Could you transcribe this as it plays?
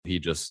he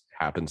just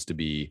happens to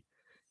be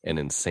an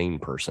insane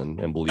person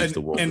and believes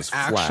the world is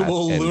flat.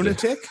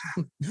 Lunatic?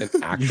 An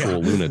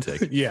actual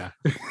lunatic. Yeah.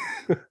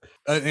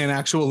 An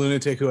actual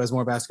lunatic who has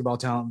more basketball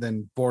talent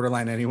than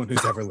borderline anyone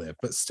who's ever lived,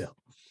 but still.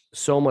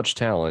 So much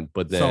talent,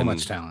 but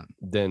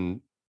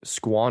then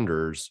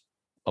squanders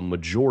a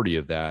majority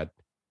of that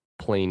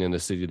playing in a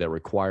city that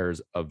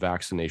requires a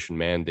vaccination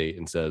mandate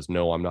and says,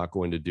 no, I'm not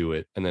going to do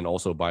it. And then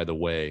also, by the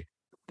way,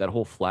 that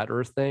whole flat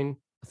earth thing,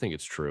 I think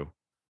it's true.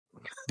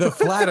 The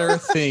flat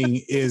earth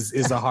thing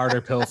is a harder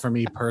pill for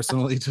me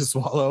personally to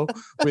swallow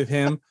with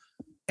him.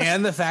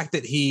 And the fact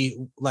that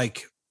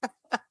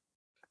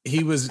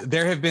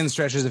there have been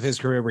stretches of his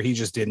career where he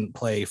just didn't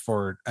play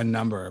for a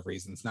number of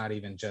reasons, not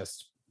even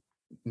just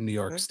New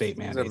York State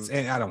mandates.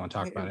 And I don't want to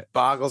talk about it.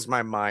 Boggles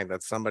my mind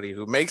that somebody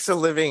who makes a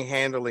living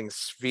handling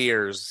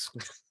spheres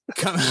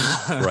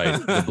right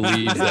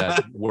believes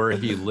that where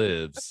he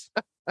lives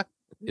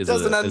is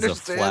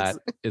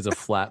a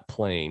flat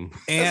plane,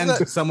 and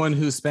someone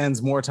who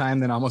spends more time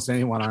than almost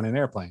anyone on an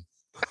airplane.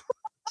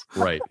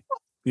 Right.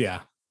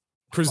 Yeah.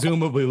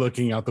 Presumably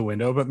looking out the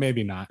window, but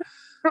maybe not.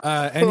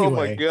 Anyway, oh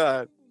my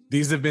God.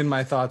 These have been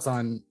my thoughts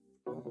on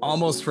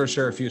almost for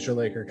sure future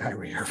Laker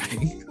Kyrie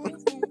Irving. Hey,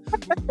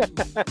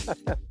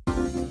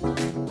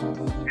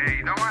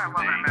 you know why I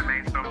love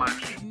MMA so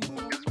much?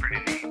 It's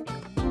pretty neat.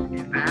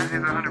 That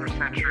is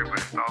 100% true, but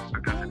it's also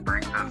because it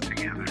brings us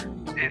together.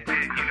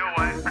 You know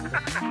what?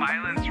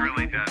 Violence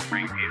really does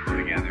bring people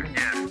together.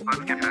 Yes,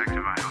 let's get back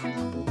to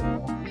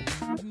violence.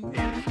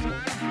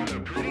 It's the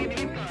Pretty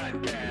Neat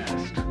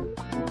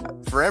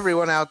Podcast. For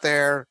everyone out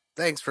there,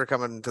 thanks for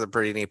coming to the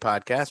Pretty Neat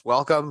Podcast.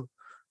 Welcome.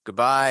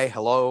 Goodbye.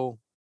 Hello.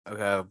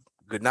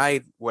 Good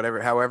night.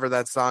 However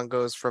that song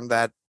goes from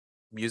that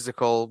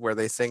musical where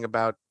they sing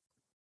about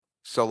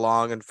so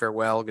long and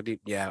farewell. Good.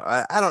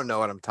 Yeah, I don't know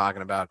what I'm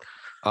talking about.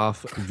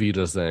 Auf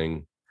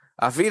Wiedersehen.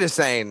 Auf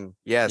Wiedersehen.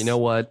 Yes. You know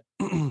what?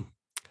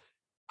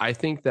 I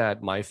think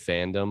that my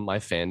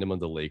fandom of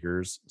the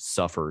Lakers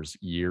suffers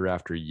year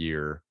after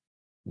year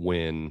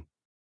when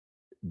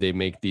they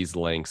make these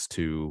lengths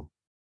to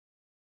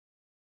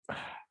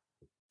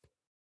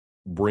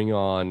bring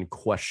on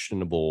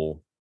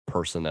questionable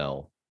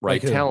personnel,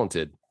 right? Like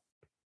talented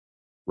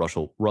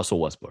Russell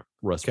Westbrook.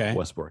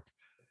 Westbrook.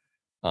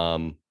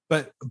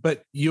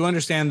 But you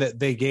understand that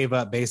they gave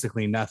up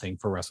basically nothing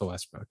for Russell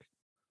Westbrook.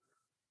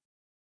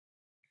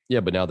 Yeah,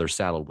 but now they're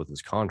saddled with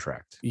his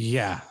contract.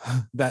 Yeah,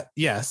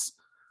 yes.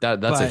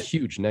 That's a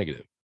huge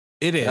negative.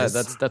 It is.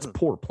 That's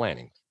poor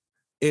planning.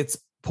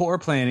 It's poor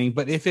planning,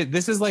 but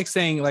this is like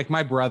saying, like,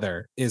 my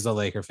brother is a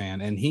Laker fan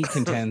and he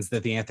contends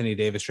that the Anthony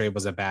Davis trade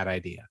was a bad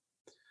idea,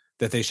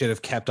 that they should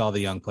have kept all the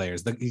young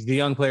players, the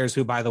young players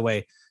who, by the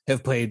way,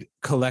 have played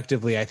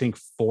collectively, I think,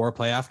 4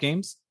 playoff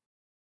games.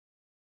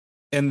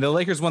 And the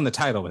Lakers won the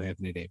title with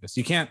Anthony Davis.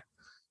 You can't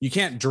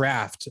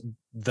draft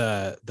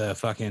the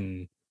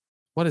fucking,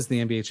 what is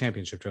the NBA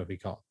championship trophy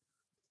called?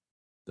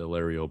 The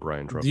Larry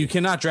O'Brien trophy. You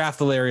cannot draft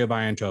the Larry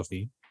O'Brien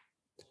trophy.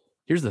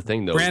 Here's the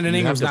thing, though. Brandon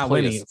Ingram's not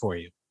winning it for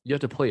you. You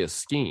have to play a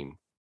scheme.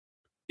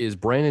 Is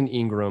Brandon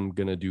Ingram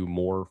going to do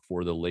more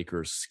for the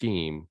Lakers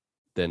scheme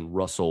than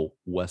Russell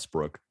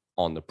Westbrook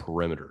on the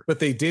perimeter? But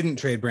they didn't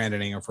trade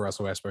Brandon Ingram for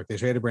Russell Westbrook. They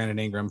traded Brandon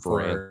Ingram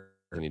for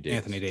Anthony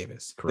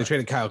Davis. They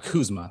traded Kyle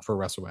Kuzma for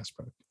Russell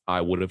Westbrook.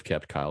 I would have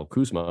kept Kyle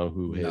Kuzma,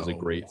 who has a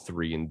great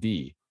 3 and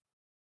D.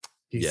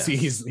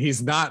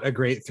 He's not a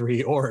great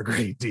 3 or a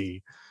great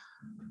D.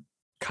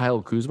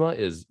 Kyle Kuzma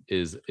is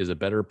a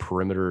better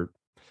perimeter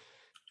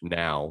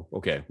now.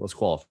 Okay, let's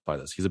qualify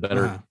this. He's a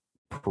better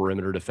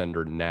perimeter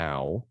defender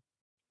now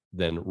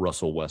than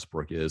Russell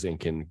Westbrook is, and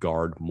can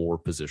guard more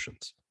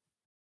positions.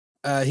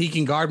 He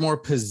can guard more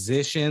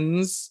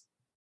positions.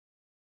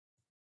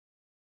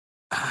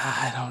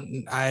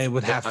 I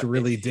would have to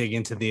really dig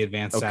into the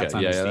advanced stats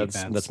on his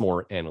defense. That's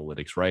more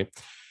analytics, right?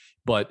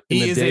 But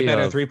he is a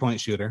better 3-point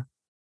shooter,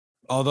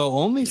 although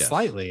only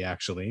slightly,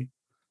 actually.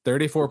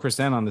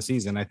 34% on the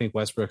season. I think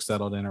Westbrook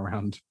settled in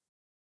around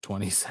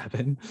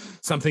 27.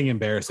 Something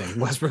embarrassing.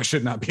 Westbrook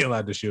should not be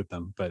allowed to shoot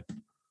them, but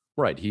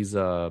right. He's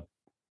who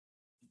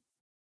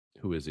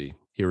is he?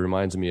 He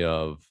reminds me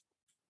of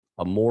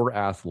a more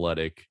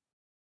athletic,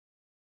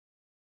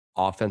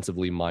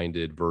 offensively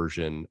minded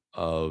version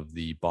of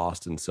the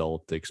Boston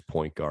Celtics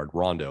point guard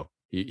Rondo.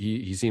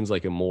 He seems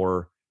like a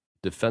more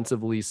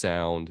defensively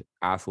sound,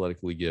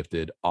 athletically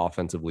gifted,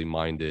 offensively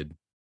minded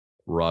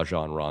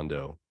Rajon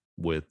Rondo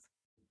with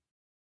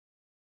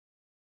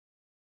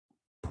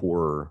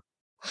poor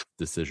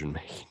decision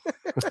making.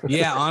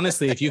 Yeah,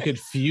 honestly, if you could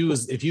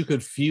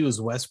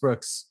fuse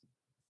Westbrook's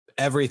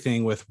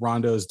everything with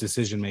Rondo's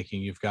decision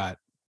making,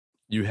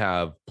 you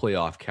have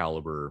playoff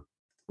caliber,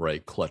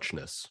 right?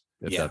 Clutchness,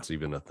 if that's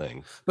even a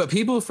thing. But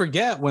people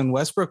forget when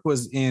Westbrook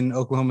was in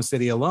Oklahoma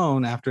City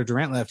alone after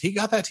Durant left, he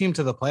got that team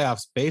to the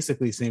playoffs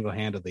basically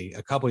single-handedly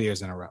a couple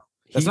years in a row.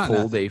 He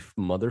pulled a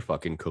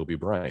motherfucking Kobe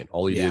Bryant.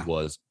 All he did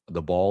was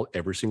the ball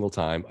every single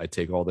time. I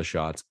take all the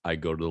shots. I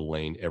go to the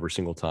lane every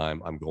single time.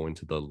 I'm going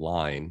to the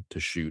line to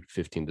shoot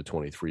 15 to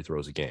 20 free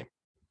throws a game.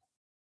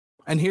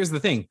 And here's the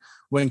thing.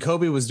 When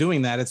Kobe was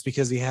doing that, it's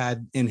because he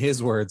had, in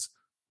his words,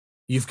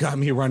 "You've got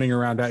me running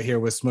around out here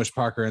with Smush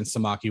Parker and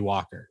Samaki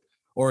Walker."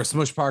 Or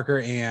Smush Parker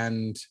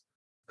and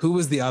who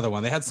was the other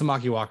one? They had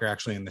Samaki Walker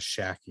actually in the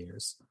Shaq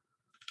years.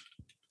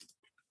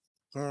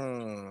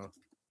 I'm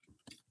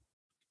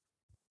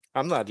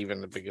not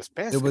even the biggest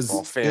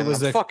basketball fan. It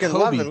was I'm a fucking Kobe.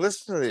 loving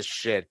listening to this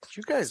shit.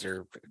 You guys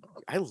are.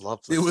 I love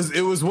this.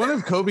 It was one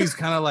of Kobe's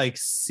kind of like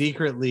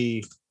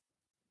secretly.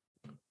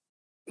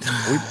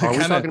 Are we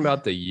talking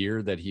about the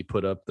year that he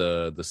put up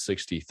the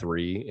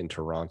 63 in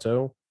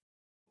Toronto?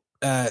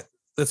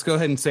 Let's go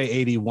ahead and say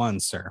 81,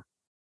 sir.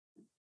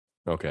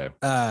 Okay.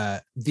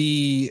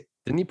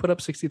 Didn't he put up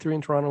 63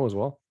 in Toronto as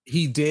well?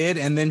 He did,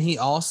 and then he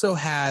also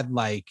had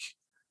like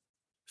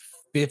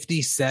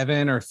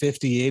 57 or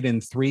 58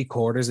 in 3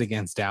 quarters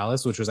against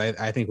Dallas, which was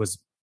I think was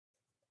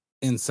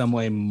in some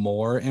way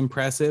more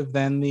impressive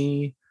than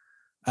the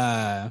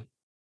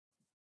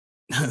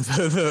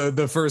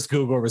first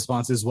Google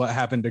response is what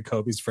happened to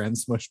Kobe's friend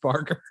Smush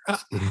Parker.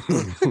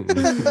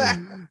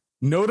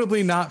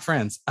 Notably not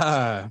friends.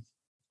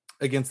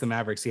 Against the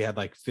Mavericks, he had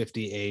like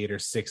 58 or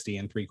 60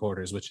 in 3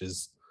 quarters, which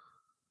is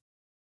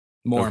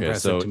more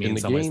impressive to me in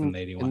some ways than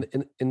 81.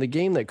 In the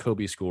game that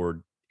Kobe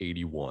scored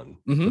 81,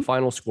 the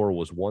final score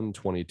was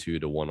 122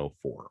 to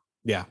 104.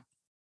 Yeah.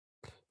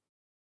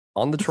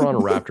 On the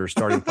Toronto Raptors,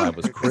 starting 5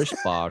 was Chris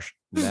Bosh,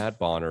 Matt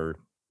Bonner,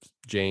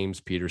 James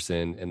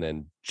Peterson, and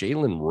then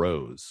Jalen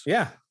Rose.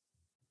 Yeah.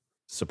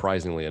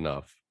 Surprisingly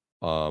enough,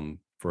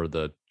 for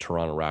the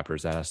Toronto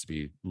Raptors, that has to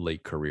be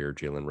late career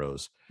Jalen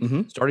Rose.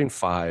 Starting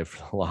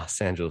 5, Los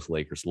Angeles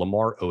Lakers,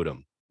 Lamar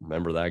Odom.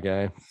 Remember that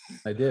guy?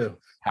 I do.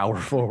 Power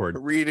forward.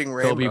 Reading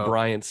Rainbow. Kobe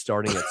Bryant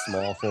starting at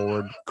small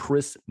forward.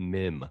 Chris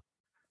Mim.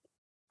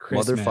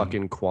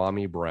 Motherfucking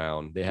Kwame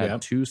Brown. They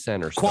had 2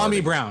 centers.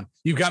 Kwame Brown.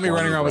 You got me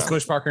running around with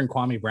Smush Parker and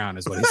Kwame Brown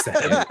is what he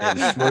said. and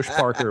Smush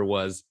Parker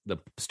was the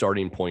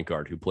starting point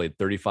guard who played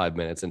 35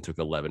 minutes and took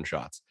 11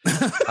 shots.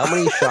 How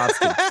many shots?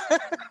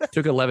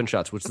 Took 11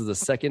 shots, which is the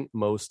second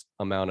most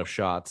amount of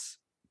shots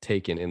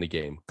taken in the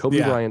game.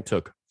 Kobe Bryant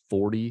took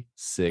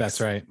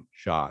 46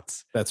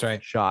 shots. That's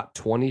right. Shot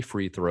 20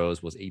 free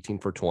throws, was 18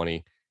 for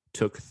 20,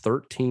 took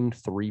 13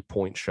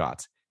 3-point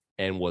shots,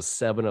 and was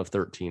 7 of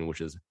 13,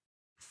 which is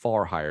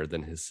far higher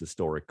than his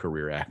historic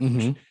career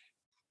average.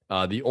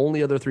 The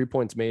only other 3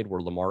 points made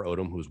were Lamar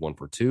Odom, who was 1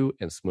 for 2,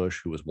 and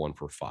Smush, who was 1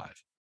 for 5.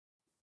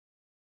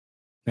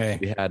 Hey,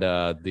 we had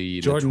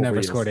the Jordan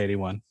never scored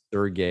 81.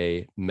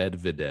 Sergey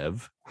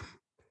Medvedev,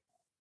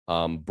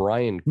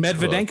 Brian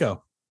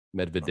Medvedenko.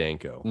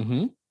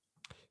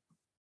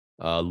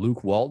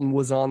 Luke Walton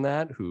was on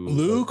that.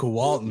 Luke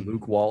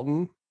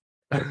Walton.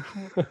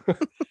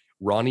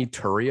 Ronnie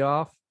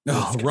Turioff.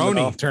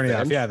 Ronnie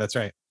Turioff. Yeah, that's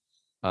right.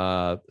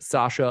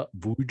 Sasha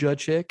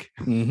Vujacic,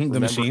 the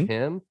machine.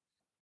 Him.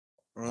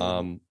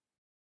 The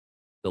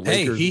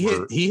Lakers.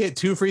 He hit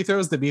 2 free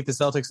throws to beat the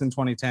Celtics in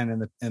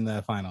 2010 in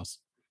the finals.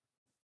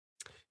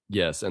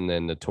 Yes, and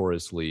then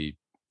notoriously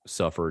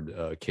suffered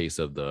a case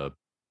of the.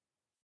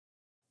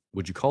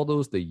 Would you call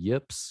those the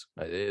yips?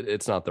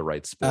 It's not the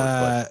right sport,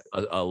 but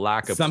a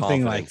lack of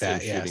something confidence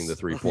like that, in shooting the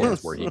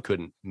 3-pointers where he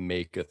couldn't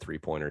make a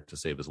 3-pointer to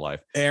save his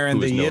life. Aaron,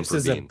 the yips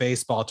is a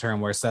baseball term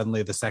where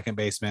suddenly the second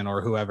baseman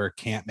or whoever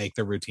can't make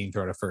the routine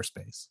throw to first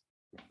base.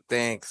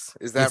 Thanks.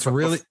 Is that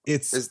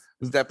is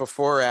that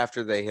before or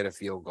after they hit a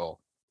field goal?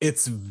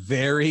 It's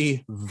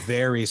very,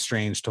 very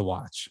strange to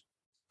watch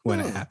when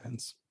it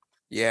happens.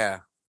 Yeah,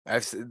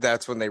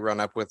 that's when they run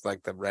up with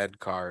like the red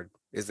card.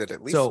 Is it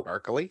at least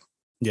sparkly?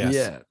 Yes.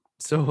 Yeah.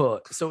 So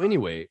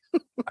anyway,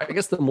 I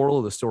guess the moral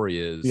of the story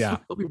is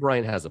Kobe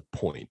Bryant has a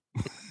point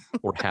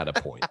or had a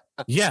point.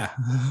 Yeah.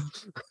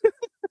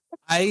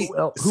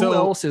 Who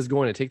else is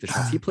going to take the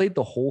shots? He played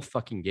the whole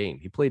fucking game.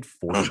 He played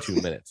 42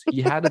 minutes.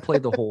 He had to play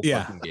the whole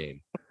fucking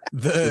game.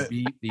 To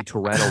beat the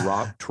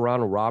Toronto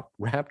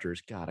Raptors.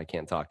 God, I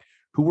can't talk.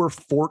 Who were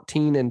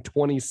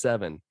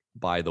 14-27,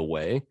 by the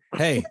way.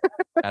 Hey,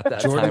 at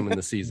that time in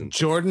the season.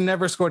 Jordan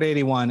never scored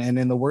 81. And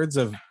in the words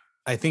of,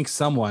 I think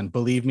someone,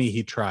 believe me,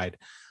 he tried.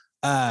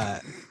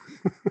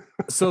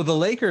 So the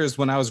Lakers,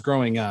 when I was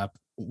growing up,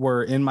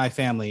 were in my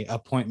family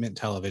appointment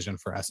television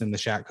for us in the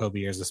Shaq Kobe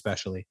years,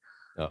 especially.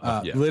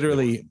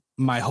 Literally,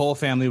 my whole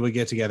family would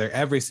get together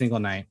every single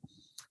night.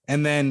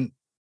 And then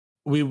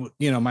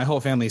my whole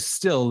family's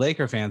still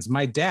Laker fans.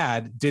 My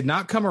dad did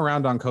not come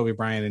around on Kobe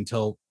Bryant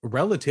until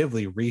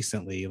relatively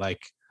recently, like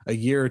a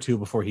year or 2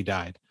 before he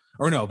died.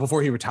 Or no,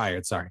 before he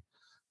retired, sorry.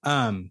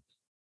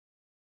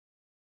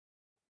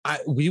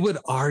 We would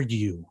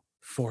argue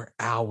for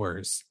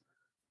hours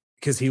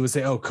because he would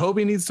say, "Oh,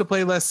 Kobe needs to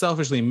play less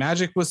selfishly.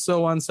 Magic was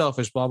so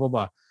unselfish, blah, blah,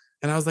 blah."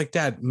 And I was like,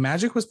 "Dad,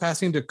 Magic was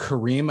passing to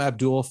Kareem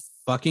Abdul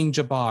fucking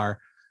Jabbar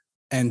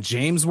and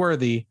James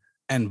Worthy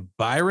and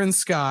Byron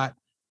Scott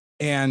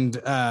and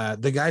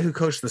the guy who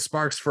coached the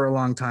Sparks for a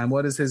long time.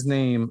 What is his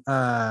name?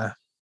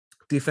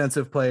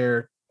 Defensive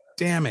player.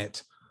 Damn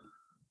it.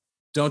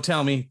 Don't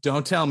tell me.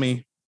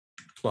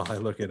 While I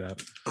look it up.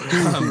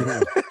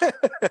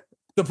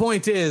 The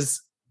point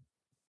is,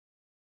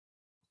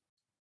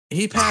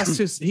 He passed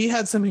to. He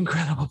had some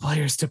incredible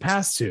players to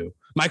pass to.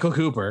 Michael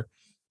Cooper.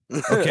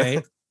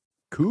 Okay.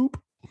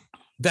 Coop.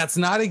 That's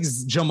not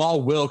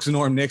Jamal Wilkes,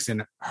 Norm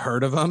Nixon.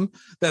 Heard of him?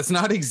 That's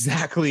not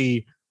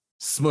exactly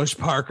Smush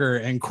Parker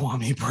and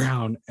Kwame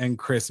Brown and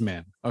Chris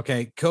Min.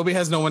 Okay. Kobe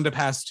has no one to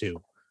pass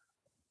to.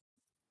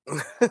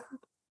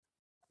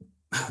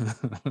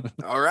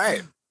 All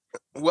right.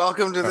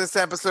 Welcome to this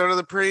episode of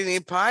the Pretty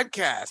Neat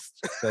Podcast.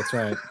 That's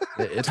right.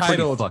 It's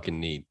Titled pretty fucking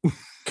neat.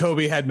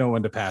 Kobe had no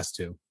one to pass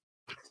to.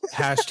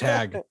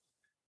 Hashtag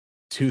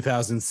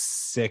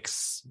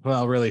 2006.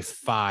 Well, really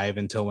 5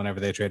 until whenever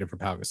they traded for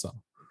Pau Gasol.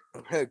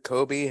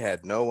 Kobe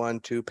had no one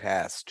to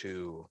pass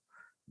to.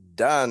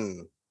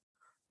 Done.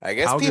 I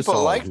guess Pau people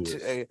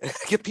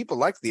Gasol,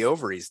 liked the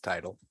ovaries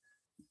title.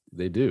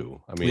 They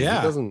do. I mean,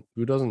 Yeah.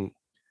 who doesn't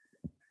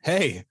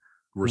Hey,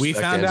 we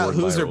respect found out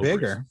Android whose by are our ovaries?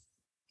 bigger.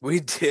 We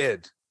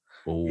did.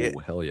 Oh, Yeah.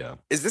 hell yeah.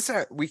 Is this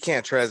we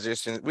can't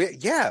transition?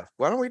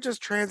 Why don't we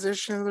just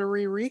transition to the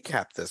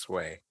recap this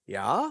way?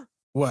 Yeah.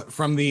 What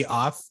from the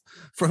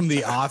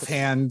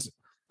offhand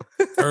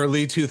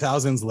early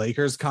 2000s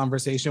Lakers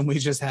conversation we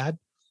just had?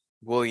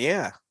 Well,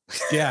 yeah.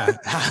 Yeah,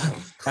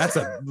 that's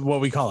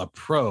what we call a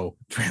pro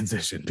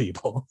transition,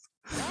 people.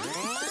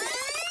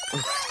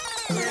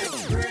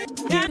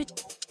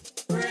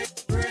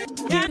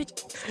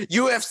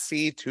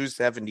 UFC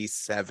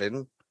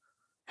 277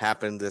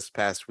 happened this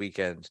past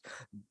weekend.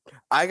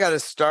 I got to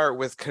start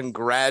with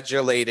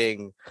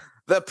congratulating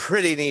the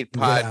Pretty Neat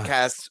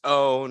Podcast's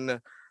own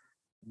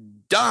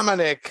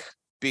Dominic,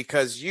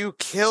 because you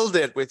killed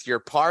it with your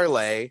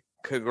parlay.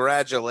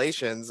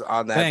 Congratulations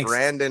on that. Thanks.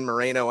 Brandon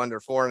Moreno under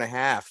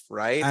 4.5,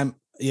 right?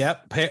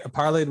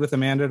 Parlayed with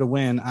Amanda to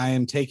win. I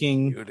am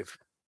taking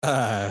Beautiful.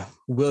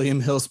 William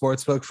Hill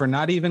Sportsbook for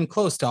not even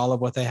close to all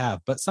of what they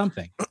have, but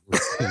something.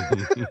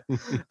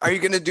 Are you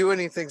going to do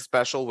anything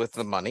special with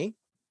the money?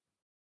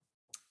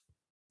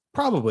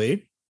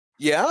 Probably.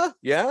 Yeah.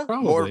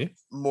 Probably.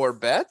 More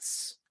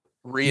bets?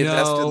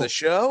 Reinvest in the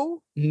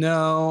show?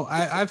 No,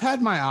 I've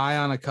had my eye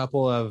on a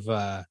couple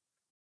of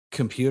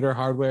computer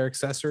hardware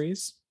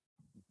accessories.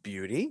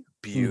 Beauty.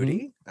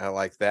 I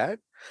like that.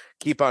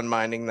 Keep on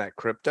mining that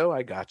crypto.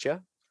 I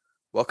gotcha.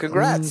 Well,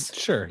 congrats.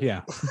 Sure,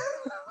 yeah.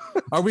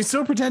 Are we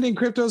still pretending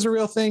crypto's a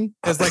real thing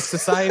as like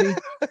society?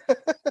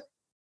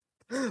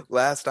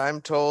 Last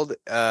I'm told, the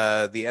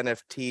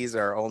NFTs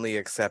are only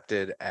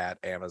accepted at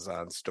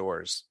Amazon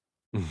stores,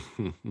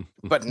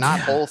 but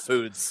not Whole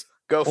Foods.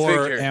 Go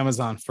or figure.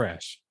 Amazon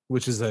Fresh,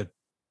 which is a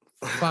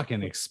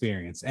fucking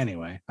experience.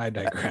 Anyway, I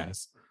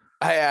digress.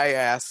 I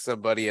asked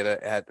somebody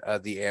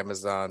at the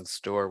Amazon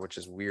store, which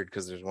is weird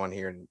because there's one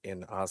here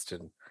in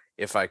Austin,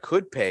 if I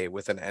could pay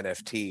with an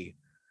NFT,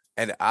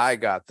 and I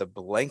got the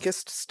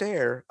blankest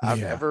stare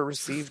I've ever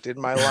received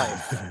in my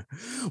life.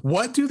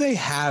 What do they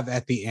have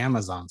at the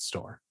Amazon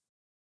store?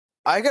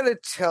 I gotta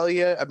tell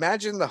you,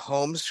 imagine the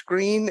home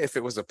screen if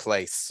it was a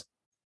place.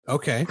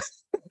 Okay.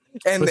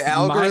 And the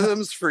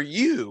algorithms for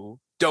you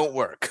don't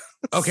work.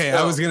 Okay, So,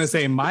 I was gonna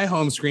say my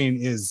home screen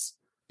is.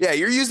 Yeah,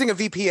 you're using a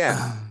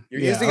VPN.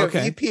 You're using a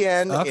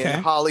VPN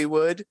in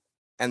Hollywood,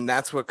 and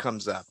that's what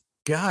comes up.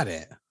 Got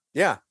it.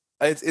 Yeah,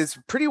 it's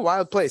a pretty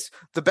wild place.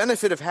 The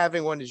benefit of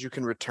having one is you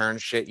can return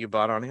shit you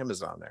bought on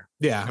Amazon there.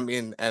 Yeah, I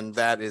mean, and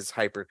that is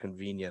hyper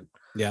convenient.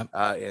 Yeah.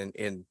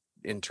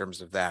 In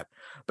terms of that.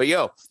 But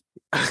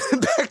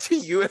back to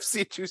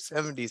UFC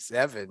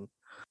 277.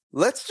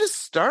 Let's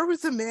just start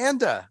with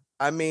Amanda.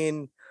 I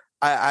mean,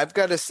 I've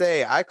got to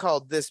say, I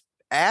called this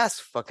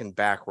ass fucking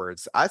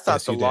backwards. I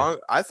thought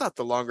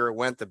the longer it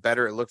went, the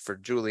better it looked for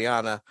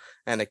Juliana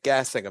and it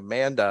gassing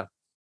Amanda.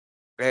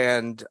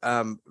 And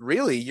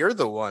really, you're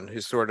the one who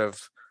sort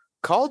of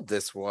called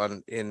this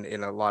one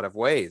in a lot of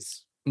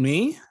ways.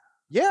 Me?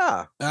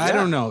 Yeah. I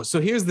don't know. So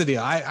here's the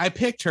deal. I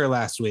picked her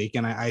last week,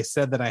 and I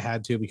said that I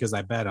had to because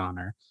I bet on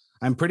her.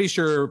 I'm pretty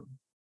sure,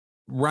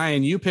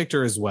 Ryan, you picked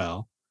her as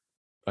well.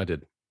 I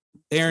did.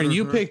 Aaron,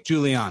 you picked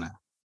Juliana.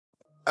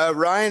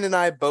 Ryan and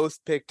I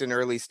both picked an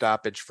early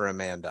stoppage for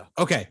Amanda.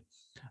 Okay.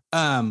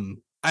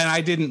 And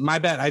I didn't, my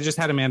bet, I just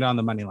had Amanda on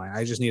the money line.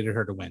 I just needed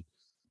her to win.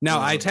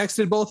 Now, I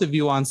texted both of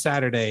you on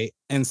Saturday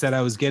and said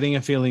I was getting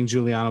a feeling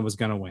Juliana was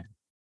going to win.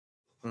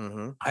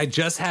 Mm-hmm. I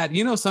just had,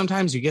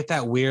 sometimes you get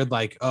that weird,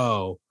 like,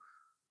 oh,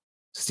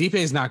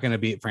 Stipe's not going to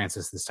beat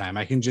Francis this time.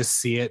 I can just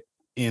see it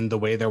in the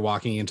way they're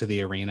walking into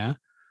the arena.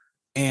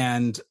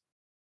 And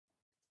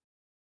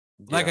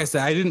like I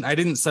said, I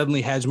didn't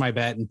suddenly hedge my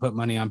bet and put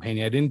money on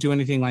Pena. I didn't do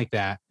anything like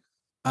that.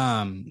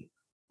 And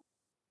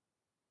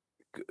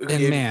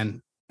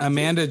man,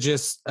 Amanda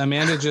just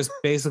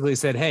basically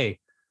said, hey,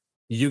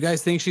 you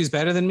guys think she's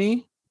better than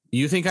me?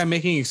 You think I'm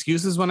making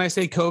excuses when I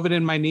say COVID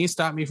and my knee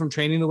stopped me from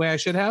training the way I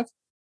should have?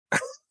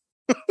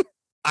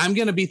 I'm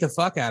going to beat the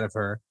fuck out of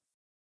her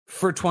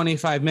for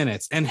 25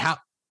 minutes. And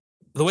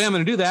the way I'm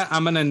going to do that,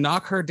 I'm going to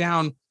knock her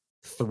down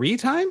 3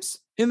 times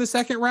in the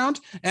second round.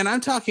 And I'm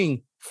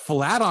talking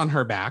flat on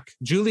her back.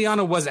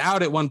 Juliana was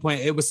out at one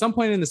point. It was some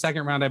point in the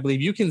second round. I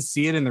believe you can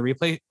see it in the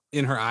replay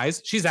in her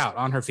eyes. She's out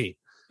on her feet.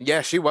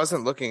 Yeah, she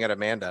wasn't looking at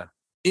Amanda.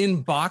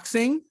 In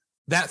boxing,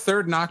 That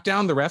third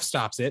knockdown, the ref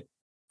stops it.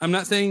 I'm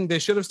not saying they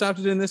should have stopped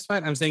it in this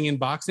fight. I'm saying in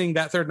boxing,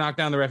 that third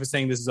knockdown, the ref is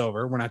saying this is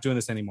over. We're not doing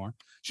this anymore.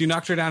 She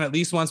knocked her down at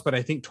least once, but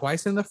I think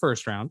twice in the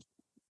first round.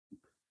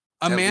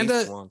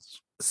 Amanda,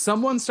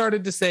 someone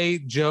started to say,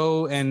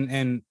 Joe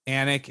and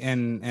Anik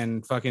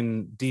and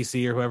fucking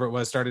DC or whoever it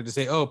was started to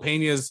say, oh,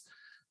 Pena's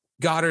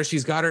got her.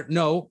 She's got her.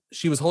 No,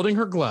 she was holding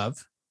her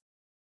glove.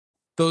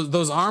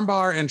 Those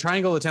armbar and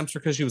triangle attempts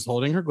were because she was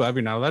holding her glove.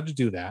 You're not allowed to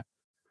do that.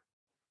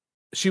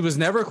 She was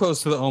never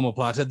close to the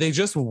omoplata. They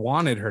just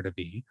wanted her to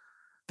be.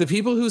 The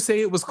people who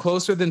say it was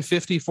closer than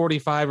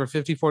 50-45 or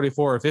 50-44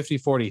 or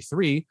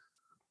 50-43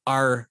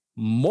 are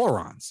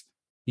morons.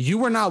 You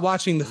were not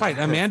watching the fight.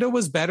 Amanda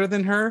was better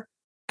than her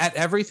at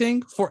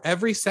everything for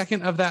every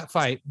second of that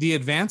fight. The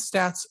advanced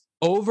stats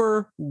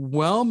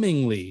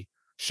overwhelmingly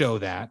show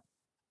that.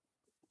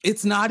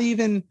 It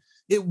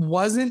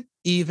wasn't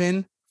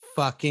even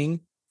fucking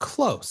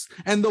close.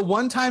 And the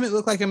one time it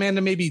looked like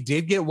Amanda maybe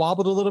did get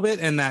wobbled a little bit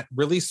and that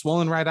really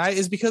swollen right eye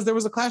is because there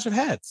was a clash of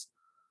heads.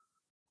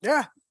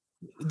 Yeah.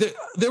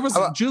 There was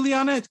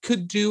Juliana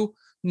could do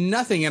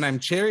nothing. And I'm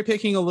cherry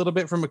picking a little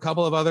bit from a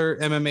couple of other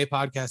MMA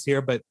podcasts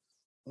here, but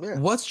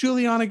what's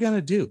Juliana going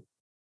to do?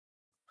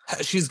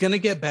 She's going to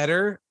get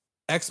better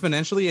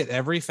exponentially at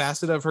every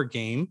facet of her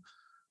game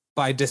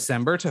by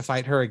December to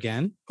fight her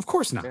again. Of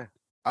course not. Yeah.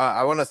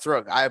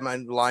 I'm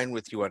in line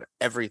with you on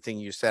everything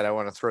you said. I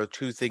want to throw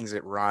two things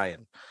at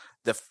Ryan.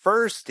 The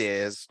first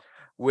is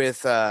with,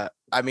 for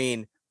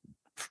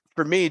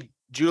me,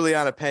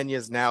 Juliana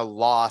Pena's now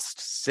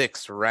lost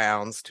 6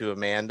 rounds to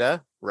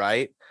Amanda,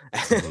 right?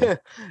 Mm-hmm.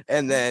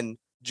 And then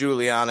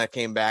Juliana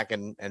came back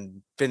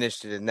and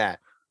finished it in that.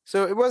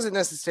 So it wasn't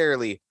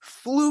necessarily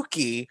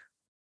fluky,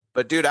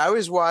 but dude, I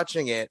was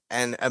watching it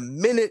and a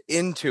minute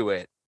into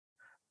it,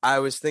 I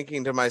was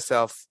thinking to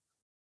myself,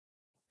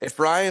 if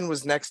Ryan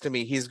was next to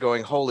me, he's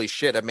going, holy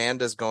shit,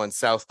 Amanda's going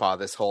southpaw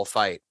this whole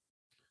fight.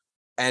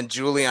 And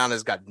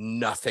Juliana's got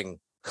nothing.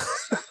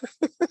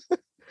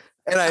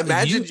 And I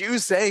imagined you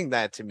saying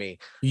that to me.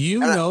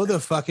 The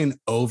fucking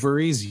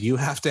ovaries you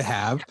have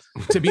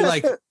to be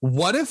like,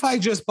 what if I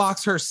just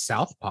box her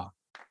southpaw?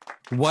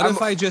 What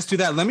if I just do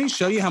that? Let me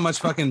show you how much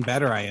fucking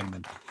better I am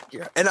than that.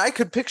 Yeah. And I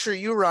could picture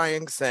you,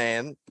 Ryan,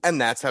 saying, and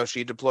that's how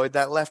she deployed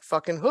that left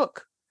fucking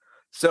hook.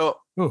 So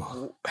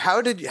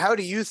how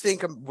do you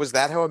think, was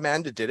that how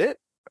Amanda did it?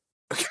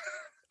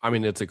 I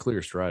mean, it's a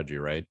clear strategy,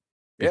 right?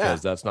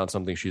 Because that's not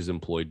something she's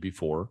employed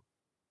before.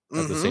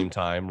 At the same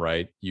time,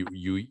 right?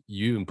 You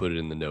even put it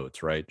in the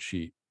notes, right?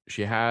 She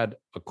had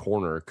a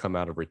corner come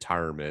out of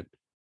retirement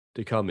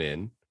to come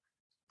in.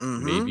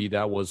 Mm-hmm. Maybe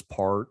that was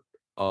part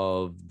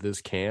of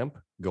this camp,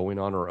 going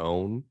on her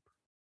own,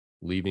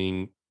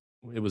 leaving.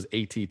 It was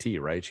ATT,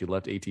 right? She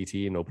left ATT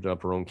and opened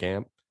up her own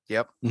camp.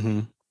 Yep. Mm-hmm.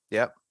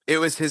 Yep. It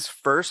was his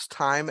first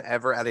time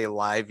ever at a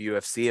live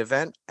UFC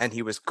event, and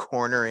he was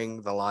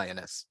cornering the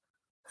Lioness.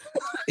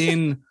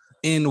 In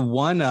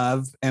one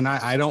of, and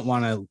I don't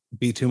want to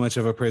be too much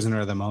of a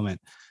prisoner of the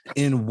moment,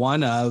 in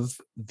one of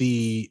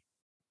the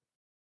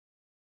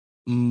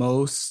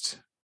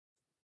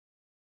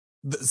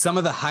some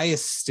of the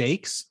highest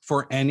stakes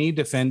for any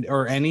defend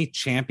or any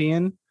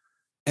champion,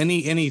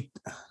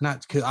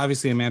 not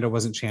obviously Amanda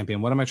wasn't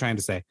champion. What am I trying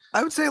to say?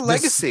 I would say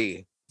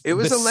legacy. It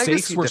was a legacy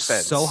stakes were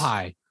defense. So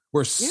high.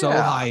 We're so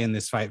high in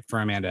this fight for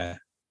Amanda.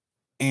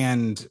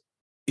 And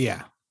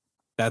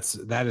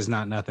that is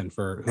not nothing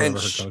for whoever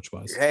her coach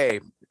was. Hey,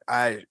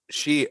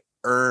 she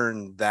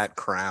earned that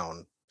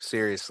crown.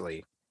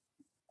 Seriously.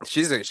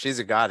 She's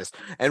a goddess.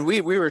 And we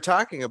were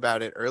talking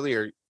about it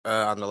earlier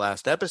on the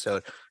last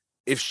episode.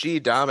 If she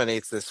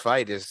dominates this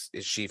fight, is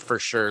she for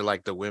sure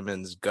like the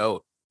women's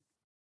GOAT?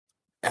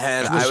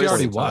 And she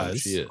already was.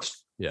 She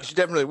is. Yeah. She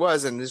definitely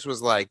was, and this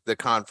was like the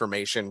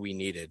confirmation we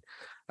needed.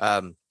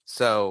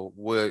 So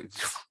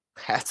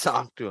hats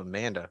off to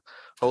Amanda.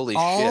 Holy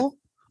shit.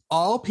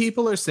 All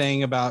people are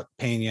saying about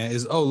Pena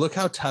is, oh, look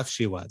how tough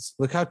she was.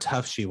 Look how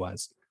tough she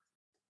was.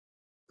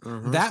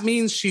 Mm-hmm. That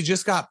means she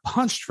just got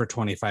punched for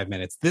 25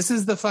 minutes. This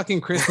is the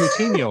fucking Chris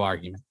Moutinho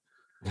argument.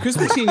 Chris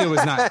Moutinho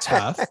is not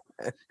tough.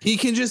 He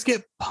can just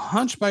get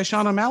punched by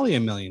Sean O'Malley a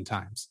million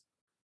times.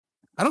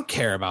 I don't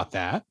care about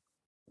that.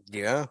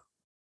 Yeah,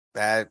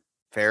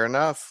 fair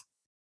enough.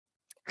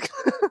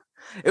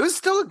 It was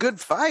still a good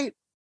fight.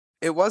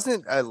 It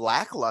wasn't a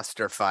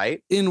lackluster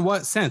fight. In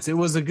what sense? It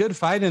was a good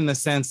fight in the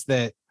sense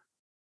that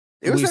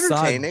it was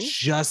entertaining. Saw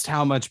just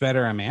how much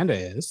better Amanda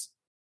is.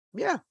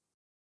 Yeah.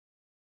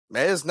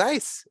 It was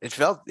nice. It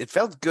felt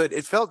good.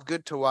 It felt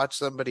good to watch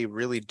somebody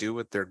really do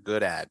what they're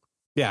good at.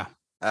 Yeah.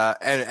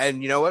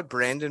 And you know what?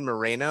 Brandon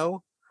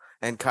Moreno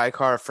and Kai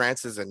Kara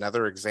France is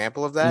another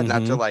example of that. Mm-hmm.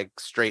 Not to like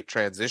straight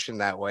transition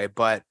that way,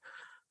 but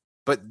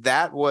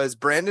that was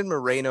Brandon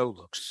Moreno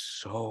looked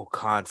so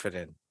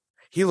confident.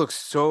 He looked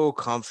so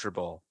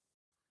comfortable,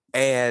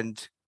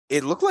 and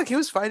it looked like he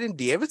was fighting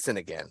Davidson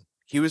again.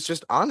 He was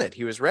just on it.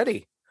 He was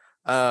ready.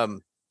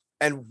 And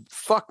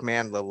fuck,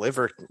 man, the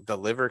liver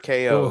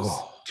KOs,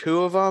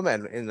 2 of them,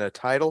 and in the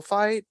title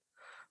fight.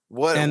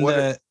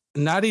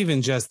 not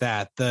even just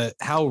that,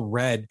 how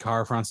red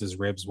Kara-France's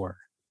ribs were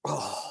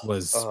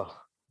was.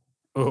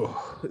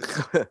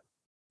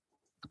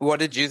 What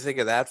did you think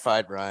of that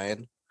fight,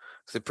 Ryan?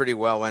 Because it pretty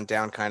well went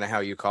down kind of how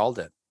you called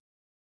it.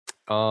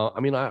 I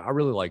mean, I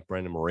really like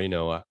Brandon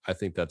Moreno. I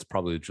think that's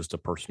probably just a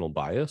personal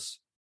bias.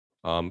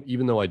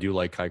 Even though I do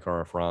like Kai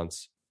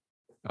Kara-France,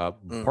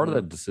 part of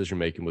that decision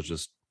making was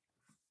just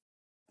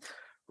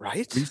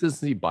right.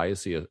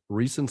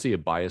 Recency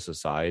of bias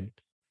aside,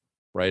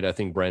 right? I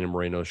think Brandon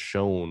Moreno's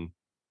shown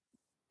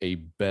a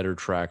better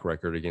track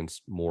record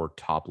against more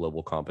top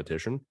level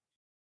competition.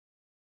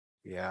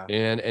 Yeah,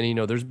 and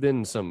there's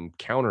been some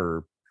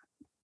counter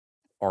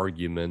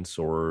arguments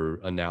or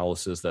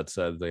analysis that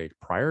said like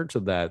prior to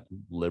that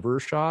liver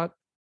shot,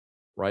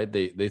 right?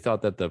 They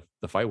thought that the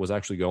fight was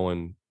actually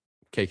going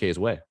KK's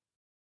way,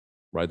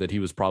 right? That he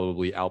was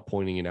probably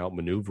outpointing and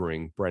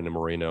outmaneuvering Brandon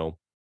Moreno,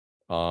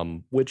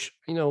 which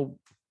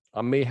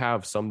I may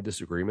have some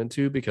disagreement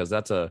to, because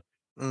that's a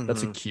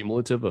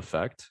cumulative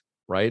effect,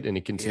 right? And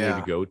it continued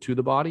to go to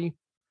the body.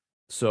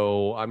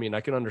 So I mean,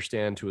 I can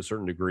understand to a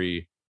certain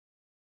degree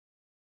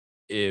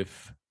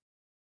if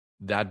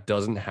that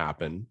doesn't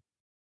happen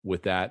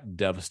with that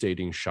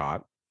devastating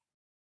shot.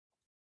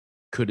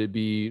 Could it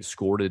be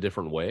scored a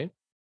different way?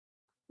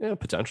 Yeah,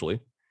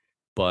 potentially,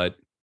 but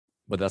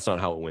that's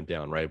not how it went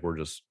down, right? We're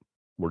just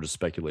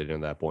speculating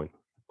at that point.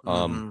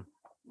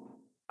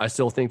 I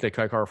still think that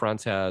Kai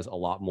Kara-France has a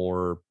lot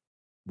more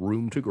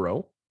room to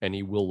grow, and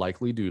he will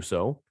likely do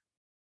so.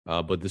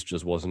 But this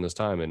just wasn't his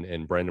time.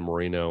 And Brandon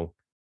Moreno,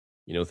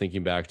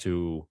 thinking back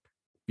to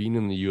being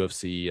in the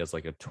UFC as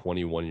like a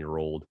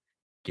 21-year-old,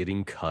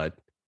 getting cut,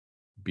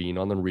 being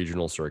on the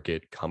regional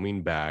circuit,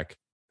 coming back,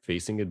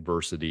 facing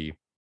adversity,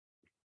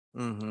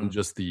 and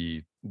just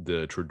the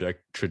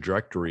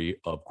trajectory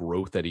of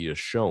growth that he has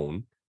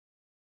shown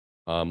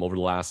over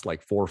the last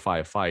like 4 or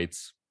 5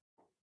 fights.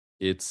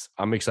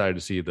 I'm excited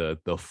to see the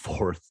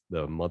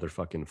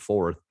motherfucking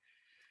fourth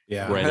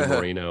Brandon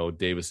Moreno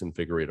Davison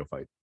Figueiredo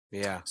fight.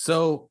 Yeah.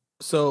 So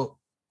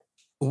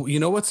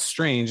what's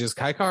strange is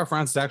Kai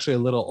Kara-France is actually a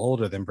little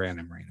older than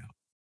Brandon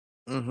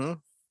Moreno.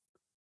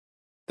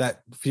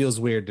 That feels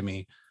weird to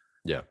me.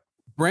 Yeah.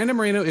 Brandon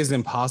Moreno is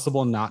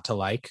impossible not to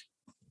like.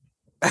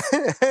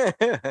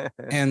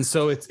 And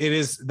so it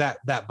is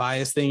that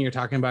bias thing you're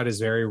talking about is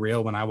very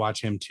real when I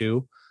watch him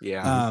too.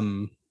 Yeah.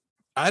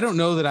 I don't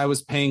know that I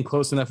was paying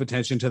close enough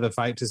attention to the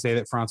fight to say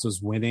that France was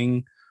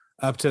winning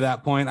up to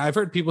that point. I've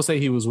heard people say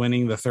he was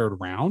winning the third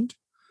round.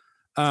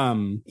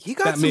 He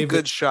got some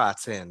good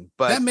shots in,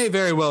 but that may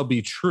very well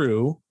be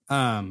true.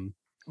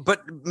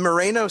 But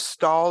Moreno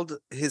stalled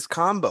his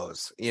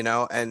combos,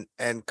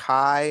 and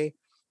Kai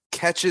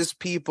catches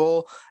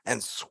people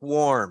and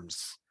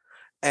swarms.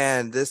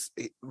 And this,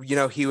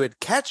 he would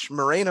catch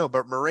Moreno,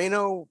 but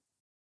Moreno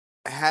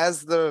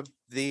has the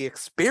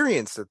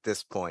experience at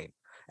this point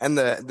and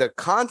the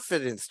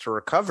confidence to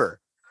recover.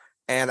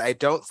 And I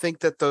don't think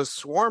that those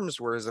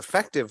swarms were as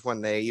effective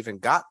when they even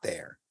got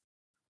there.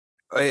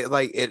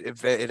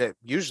 It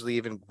usually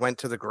even went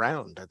to the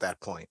ground at that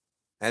point.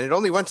 And it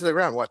only went to the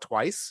ground,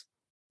 twice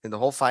in the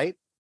whole fight?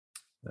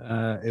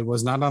 It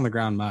was not on the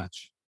ground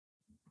much.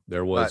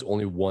 There was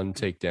only one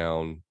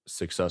takedown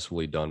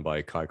successfully done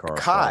by Kai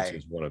Kara-France. He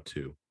was 1 of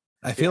 2.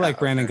 I feel like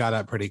Brandon got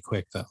up pretty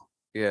quick, though.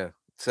 Yeah.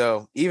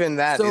 So even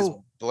that is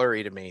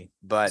blurry to me.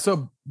 But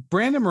so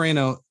Brandon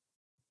Moreno,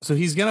 so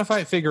he's gonna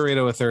fight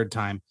Figueiredo a third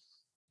time.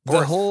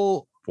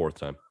 Fourth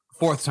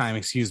time,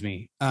 excuse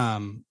me.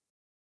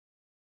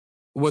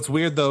 What's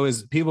weird though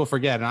is people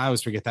forget, and I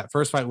always forget, that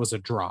first fight was a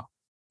draw.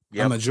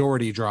 A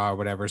majority draw or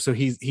whatever. So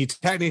he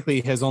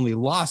technically has only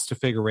lost to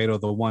Figueiredo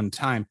the one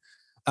time.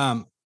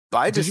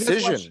 By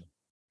decision.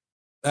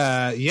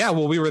 Yeah,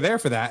 well, we were there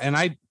for that. And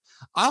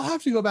I'll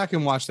have to go back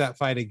and watch that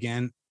fight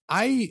again.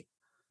 I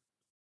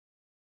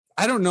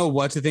don't know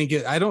what to think.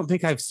 I don't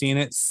think I've seen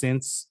it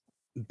since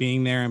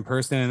being there in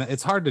person. And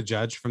it's hard to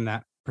judge from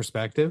that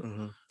perspective.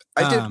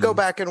 I did go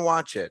back and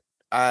watch it.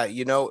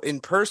 In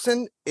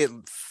person, it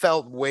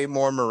felt way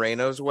more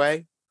Moreno's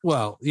way.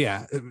 Well,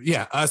 yeah,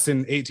 us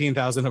and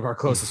 18,000 of our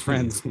closest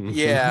friends,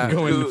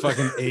 going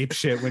fucking ape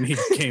shit when he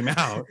came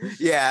out.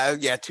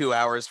 2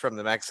 hours from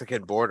the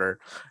Mexican border,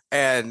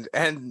 and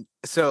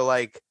so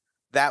like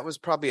that was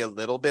probably a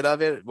little bit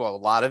of it. Well, a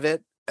lot of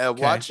it.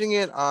 Watching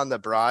it on the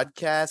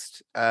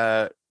broadcast,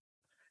 the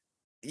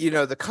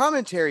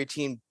commentary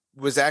team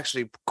was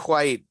actually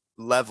quite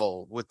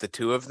level with the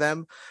two of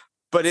them,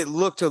 but it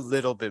looked a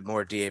little bit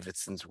more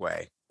Davidson's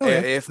way.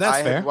 Okay, if I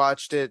had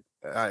watched it.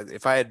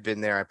 If I had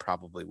been there, I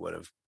probably would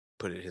have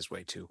put it his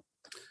way too.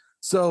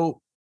 So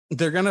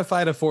they're going to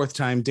fight a fourth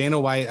time. Dana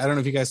White, I don't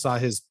know if you guys saw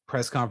his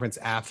press conference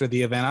after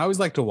the event. I always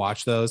like to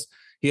watch those.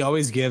 He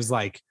always gives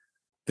like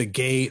the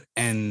gate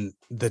and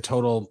the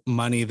total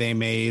money they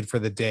made for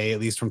the day, at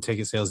least from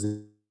ticket sales.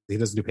 He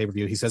doesn't do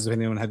pay-per-view. He says if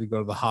anyone had to go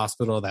to the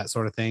hospital, that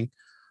sort of thing.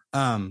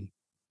 And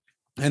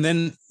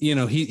then,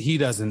 he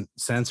doesn't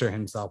censor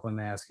himself when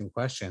they ask him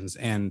questions.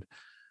 And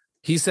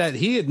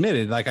he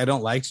admitted, like, I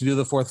don't like to do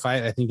the fourth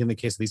fight. I think in the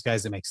case of these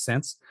guys, it makes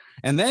sense.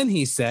 And then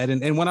he said,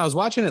 and when I was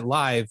watching it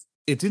live,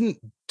 it didn't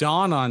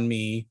dawn on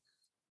me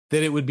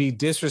that it would be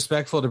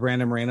disrespectful to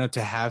Brandon Moreno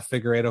to have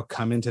Figueiredo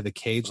come into the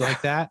cage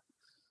like that.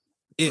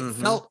 It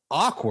felt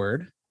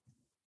awkward.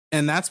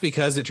 And that's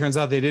because it turns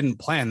out they didn't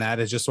plan that.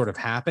 It just sort of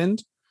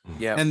happened.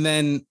 Yeah. And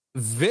then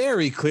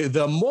very clear,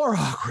 the more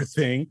awkward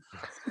thing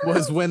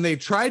was when they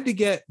tried to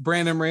get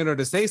Brandon Moreno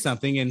to say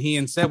something, and he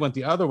instead went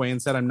the other way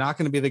and said, I'm not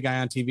going to be the guy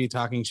on TV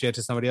talking shit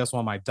to somebody else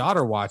while my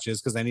daughter watches,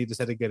 because I need to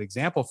set a good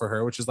example for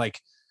her, which is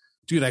like,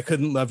 dude, I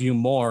couldn't love you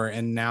more.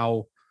 And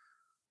now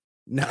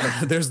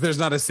there's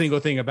not a single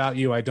thing about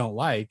you I don't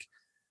like.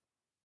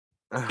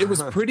 It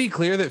was pretty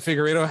clear that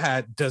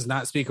Figueiredo does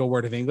not speak a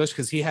word of English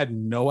because he had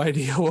no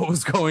idea what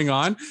was going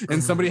on.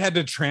 And somebody had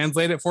to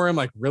translate it for him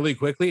like really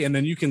quickly. And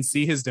then you can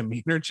see his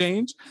demeanor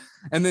change.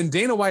 And then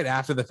Dana White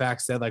after the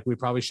fact said, like, we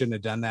probably shouldn't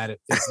have done that. It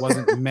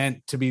wasn't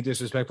meant to be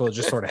disrespectful. It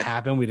just sort of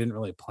happened. We didn't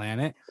really plan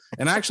it.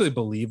 And I actually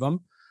believe him.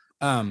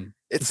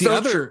 It's the so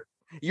other. True.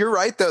 You're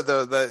right, though.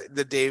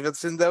 The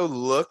Davidson, though,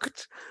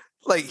 looked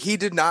like he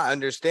did not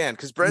understand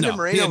because Brendan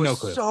Moreno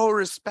was so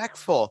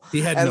respectful.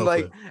 He had no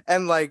clue.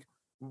 And like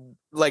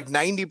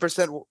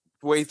 90%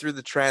 way through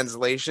the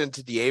translation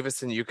to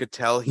Davison, you could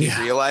tell he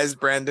realized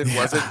Brandon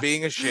wasn't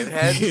being a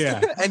shithead. Yeah.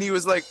 And he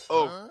was like,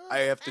 oh, I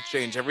have to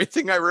change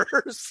everything I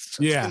rehearsed.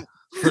 Yeah,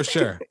 for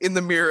sure. In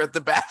the mirror at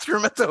the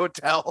bathroom at the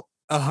hotel.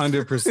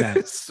 100%.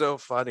 It's so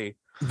funny.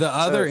 The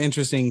other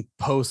interesting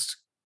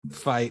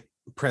post-fight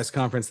press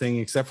conference thing,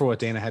 except for what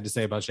Dana had to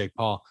say about Jake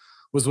Paul,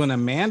 was when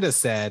Amanda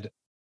said,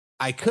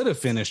 I could have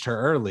finished her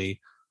early.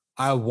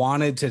 I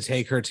wanted to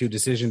take her to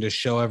decision to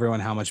show everyone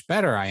how much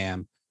better I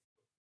am,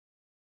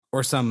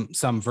 or some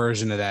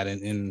version of that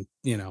in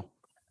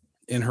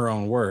her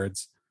own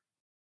words.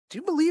 Do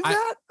you believe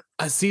that?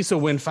 See, so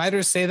when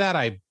fighters say that,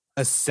 I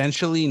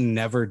essentially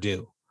never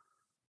do.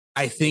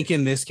 I think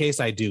in this case,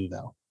 I do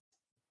though.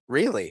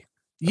 Really?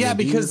 Yeah,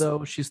 because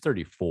though she's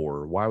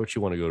 34, why would she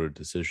want to go to a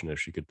decision if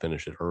she could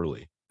finish it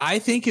early? I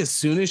think as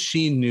soon as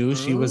she knew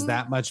she was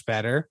that much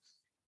better,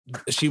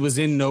 she was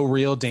in no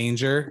real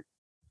danger.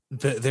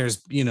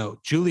 There's,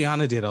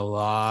 Juliana did a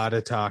lot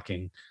of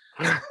talking,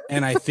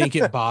 and I think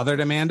it bothered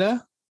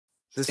Amanda.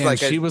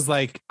 She was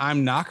like,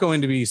 I'm not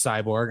going to be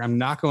Cyborg. I'm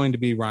not going to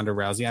be Ronda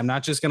Rousey. I'm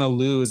not just going to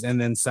lose. And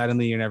then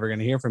suddenly you're never going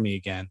to hear from me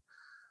again.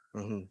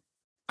 Mm-hmm.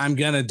 I'm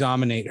going to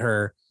dominate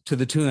her to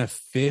the tune of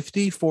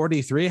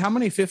 50-43. How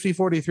many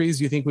 50-43s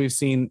do you think we've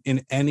seen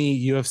in any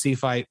UFC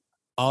fight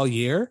all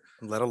year?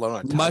 Let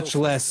alone a much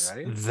fight, less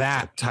right?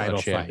 that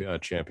title fight. A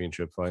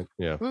championship fight.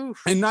 Yeah.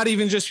 Oof. And not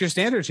even just your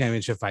standard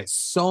championship fight.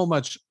 So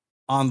much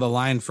on the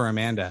line for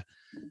Amanda.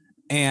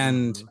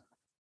 And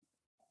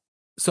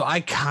so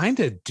I kind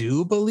of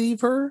do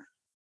believe her.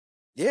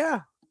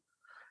 Yeah.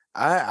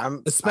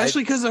 I'm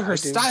especially because of her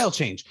style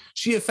change.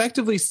 She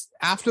effectively,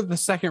 after the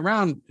second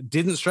round,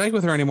 didn't strike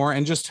with her anymore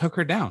and just took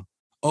her down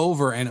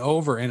over and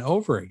over and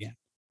over again.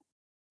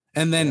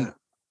 And then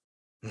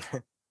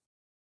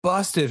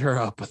busted her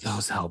up with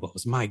those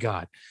elbows. My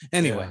God.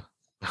 Anyway,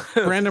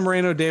 Brandon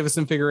Moreno,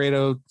 Davison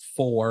Figueiredo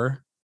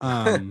 4.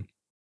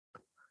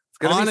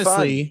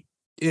 Honestly,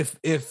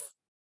 if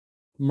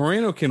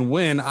Moreno can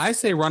win, I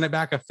say run it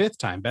back a fifth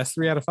time. Best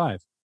 3 out of 5.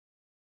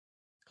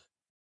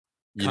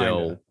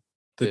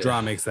 The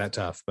draw makes that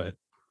tough, but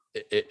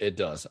it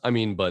does. I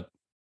mean, but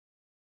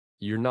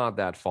you're not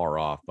that far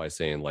off by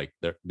saying like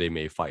they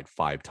may fight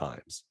 5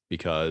 times,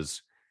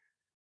 because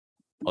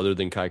other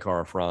than Kai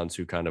Kara-France,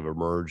 who kind of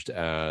emerged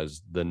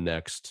as the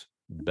next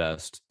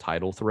best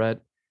title threat.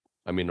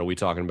 I mean, are we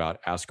talking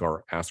about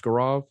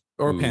Askarov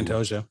or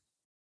Pantoja?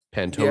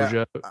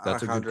 Pantoja,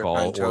 that's a good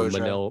call.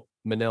 Pantoja. Or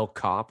Manel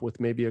Kopp with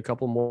maybe a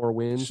couple more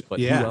wins, but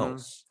who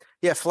else?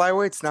 Yeah,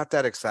 flyweight's not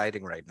that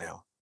exciting right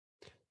now.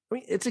 I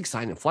mean, it's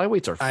exciting.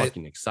 Flyweights are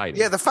fucking exciting.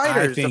 Yeah, the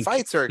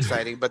fights are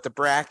exciting, but the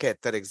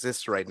bracket that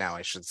exists right now,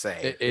 I should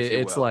say,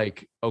 it's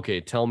like,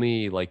 okay, tell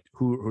me like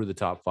who are the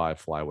top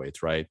 5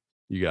 flyweights, right?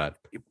 You got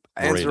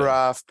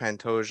Anzarov,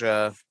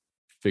 Pantoja,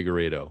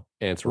 Figueiredo,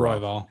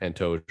 Anzarov, Royval,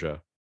 Pantoja,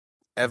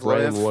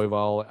 Evloev.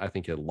 Royval. I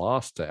think had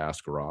lost to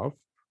Askarov.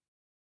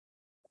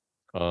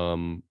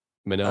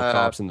 Manel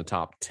Kopp's in the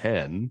top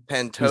 10.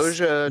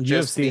 Pantoja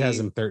UFC has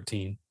him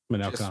 13.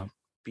 Manel Kopp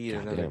beat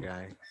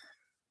another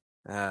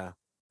guy.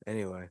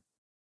 Anyway,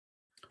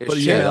 but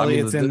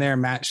Elliott's in there.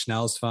 Matt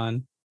Schnell's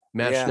fun.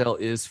 Matt Schnell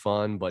is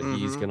fun, but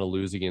he's going to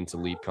lose against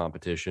elite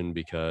competition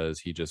because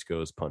he just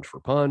goes punch for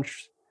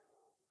punch.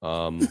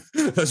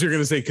 That's you're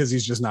going to say because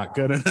he's just not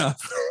good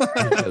enough.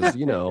 Because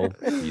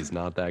he's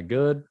not that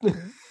good.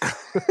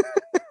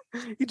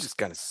 He just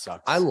kind of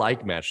sucks. I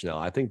like Matt Schnell.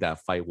 I think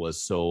that fight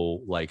was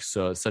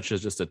such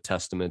as just a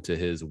testament to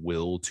his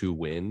will to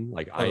win.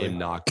 Like, I am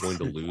not going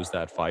to lose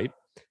that fight.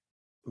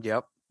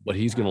 Yep. But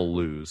he's going to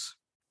lose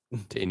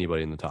to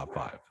anybody in the top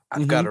 5.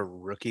 I've got a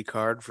rookie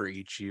card for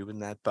each you in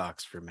that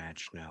box for Matt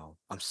Schnell.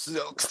 I'm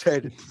so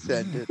excited to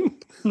send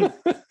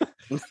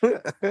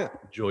it.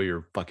 Enjoy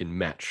your fucking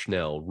Matt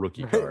Schnell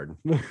rookie card.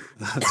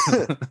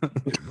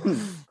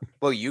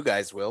 Well, you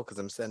guys will, because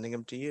I'm sending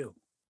them to you.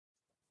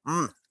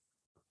 I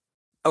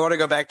want to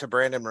go back to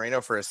Brandon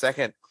Moreno for a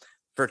second.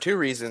 for two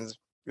reasons.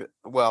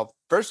 Well,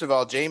 first of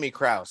all, Jamie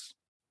Krause.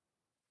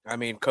 I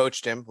mean,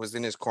 coached him, was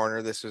in his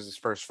corner. This was his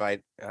first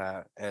fight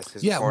as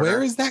his corner.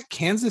 Where is that?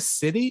 Kansas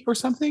City or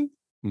something?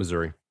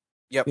 Missouri.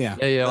 Yep. Yeah.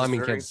 Yeah. I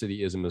mean, Kansas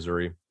City is in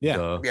Missouri.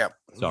 Yeah. Yeah.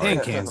 Sorry.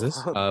 And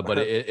Kansas. But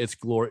it's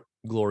Glory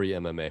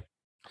MMA.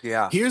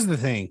 Yeah. Here's the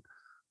thing.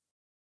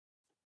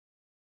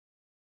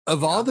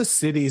 Of all the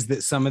cities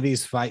that some of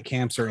these fight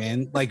camps are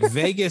in, like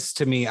Vegas,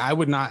 to me, I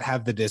would not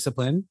have the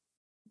discipline.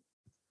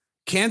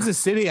 Kansas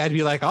City, I'd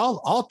be like,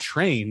 I'll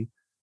train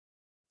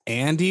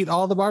and eat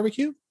all the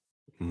barbecue.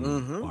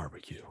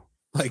 Barbecue.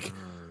 Like,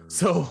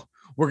 so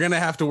we're going to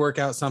have to work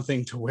out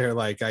something to where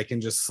like I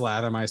can just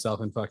slather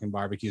myself in fucking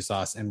barbecue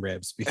sauce and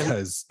ribs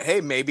because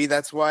hey, maybe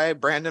that's why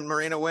Brandon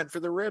Moreno went for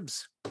the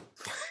ribs.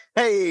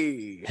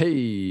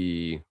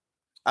 Hey.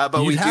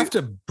 But we have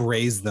to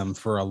braise them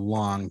for a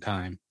long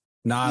time.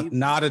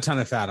 Not a ton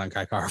of fat on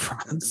Kai Kara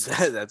prawns.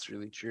 That's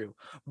really true.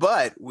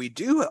 But we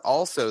do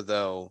also,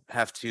 though,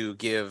 have to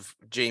give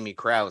Jamie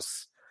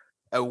Krause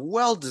a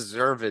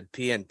well-deserved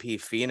PNP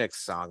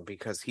Phoenix song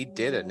because he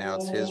did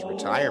announce his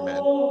retirement.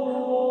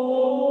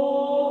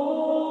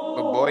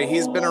 But boy,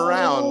 he's been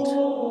around.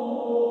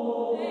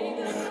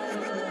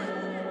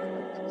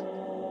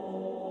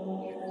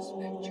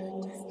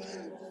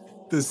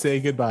 To say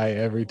goodbye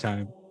every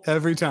time.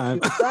 Every time.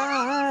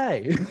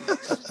 Bye.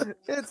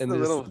 It's and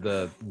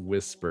the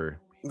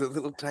whisper. The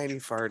little tiny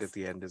fart at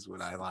the end is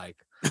what I like.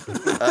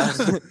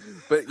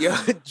 But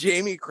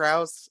Jamie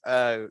Krause,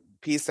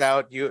 peace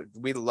out.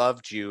 We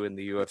loved you in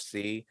the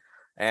UFC,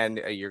 and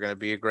you're going to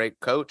be a great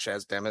coach,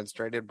 as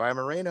demonstrated by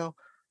Moreno.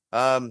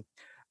 I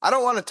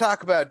don't want to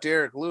talk about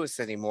Derek Lewis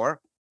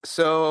anymore.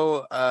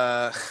 So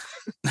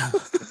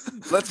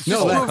let's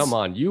come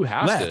on. You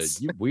have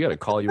to. We got to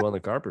call you on the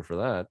carpet for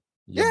that.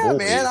 Yeah,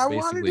 man. I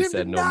wanted him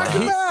to knock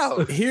him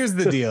out. Here's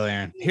the deal,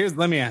 Aaron.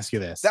 Let me ask you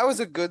this. That was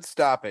a good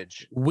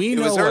stoppage. It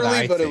was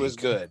early, but it was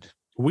good.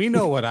 We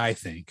know what I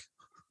think.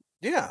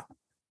 Yeah.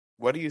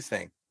 What do you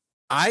think?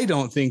 I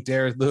don't think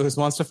Derek Lewis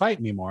wants to fight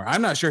anymore.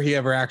 I'm not sure he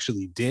ever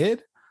actually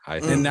did. I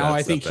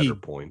think he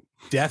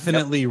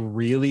definitely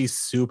really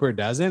super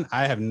doesn't.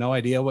 I have no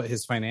idea what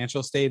his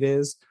financial state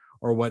is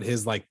or what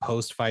his like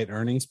post-fight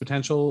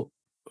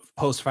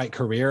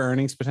career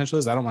earnings potential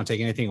is. I don't want to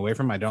take anything away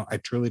from him. I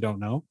truly don't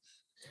know.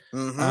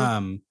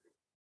 Mm-hmm.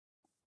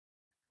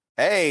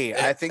 Hey,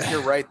 I think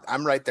you're right.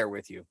 I'm right there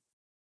with you.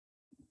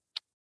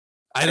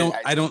 I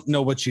don't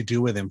know what you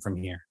do with him from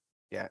here.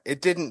 Yeah,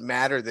 it didn't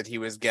matter that he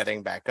was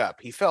getting back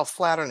up. He fell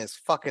flat on his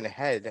fucking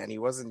head and he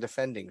wasn't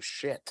defending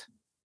shit.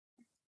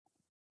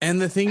 And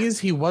the thing is,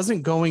 he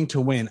wasn't going to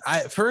win.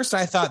 I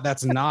thought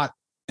that's not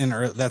an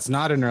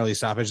early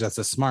stoppage. That's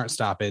a smart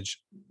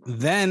stoppage.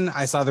 Then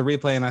I saw the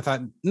replay and I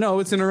thought, no,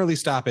 it's an early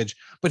stoppage,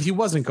 but he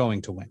wasn't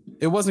going to win.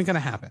 It wasn't going to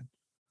happen.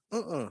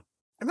 And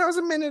that was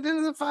a minute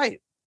into the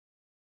fight.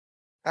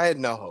 I had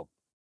no hope.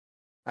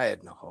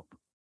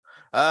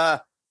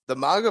 The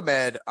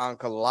Magomed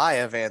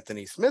Ankalaev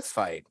Anthony Smith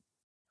fight.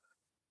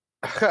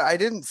 I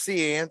didn't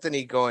see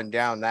Anthony going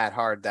down that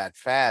hard that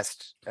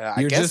fast.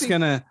 You're just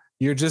gonna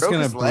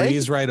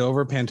breeze right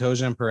over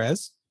Pantoja and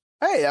Perez.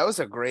 Hey, that was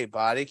a great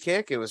body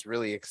kick. It was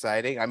really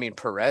exciting. I mean,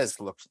 Perez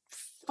looked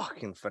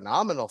fucking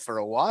phenomenal for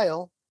a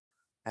while,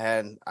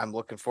 and I'm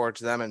looking forward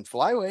to them in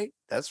flyweight.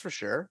 That's for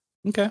sure.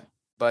 Okay,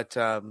 but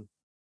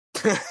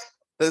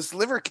those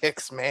liver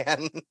kicks,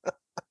 man.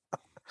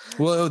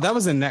 Well, that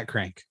was a neck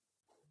crank.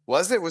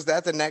 Was it? Was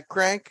that the neck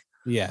crank?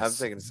 Yes. I was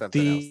thinking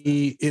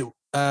something else.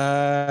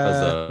 That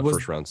was a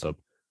first round sub.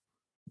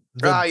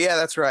 Yeah,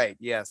 that's right.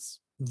 Yes.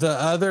 The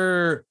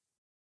other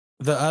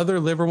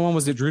liver one,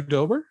 was it Drew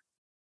Dober?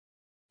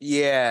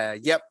 Yeah.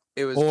 Yep.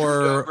 It was Drew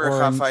Dober,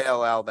 Rafael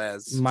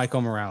Alves.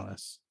 Michael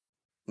Morales.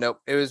 Nope.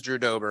 It was Drew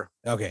Dober.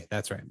 Okay,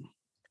 that's right.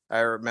 I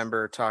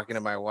remember talking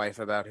to my wife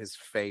about his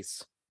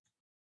face.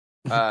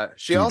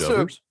 She also,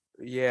 Dobers?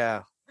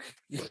 Yeah.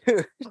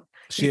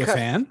 She a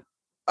fan?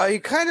 He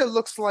kind of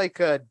looks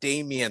like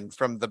Damien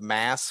from The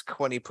Mask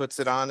when he puts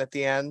it on at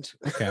the end.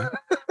 Okay.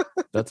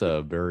 That's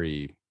a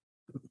very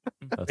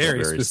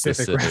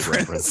specific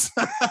reference.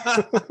 I'm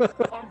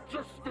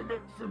just the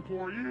next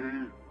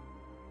employee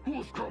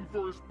who's come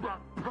for his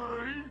back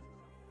pay,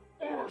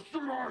 or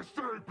should I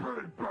say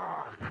pay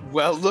back?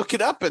 Well, look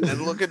it up and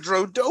then look at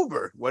Drew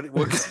Dober. What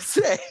can I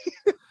say?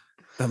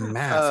 The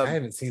Mask. I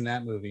haven't seen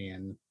that movie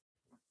in.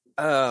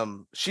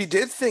 She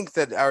did think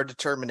that our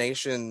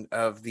determination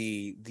of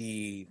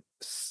the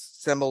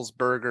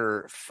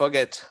Semmelsberger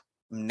Fugget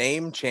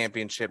name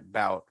championship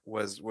bout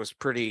was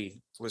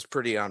pretty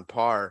on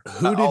par.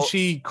 Who did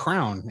she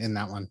crown in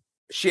that one?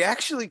 She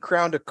actually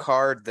crowned a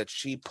card that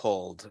she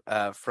pulled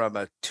from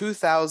a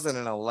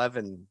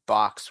 2011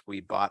 box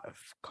we bought of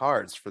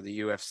cards for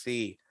the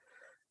UFC,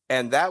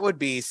 and that would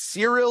be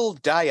Cyril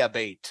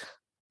Diabate,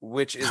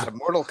 which is a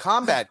Mortal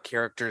Kombat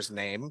character's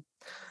name,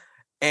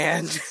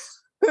 and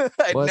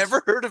I'd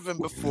never heard of him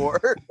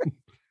before.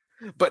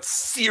 But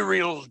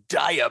Cyril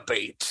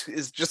Diabate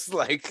is just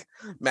like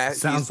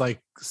Sounds like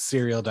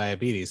serial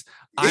diabetes.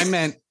 I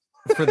meant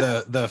for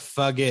the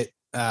Fugget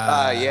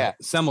Yeah.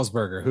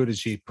 Semmelsberger. Who did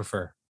she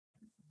prefer?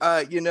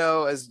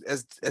 As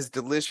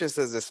delicious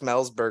as a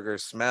Smellsburger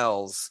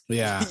smells,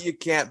 yeah, you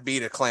can't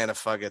beat a clan of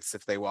Fuggets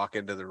if they walk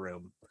into the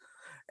room.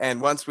 And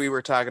once we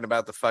were talking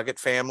about the Fugget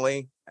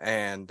family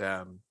and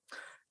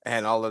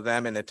all of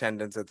them in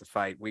attendance at the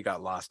fight, we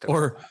got lost.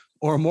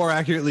 Or more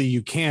accurately,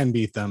 you can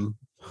beat them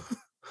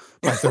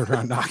by third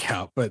round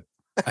knockout. But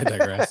I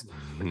digress.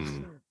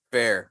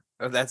 Fair.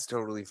 Oh, that's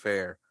totally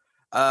fair.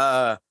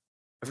 Damn,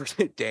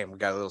 we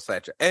got a little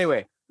sidetracked.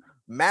 Anyway,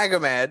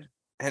 Magomed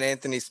and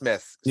Anthony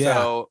Smith. Yeah.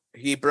 So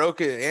he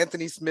broke it.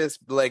 Anthony Smith's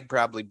leg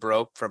probably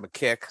broke from a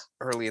kick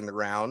early in the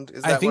round.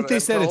 I think they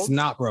said it's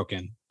not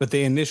broken, but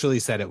they initially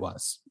said it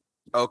was.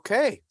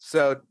 Okay.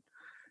 So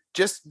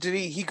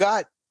he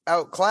got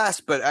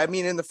outclassed, but I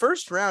mean, in the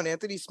first round,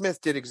 Anthony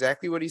Smith did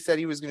exactly what he said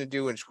he was going to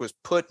do, which was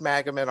put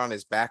Magomed on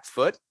his back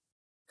foot.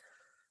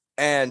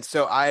 And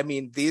so, I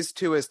mean, these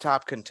two as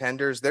top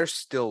contenders, they're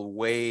still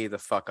way the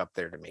fuck up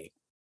there to me.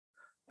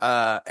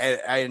 And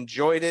I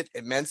enjoyed it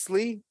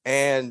immensely,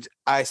 and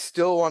I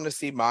still want to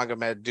see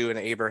Magomed do an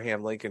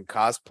Abraham Lincoln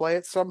cosplay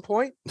at some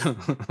point.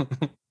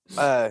 It's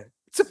a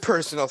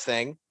personal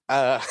thing,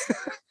 but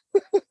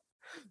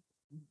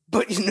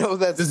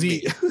that's does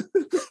he?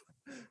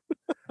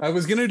 I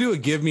was gonna do a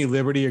 "Give me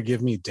liberty" or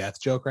 "Give me death"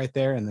 joke right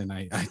there, and then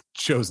I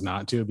chose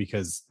not to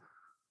because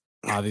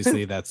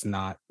obviously that's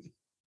not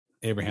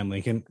Abraham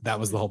Lincoln. That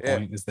was the whole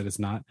point, is that it's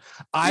not.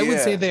 I would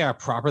say they are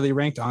properly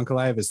ranked.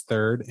 Ankalaev is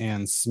third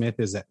and Smith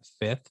is at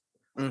fifth.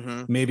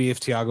 Mm-hmm. Maybe if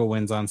Thiago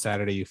wins on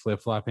Saturday, you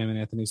flip-flop him and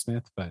Anthony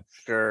Smith, but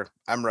sure,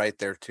 I'm right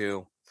there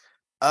too.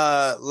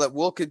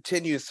 We'll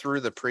continue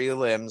through the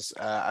prelims.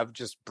 I've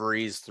just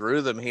breezed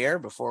through them here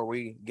before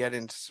we get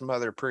into some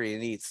other pretty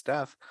neat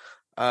stuff.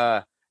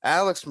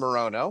 Alex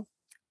Morono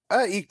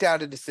eked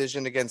out a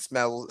decision against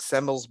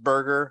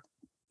Semmelsberger.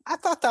 I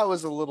thought that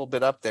was a little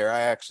bit up there.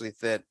 I actually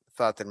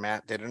thought that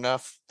Matt did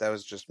enough. That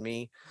was just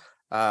me.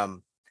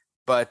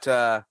 But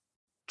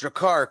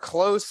Drakkar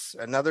close,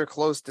 another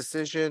close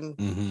decision.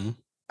 Mm-hmm.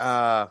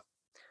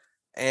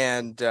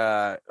 And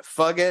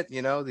Fugget,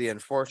 the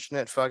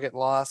unfortunate Fugget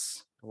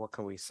loss. What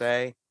can we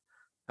say?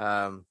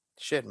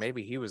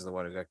 Maybe he was the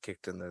one who got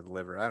kicked in the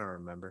liver. I don't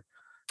remember.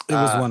 It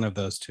was one of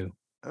those two.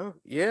 Oh,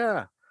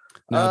 yeah.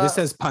 No, this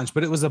says punch,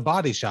 but it was a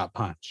body shot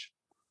punch.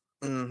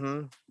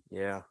 Mm-hmm.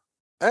 Yeah.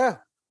 And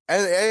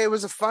it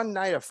was a fun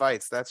night of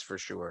fights, that's for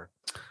sure.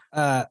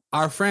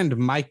 Our friend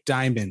Mike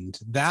Diamond,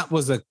 that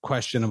was a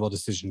questionable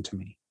decision to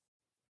me.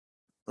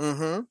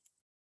 Mm-hmm.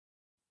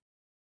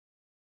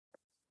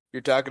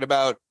 You're talking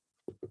about...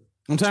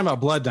 I'm talking about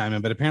Blood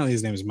Diamond, but apparently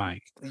his name is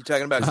Mike. You're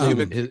talking about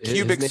cubic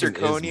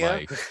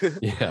zirconia?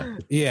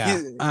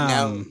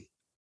 Yeah.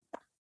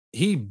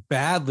 He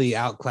badly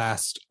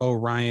outclassed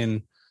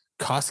Orion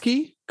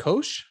Koski?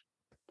 Kosh?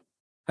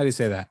 How do you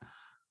say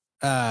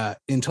that?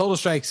 In total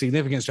strikes,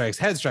 significant strikes,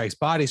 head strikes,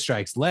 body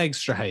strikes, leg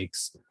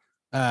strikes.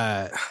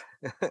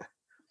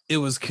 It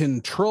was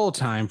control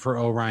time for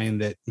Orion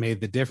that made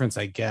the difference,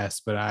 I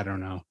guess, but I don't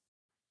know.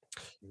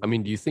 I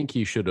mean, do you think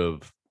he should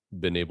have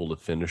been able to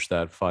finish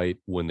that fight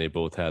when they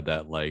both had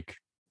that like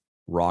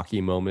Rocky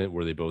moment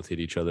where they both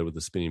hit each other with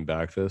the spinning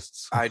back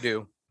fists? I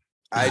do.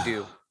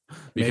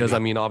 Because I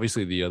mean,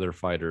 obviously the other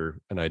fighter,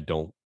 and I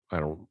don't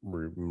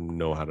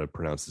know how to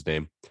pronounce his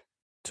name,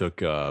 took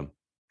the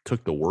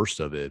worst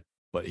of it,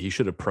 but he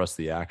should have pressed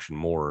the action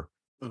more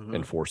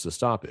and forced a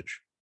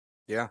stoppage.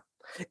 Yeah.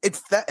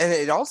 And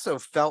it also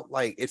felt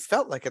like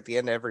at the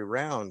end of every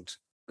round,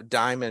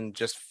 Diamond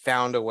just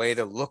found a way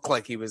to look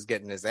like he was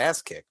getting his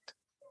ass kicked.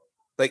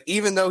 Like,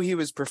 even though he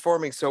was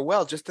performing so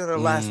well, just in the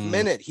last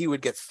minute, he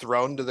would get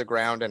thrown to the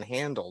ground and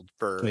handled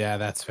for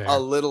that's fair. a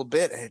little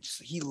bit. And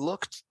he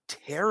looked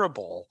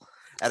terrible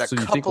at a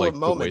couple of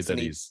moments.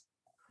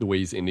 The way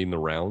he's ending the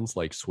rounds,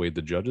 like, swayed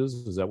the judges.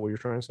 Is that what you're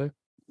trying to say?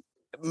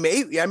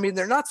 Maybe. I mean,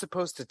 they're not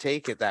supposed to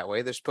take it that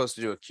way. They're supposed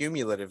to do it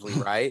cumulatively,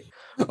 right?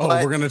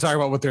 We're going to talk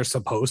about what they're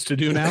supposed to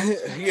do now?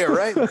 Yeah,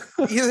 right.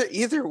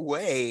 Either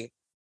way,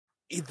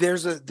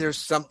 there's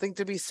something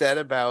to be said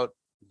about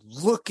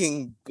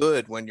looking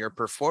good when you're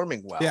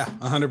performing well. Yeah,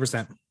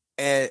 100%.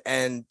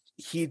 And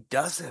he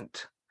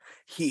doesn't.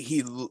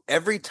 He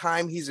every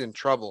time he's in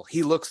trouble,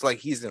 he looks like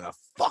he's in a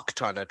fuck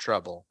ton of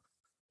trouble.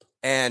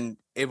 And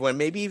when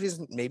maybe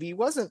he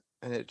wasn't,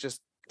 and it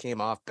just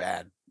came off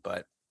bad.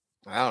 But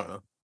I don't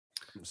know.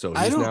 So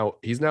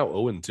he's now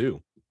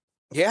 0-2.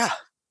 Yeah.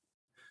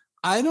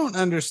 I don't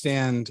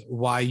understand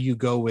why you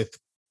go with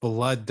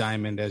Blood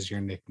Diamond as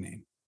your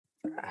nickname.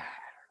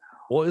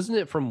 Well, isn't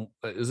it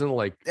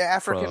like the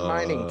African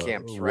mining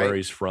camps, right? Where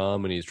he's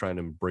from, and he's trying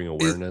to bring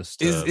awareness.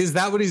 Is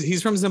that what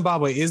he's from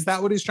Zimbabwe? Is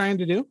that what he's trying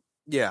to do?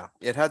 Yeah,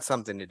 it had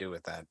something to do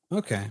with that.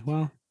 Okay,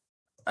 well,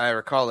 I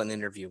recall an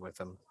interview with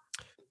him.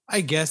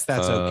 I guess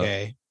that's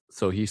okay.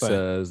 So he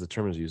says the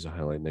term is used to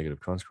highlight negative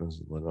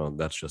consequences.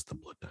 That's just the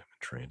Blood Diamond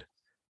trade.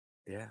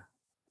 Yeah.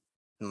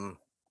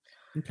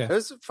 Okay. It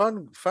was a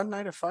fun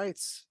night of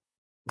fights.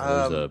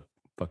 There's a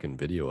fucking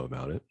video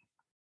about it.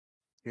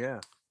 Yeah.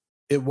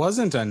 It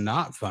wasn't a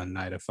not fun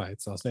night of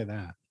fights. I'll say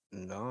that.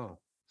 No.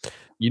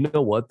 You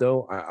know what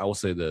though? I will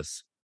say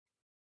this.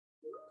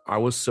 I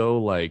was so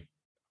like,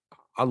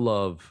 I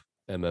love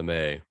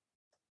MMA.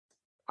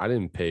 I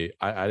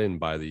didn't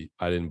buy the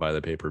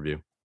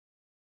pay-per-view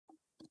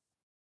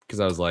because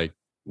I was like,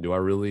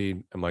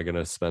 am I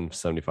gonna spend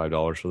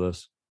 $75 for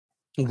this?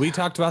 We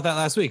talked about that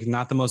last week.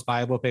 Not the most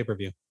viable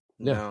pay-per-view.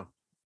 No.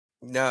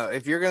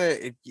 If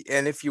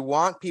you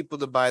want people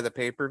to buy the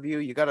pay-per-view,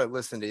 you got to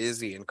listen to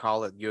Izzy and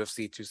call it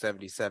UFC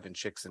 277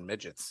 Chicks and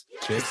Midgets.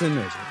 Chicks and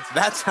Midgets.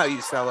 That's how you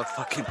sell a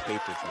fucking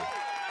pay-per-view.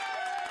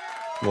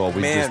 Well,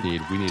 we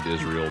need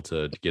Israel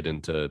to get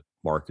into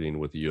marketing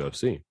with the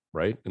UFC,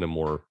 right? In a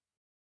more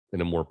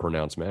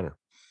pronounced manner.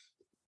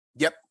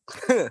 Yep.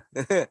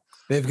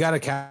 They've got to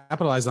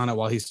capitalize on it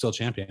while he's still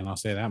champion. I'll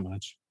say that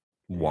much.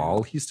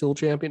 While he's still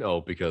champion?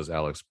 Oh, because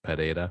Alex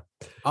Pereira.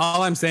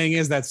 All I'm saying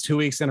is that's 2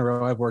 weeks in a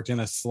row I've worked in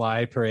a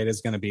slide.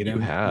 Pereira's going to beat him.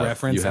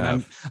 Reference,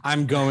 and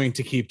I'm going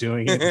to keep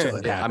doing it until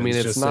it happens. I mean,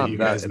 it's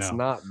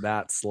not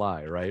that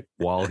sly, right?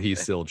 While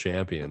he's still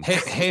champion.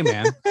 Hey,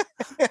 man.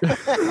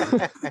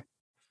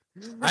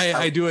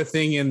 I do a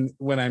thing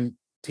when I'm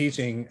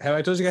teaching. Have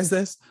I told you guys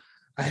this?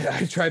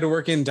 I try to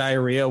work in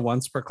diarrhea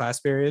once per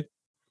class period.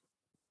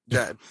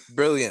 Yeah,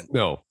 brilliant.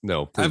 No.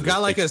 I've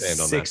got like a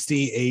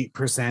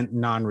 68%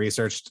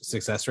 non-researched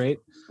success rate.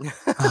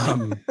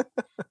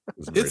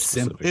 It's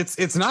simple.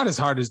 It's not as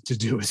hard to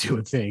do as you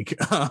would think.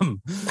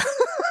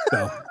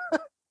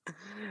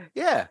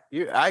 Yeah,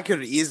 I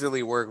could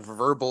easily work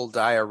verbal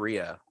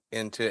diarrhea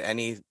into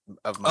any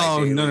of my.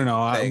 Oh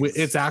no!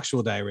 It's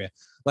actual diarrhea.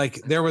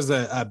 Like there was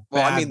a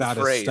bad bout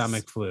of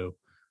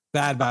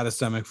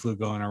stomach flu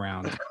going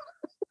around.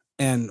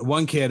 And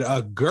one kid,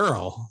 a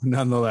girl,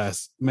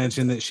 nonetheless,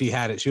 mentioned that she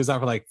had it. She was out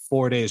for like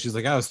 4 days. She's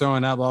like, I was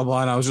throwing up, blah,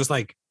 blah. And I was just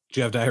like, do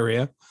you have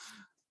diarrhea?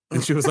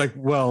 And she was like,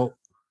 well,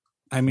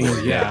 I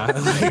mean, yeah.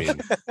 I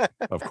mean,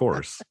 of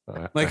course.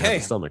 Like, hey,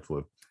 stomach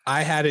flu.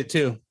 I had it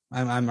too.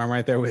 I'm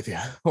right there with you.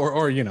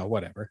 Or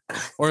whatever.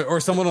 Or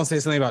someone will say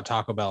something about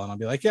Taco Bell and I'll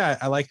be like, yeah,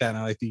 I like that. And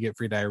I like that you get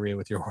free diarrhea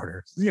with your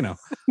order.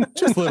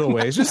 Just little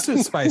ways, just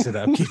to spice it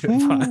up, keep it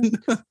fun.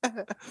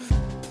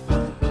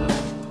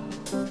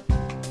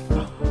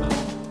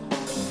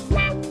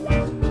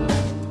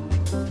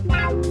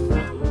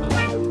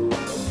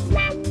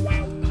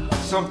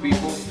 Some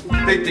people,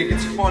 they think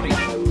it's funny.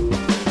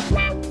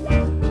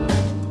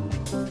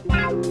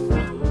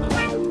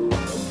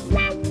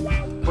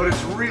 But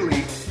it's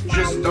really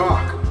just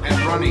dark and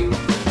runny.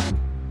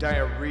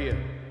 Diarrhea.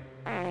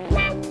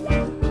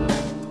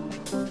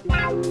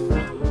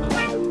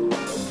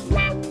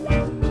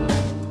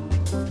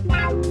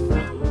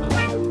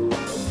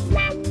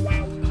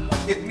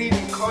 It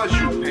needn't cause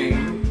you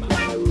pain.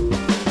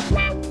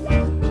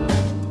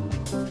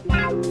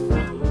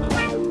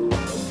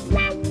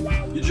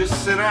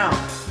 Just sit down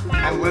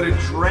and let it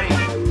drain.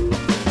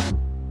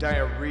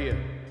 Diarrhea.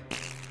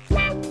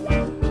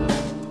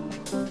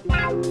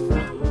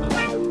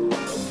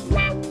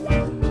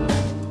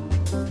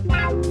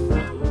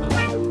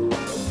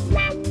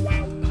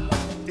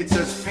 It's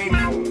as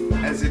painful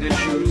as it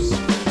issues.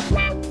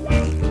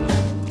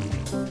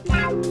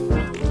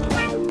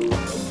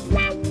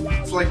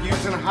 It's like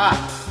using hot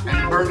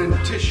and burning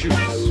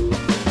tissues.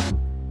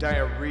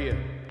 Diarrhea.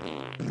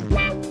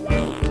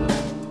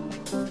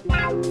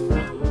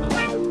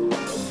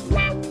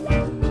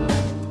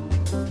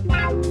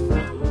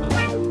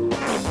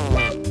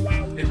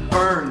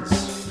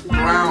 Burns,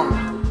 brown,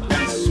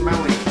 and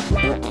smelly.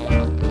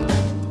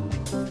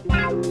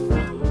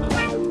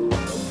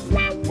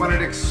 When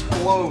it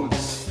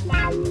explodes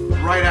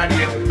right out of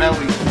your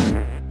belly.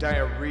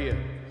 Diarrhea.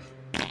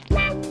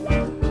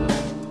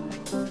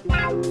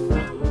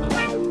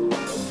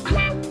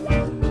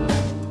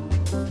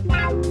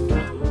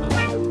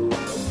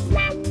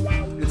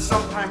 It's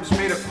sometimes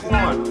made of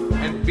corn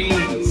and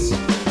beans.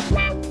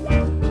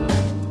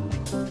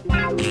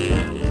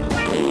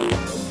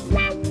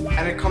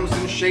 And it comes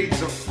in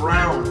shades of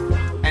brown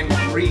and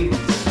greens.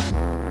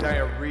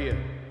 Diarrhea.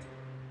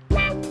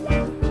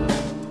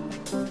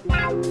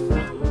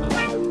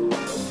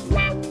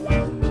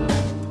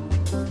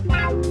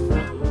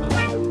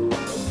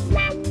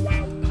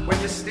 When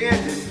you're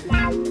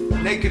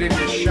standing naked in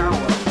your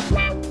shower,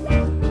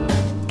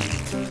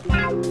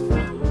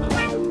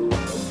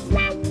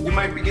 you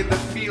might begin to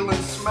feel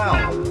and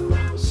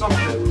smell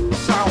something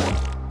sour.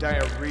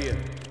 Diarrhea.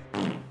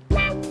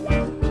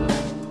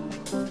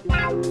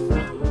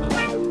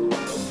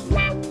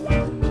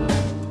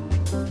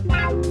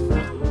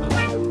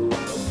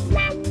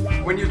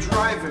 When you're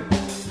driving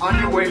on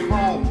your way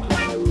home,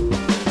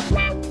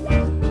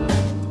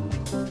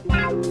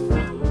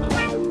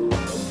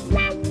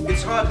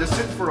 it's hard to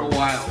sit for a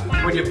while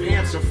when your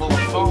pants are full of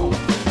foam.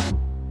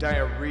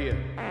 Diarrhea.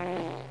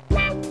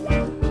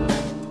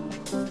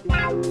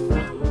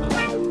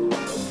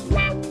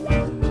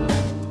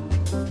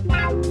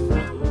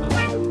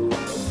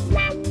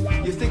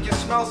 You think you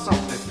smell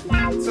something,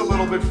 it's a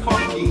little bit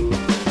funky.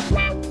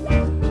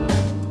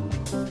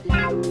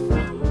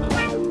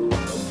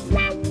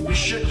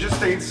 Shit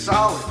just ain't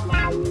solid.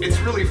 It's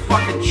really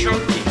fucking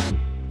chunky.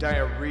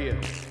 Diarrhea.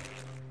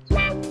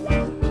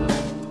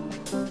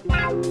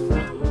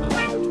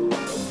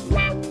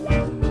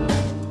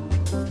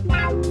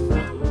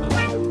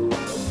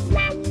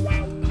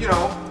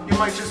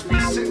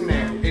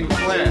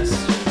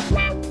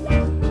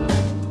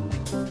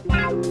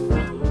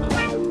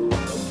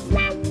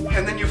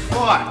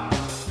 thought.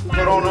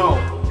 But oh no,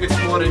 it's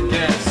more than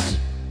gas.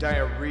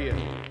 Diarrhea.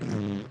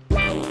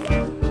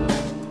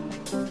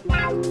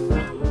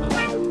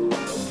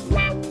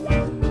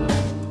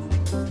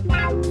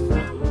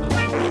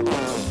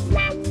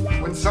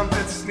 When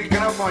something's sneaking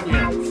up on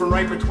you from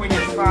right between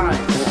your thighs.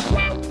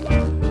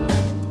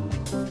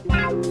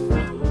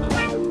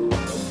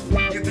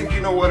 You think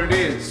you know what it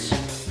is,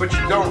 but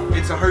you don't.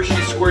 It's a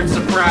Hershey squirt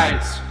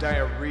surprise.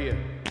 Diarrhea.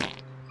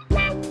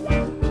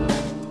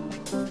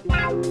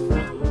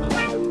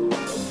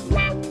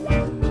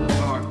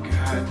 Oh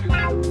God, I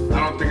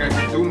don't think I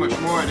can do much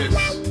more of this.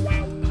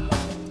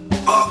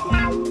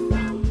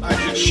 Oh, I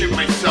just shit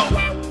myself.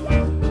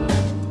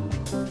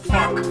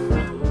 Fuck.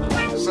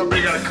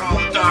 Somebody gotta call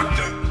the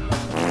doctor.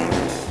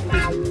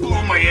 This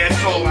blew my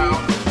asshole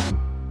out.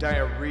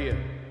 Diarrhea.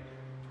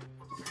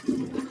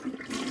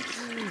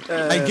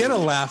 I get a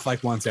laugh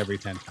like once every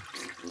 10 times.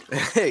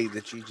 Hey,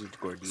 the Gigi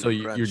Gordillo. So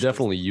you're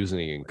definitely using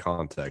it in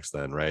context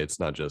then, right? It's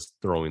not just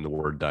throwing the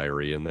word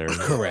diarrhea in there.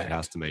 Correct. It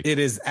has to make it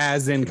is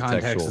as in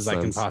context as I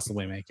can sense.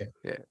 possibly make it.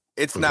 Yeah.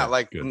 It's Okay, not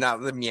like good.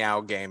 not the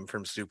meow game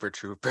from Super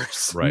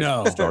Troopers. Right.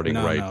 No, Starting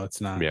no, right. no,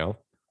 it's not. Meow.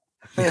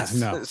 Yeah,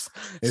 no,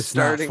 it's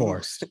starting, not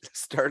forced.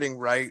 Starting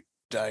right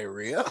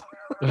diarrhea.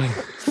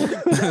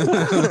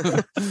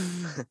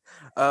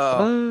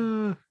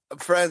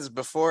 Friends,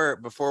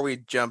 before we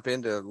jump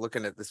into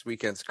looking at this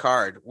weekend's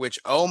card, which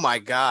oh my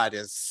god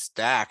is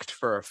stacked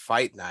for a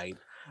fight night,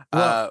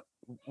 Well,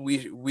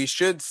 we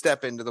should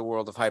step into the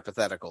world of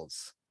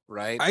hypotheticals,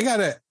 right?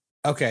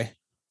 Okay.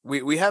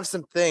 We have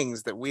some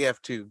things that we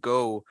have to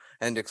go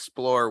and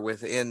explore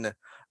within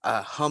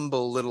a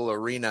humble little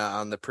arena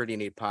on the Pretty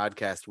Neat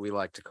podcast we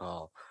like to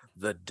call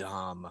the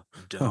Dom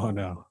Dome. Oh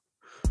no.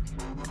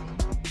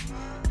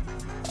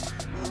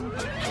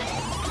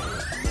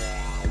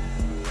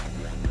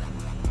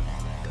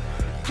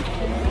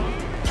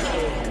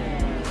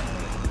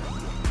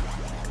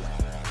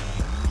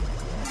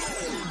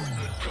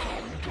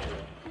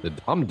 The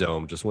Dom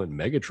Dome just went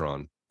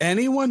Megatron.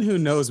 Anyone who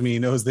knows me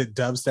knows that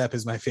dubstep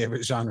is my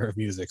favorite genre of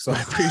music, so I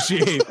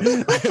appreciate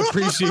the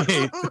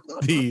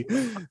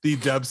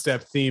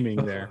dubstep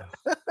theming there.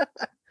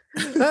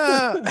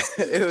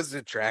 It was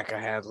a track I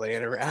had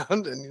laying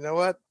around, and you know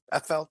what? I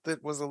felt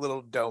it was a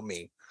little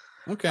domey.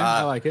 Okay,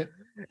 I like it.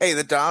 Hey,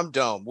 the Dom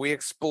Dome. We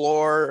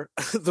explore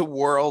the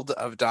world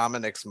of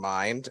Dominic's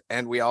mind,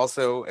 and we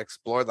also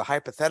explore the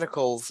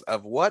hypotheticals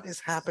of what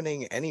is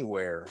happening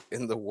anywhere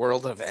in the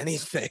world of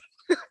anything.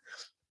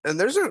 And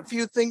there's a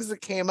few things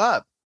that came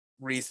up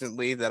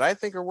recently that I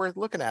think are worth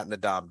looking at in the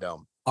Dom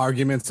Dome.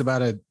 Arguments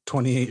about a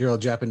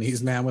 28-year-old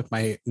Japanese man with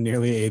my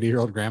nearly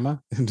 80-year-old grandma.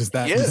 Does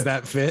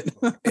that fit?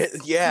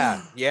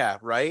 Yeah,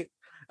 right.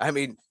 I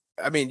mean,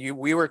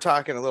 we were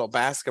talking a little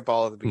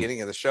basketball at the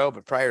beginning of the show,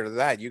 but prior to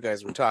that, you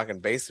guys were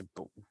talking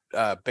baseball.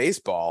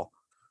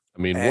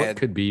 I mean, what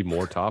could be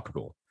more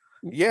topical?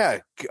 Yeah.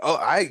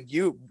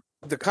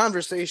 The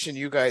conversation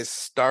you guys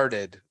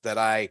started that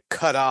I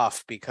cut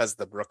off because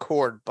the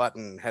record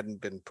button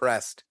hadn't been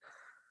pressed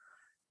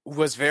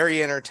was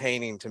very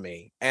entertaining to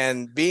me.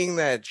 And being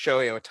that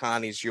Shohei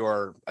Ohtani's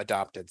your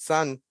adopted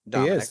son,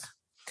 Dominic,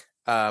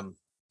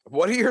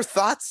 what are your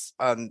thoughts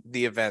on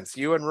the events?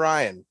 You and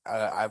Ryan,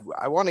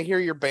 I want to hear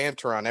your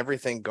banter on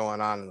everything going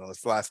on in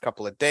those last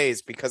couple of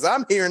days, because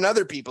I'm hearing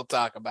other people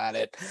talk about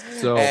it,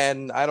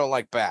 and I don't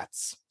like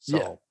bats.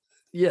 So.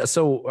 Yeah.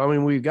 So, I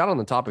mean, we got on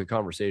the topic of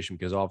conversation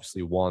because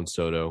obviously Juan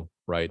Soto,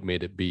 right,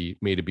 made it be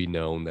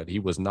known that he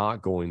was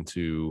not going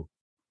to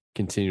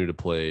continue to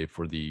play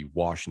for the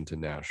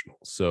Washington Nationals.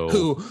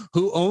 So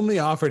who only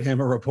offered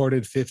him a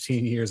reported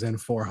 15 years and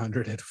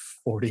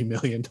 $440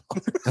 million.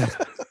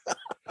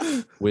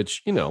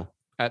 Which,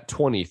 at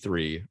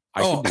 23,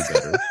 I could do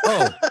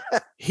better.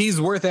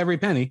 He's worth every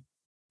penny.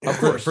 Of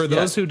course. For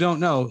those who don't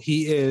know,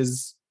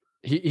 he's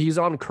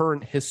on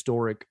current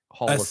historic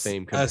Hall of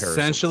Fame comparisons.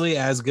 Essentially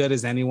as good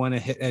as anyone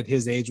at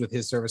his age with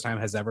his service time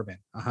has ever been.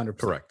 100%.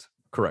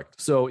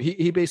 Correct. So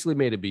he basically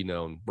made it be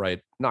known, right?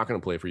 Not going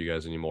to play for you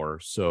guys anymore.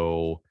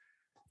 So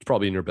it's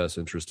probably in your best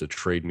interest to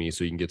trade me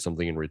so you can get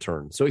something in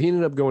return. So he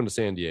ended up going to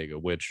San Diego,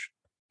 which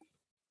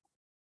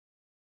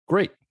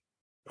great.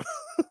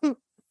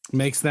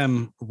 Makes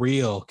them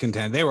real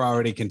contend. They were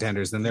already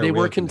contenders. Then they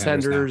were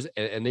contenders,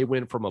 and they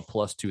went from a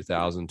plus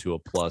 2,000 to a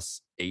plus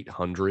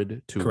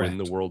 800 to win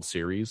the World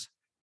Series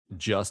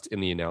just in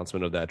the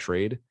announcement of that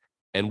trade.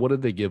 And what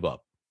did they give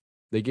up?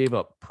 They gave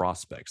up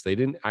prospects. They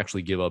didn't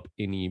actually give up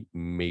any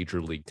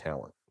major league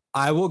talent.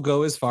 I will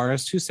go as far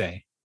as to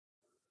say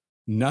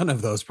none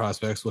of those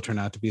prospects will turn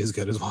out to be as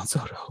good as Juan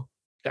Soto.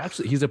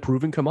 Absolutely. He's a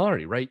proven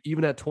commodity, right?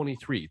 Even at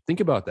 23.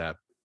 Think about that.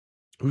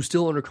 Who's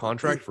still under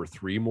contract for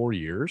 3 more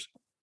years,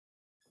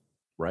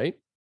 right?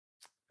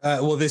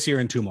 Well, this year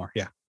and 2 more.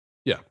 Yeah.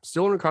 Yeah.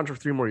 Still under contract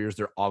for 3 more years.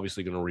 They're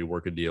obviously going to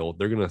rework a deal.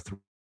 They're going to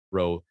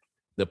throw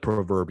the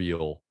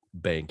proverbial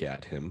bank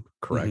at him.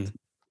 Correct. Mm-hmm.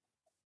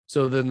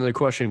 So then the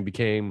question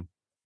became,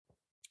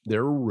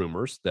 there were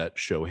rumors that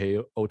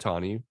Shohei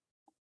Ohtani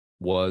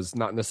was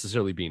not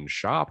necessarily being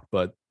shopped,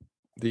 but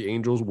the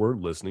Angels were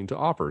listening to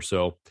offers.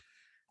 So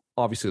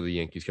obviously the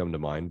Yankees come to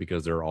mind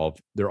because they're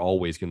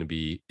always going to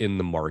be in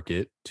the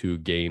market to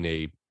gain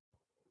a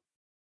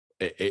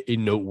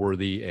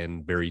noteworthy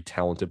and very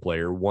talented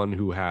player, one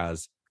who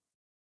has,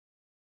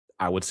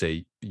 I would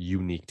say,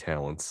 unique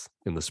talents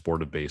in the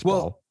sport of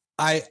baseball.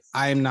 Well,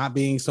 I'm not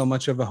being so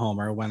much of a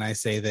homer when I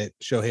say that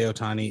Shohei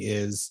Ohtani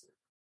is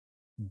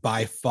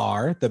by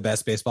far the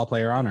best baseball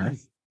player on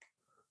earth.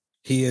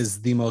 He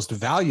is the most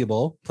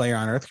valuable player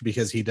on earth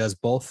because he does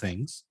both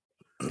things.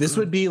 This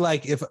would be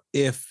like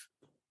if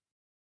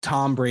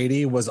Tom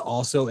Brady was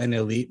also an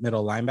elite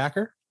middle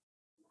linebacker.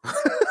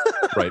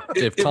 Right.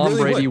 If Tom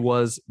Brady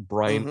was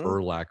Brian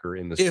Urlacher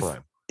in this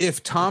prime.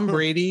 If Tom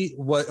Brady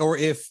was, or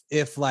if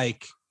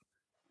like,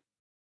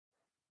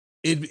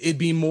 it'd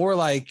be more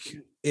like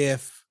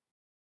if,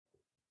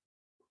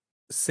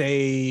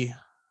 say,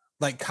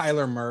 like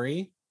Kyler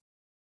Murray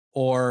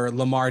or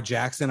Lamar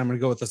Jackson, I'm going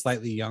to go with a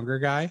slightly younger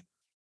guy,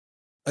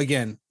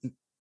 again,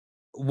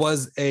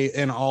 was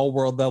an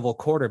all-world level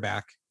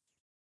quarterback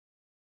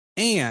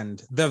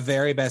and the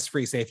very best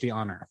free safety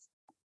on earth.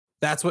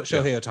 That's what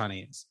Shohei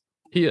Ohtani is.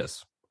 He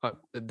is.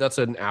 That's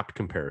an apt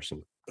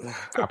comparison.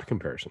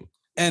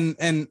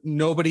 And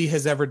nobody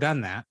has ever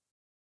done that.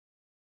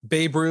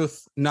 Babe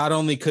Ruth not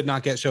only could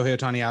not get Shohei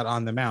Ohtani out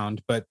on the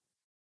mound, but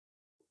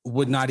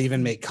would not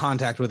even make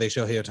contact with a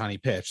Shohei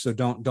Ohtani pitch. So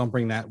don't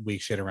bring that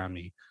weak shit around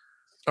me.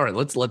 All right,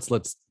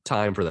 let's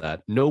time for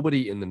that.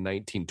 Nobody in the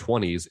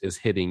 1920s is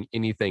hitting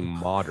anything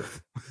modern.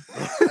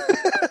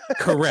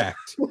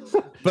 Correct.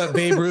 But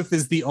Babe Ruth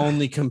is the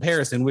only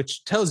comparison,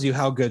 which tells you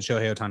how good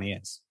Shohei Ohtani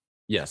is.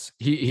 Yes,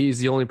 he's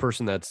the only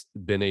person that's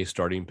been a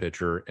starting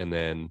pitcher and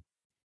then,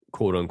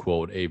 quote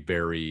unquote, a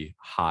very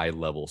high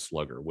level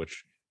slugger,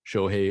 which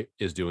Shohei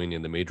is doing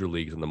in the major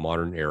leagues in the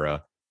modern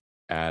era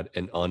at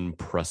an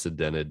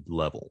unprecedented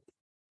level.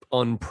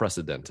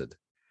 Unprecedented.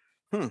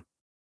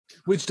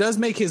 Which does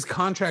make his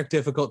contract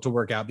difficult to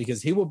work out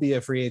because he will be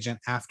a free agent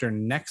after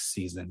next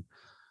season.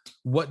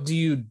 What do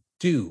you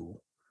do?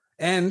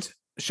 And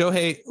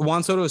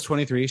Juan Soto is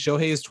 23.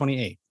 Shohei is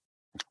 28.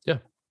 Yeah,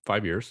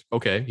 5 years.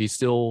 Okay, he's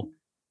still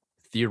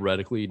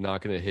theoretically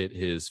not going to hit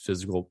his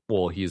physical.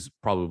 Well, he's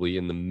probably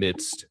in the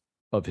midst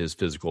of his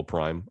physical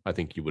prime. I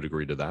think you would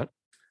agree to that.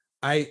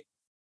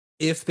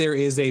 If there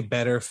is a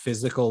better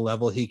physical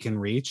level he can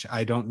reach,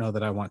 I don't know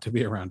that I want to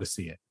be around to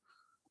see it.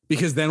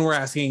 Because then we're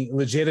asking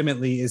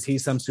legitimately, is he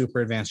some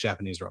super advanced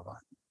Japanese robot?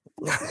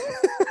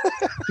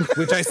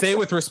 Which I say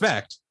with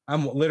respect.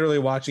 I'm literally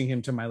watching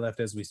him to my left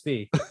as we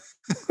speak.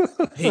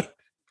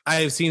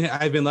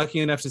 I've been lucky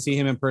enough to see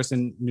him in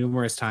person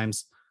numerous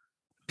times.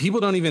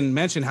 People don't even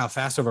mention how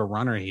fast of a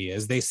runner he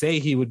is. They say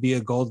he would be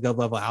a Gold Glove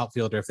level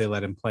outfielder if they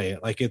let him play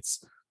it. Like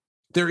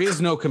there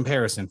is no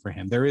comparison for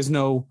him. There is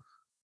no,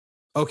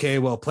 okay,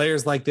 well,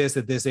 players like this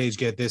at this age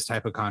get this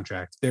type of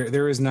contract.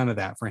 There is none of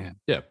that for him.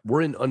 Yeah,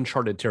 we're in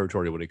uncharted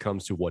territory when it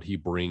comes to what he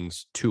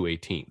brings to a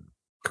team.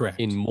 Correct.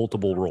 In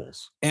multiple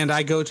roles. And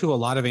I go to a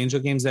lot of Angel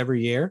games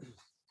every year.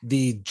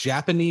 The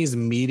Japanese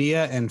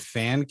media and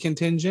fan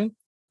contingent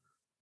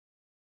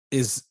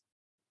is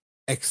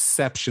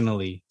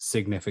exceptionally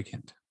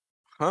significant.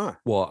 Huh.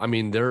 Well, I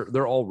mean,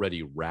 they're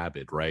already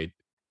rabid, right?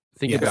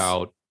 Think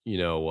about,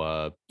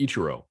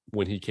 Ichiro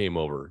when he came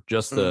over,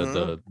 just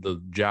the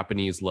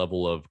Japanese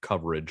level of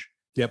coverage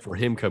for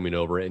him coming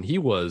over. And he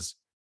was,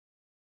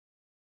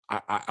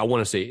 I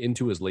want to say,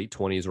 into his late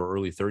 20s or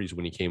early 30s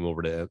when he came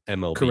over to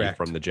MLB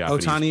from the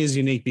Japanese. Ohtani is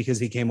unique because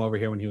he came over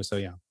here when he was so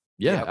young.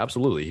 Yeah,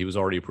 absolutely. He was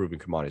already a proven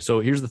commodity.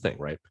 So here's the thing,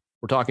 right?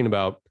 We're talking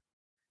about,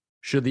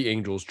 should the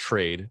Angels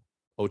trade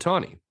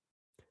Ohtani?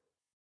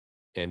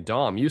 And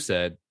Dom, you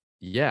said,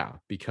 yeah,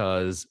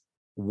 because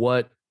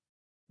what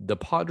the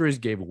Padres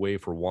gave away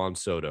for Juan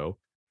Soto,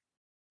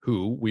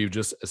 who we've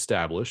just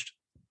established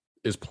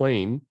is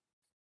playing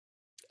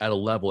at a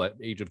level at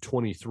the age of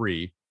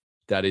 23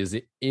 that is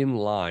in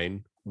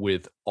line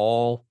with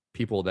all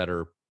people that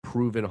are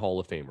proven Hall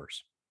of Famers.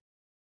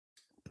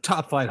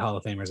 Top flight Hall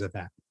of Famers at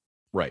that.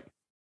 Right.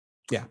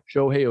 Yeah.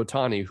 Shohei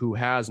Ohtani, who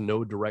has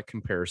no direct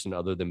comparison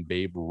other than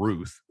Babe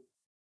Ruth.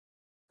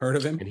 Heard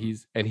of him?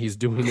 And he's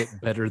doing it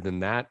better than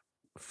that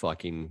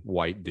fucking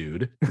white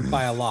dude.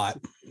 By a lot.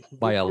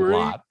 By a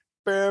lot.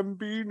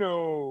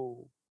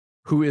 Bambino.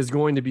 Who is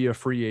going to be a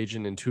free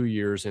agent in 2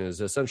 years and has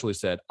essentially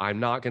said, I'm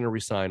not going to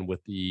resign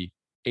with the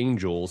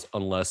Angels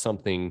unless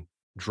something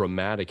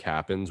dramatic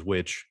happens,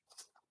 which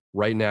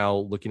right now,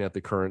 looking at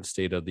the current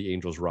state of the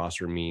Angels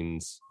roster,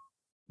 means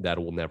that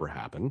will never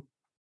happen.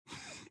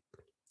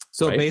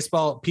 So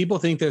baseball, people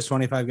think there's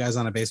 25 guys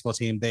on a baseball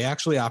team. They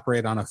actually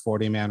operate on a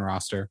 40-man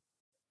roster.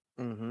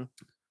 Mm-hmm.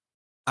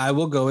 I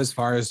will go as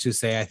far as to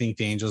say I think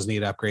the Angels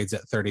need upgrades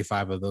at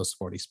 35 of those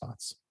 40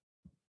 spots.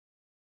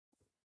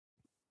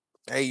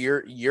 Hey,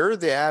 you're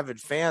the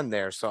avid fan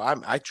there, so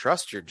I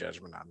trust your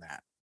judgment on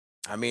that.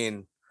 I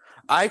mean,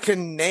 I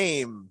can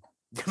name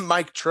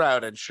Mike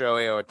Trout and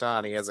Shohei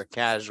Ohtani as a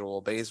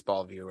casual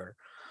baseball viewer,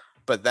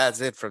 but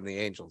that's it from the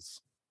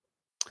Angels.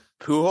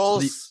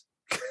 Pujols.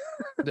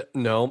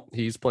 No,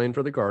 he's playing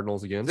for the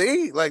Cardinals again.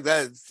 See, like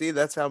that. See,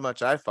 that's how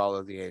much I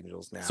follow the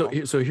Angels now.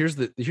 So here's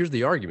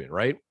the argument,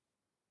 right?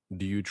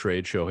 do you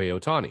trade Shohei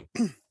Ohtani?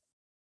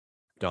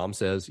 Dom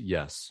says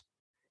yes.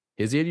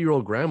 His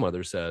 80-year-old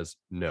grandmother says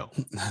no.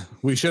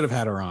 We should have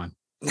had her on.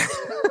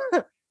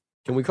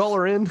 Can we call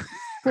her in?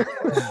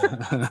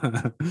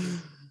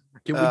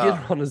 Can we get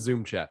her on a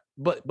Zoom chat?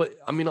 But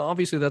I mean,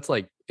 obviously that's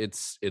like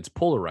it's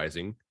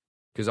polarizing,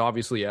 because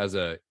obviously as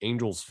a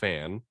Angels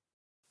fan,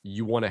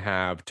 you want to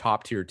have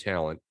top tier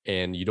talent,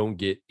 and you don't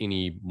get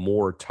any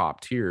more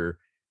top tier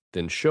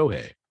than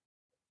Shohei.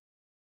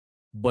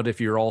 But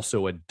if you're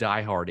also a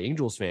diehard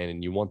Angels fan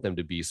and you want them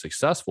to be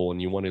successful,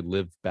 and you want to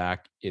live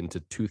back into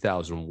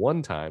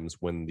 2001 times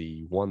when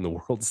they won the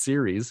World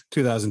Series,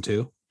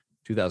 2002.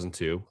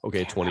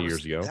 Okay, 20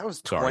 years ago. That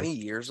was 20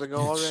 years ago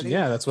already?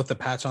 Yeah, that's what the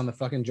patch on the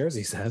fucking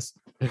jersey says.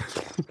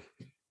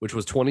 Which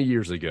was 20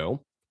 years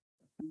ago.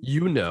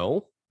 You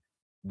know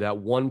that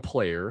one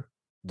player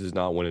does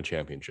not win a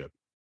championship.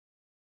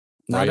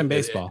 Not in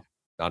baseball.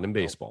 Not in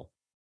baseball.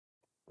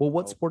 Well,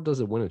 what sport does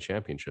it win a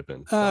championship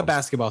in?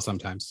 Basketball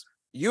sometimes.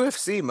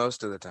 UFC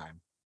most of the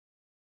time.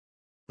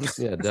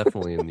 Yeah,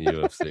 definitely in the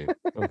UFC.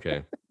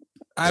 Okay.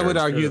 I would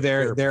argue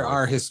there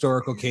are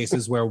historical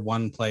cases where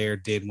one player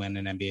did win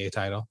an NBA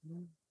title.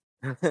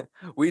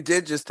 We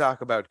did just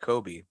talk about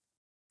Kobe.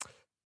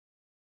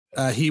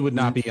 He would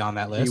not be on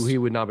that list. He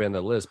would not be on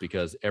that list,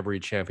 because every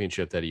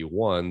championship that he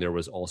won, there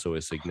was also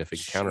a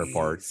significant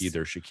counterpart,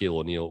 either Shaquille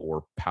O'Neal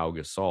or Pau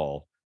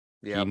Gasol.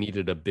 Yep. He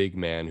needed a big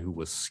man who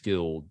was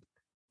skilled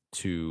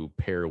to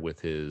pair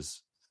with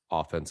his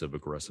offensive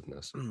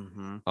aggressiveness.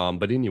 Mm-hmm.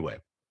 But anyway,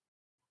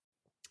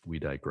 we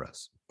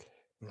digress.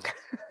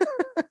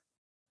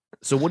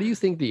 So what do you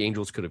think the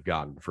Angels could have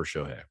gotten for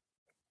Shohei?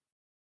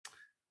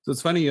 So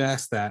it's funny you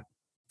asked that.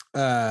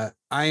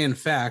 I, in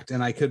fact,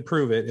 and I could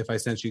prove it if I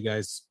sent you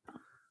guys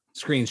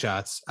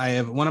screenshots. I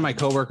have one of my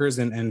coworkers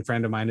and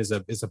friend of mine is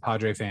a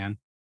Padre fan.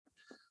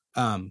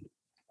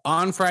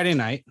 On Friday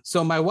night.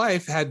 So my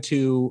wife had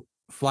to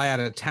fly out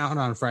of town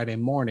on Friday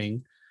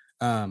morning,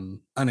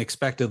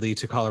 unexpectedly,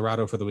 to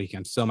Colorado for the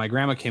weekend. So my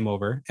grandma came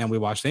over and we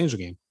watched the Angel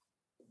game,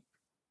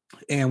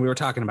 and we were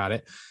talking about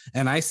it.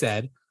 And I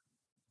said,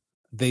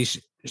 they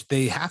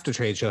have to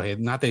trade Shohei.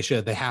 Not they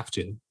should, they have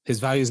to. His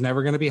value is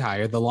never going to be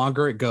higher. The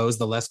longer it goes,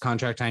 the less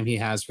contract time he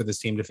has for this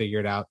team to figure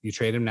it out. You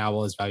trade him now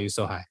while his value is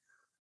so high.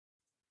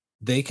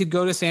 They could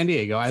go to San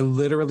Diego. I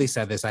literally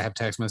said this. I have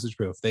text message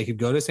proof. They could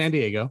go to San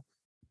Diego.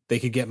 They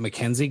could get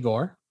Mackenzie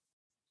Gore,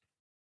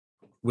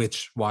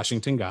 which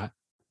Washington got.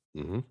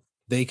 Mm-hmm.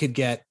 They could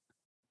get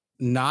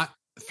not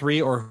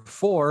 3 or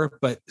 4,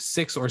 but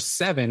 6 or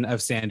 7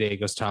 of San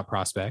Diego's top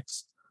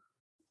prospects.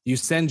 You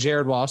send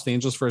Jared Walsh, the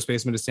Angels' first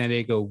baseman, to San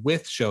Diego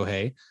with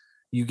Shohei.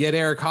 You get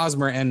Eric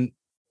Hosmer, and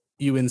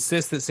you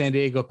insist that San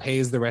Diego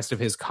pays the rest of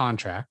his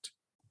contract.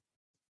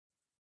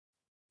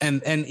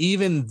 And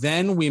even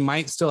then, we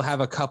might still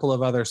have a couple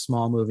of other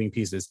small moving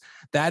pieces.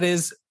 That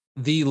is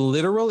the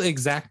literal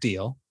exact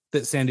deal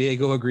that San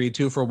Diego agreed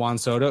to for Juan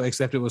Soto,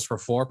 except it was for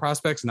 4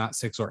 prospects, not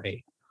 6 or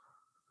 8.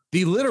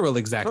 The literal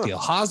exact deal.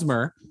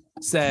 Hosmer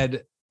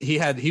said he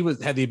had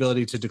the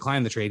ability to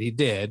decline the trade. He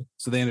did.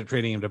 So they ended up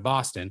trading him to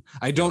Boston.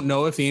 I don't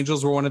know if the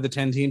Angels were one of the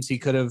 10 teams he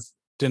could have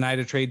denied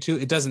a trade to.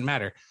 It doesn't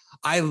matter.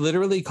 I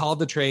literally called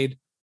the trade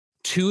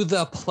to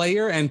the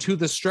player and to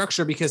the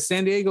structure, because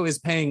San Diego is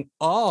paying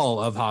all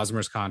of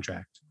Hosmer's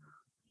contract.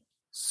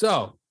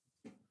 So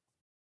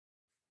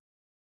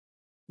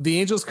the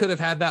Angels could have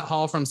had that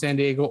haul from San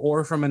Diego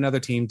or from another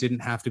team. Didn't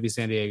have to be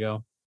San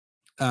Diego.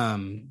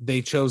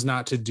 They chose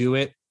not to do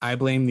it. I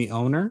blame the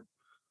owner.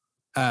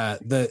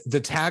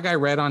 The tag I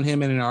read on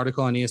him in an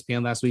article on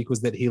ESPN last week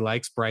was that he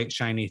likes bright,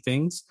 shiny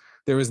things.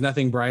 There was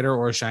nothing brighter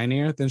or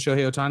shinier than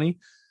Shohei Ohtani.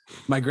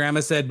 My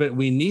grandma said, but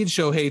we need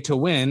Shohei to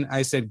win.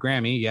 I said,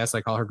 Grammy. Yes,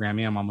 I call her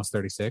Grammy. I'm almost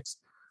 36.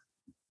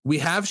 We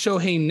have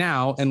Shohei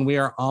now, and we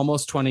are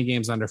almost 20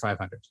 games under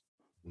 500.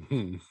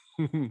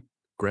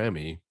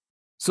 Grammy.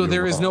 So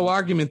there is no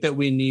argument that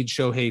we need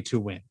Shohei to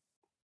win.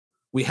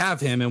 We have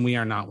him, and we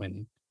are not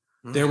winning.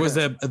 There was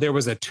a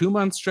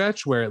 2-month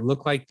stretch where it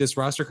looked like this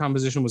roster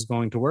composition was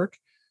going to work.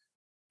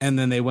 And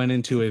then they went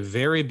into a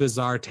very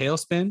bizarre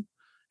tailspin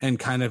and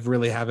kind of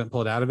really haven't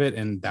pulled out of it.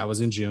 And that was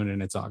in June,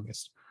 and it's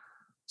August.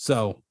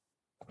 So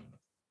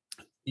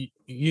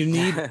you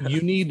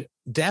need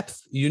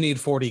depth. You need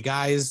 40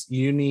 guys.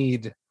 You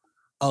need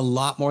a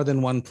lot more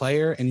than one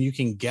player, and you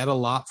can get a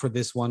lot for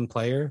this one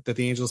player that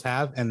the Angels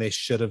have, and they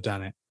should have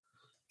done it.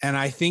 And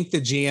I think the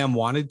GM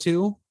wanted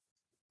to.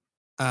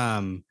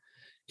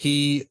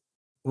 He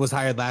was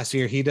hired last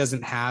year. He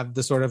doesn't have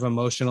the sort of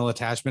emotional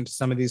attachment to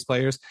some of these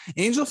players.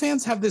 Angel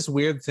fans have this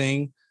weird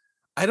thing.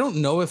 I don't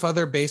know if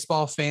other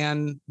baseball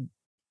fandoms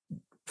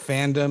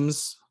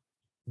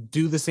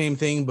do the same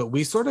thing, but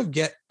we sort of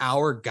get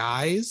our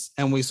guys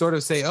and we sort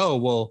of say, oh,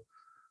 well,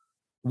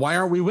 why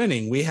aren't we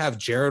winning? We have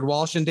Jared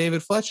Walsh and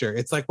David Fletcher.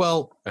 It's like,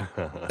 well,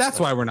 that's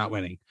why we're not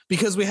winning,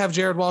 because we have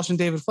Jared Walsh and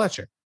David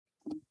Fletcher.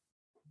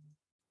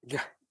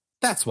 Yeah,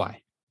 that's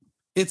why.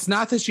 It's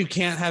not that you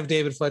can't have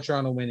David Fletcher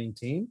on a winning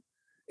team.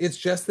 It's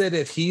just that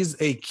if he's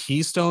a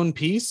keystone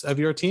piece of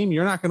your team,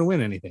 you're not going to win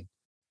anything.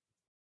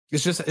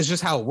 It's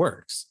just how it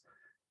works.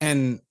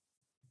 And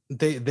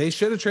They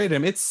should have traded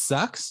him. It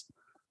sucks.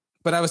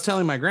 But I was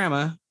telling my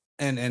grandma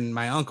and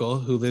my uncle,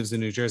 who lives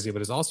in New Jersey,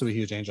 but is also a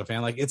huge Angel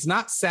fan, like, it's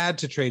not sad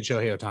to trade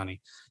Shohei Ohtani.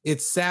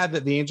 It's sad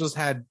that the Angels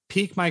had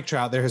peak Mike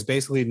Trout. There has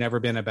basically never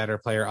been a better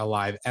player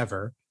alive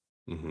ever.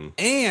 Mm-hmm.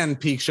 And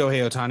peak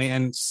Shohei Ohtani,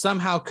 and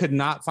somehow could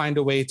not find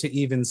a way to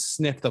even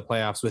sniff the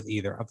playoffs with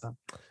either of them,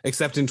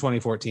 except in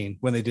 2014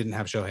 when they didn't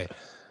have Shohei.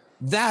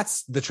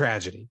 That's the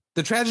tragedy.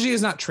 The tragedy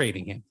is not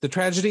trading him. The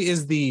tragedy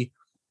is the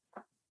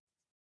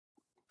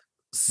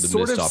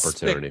sort of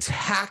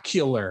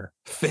spectacular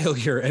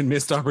failure and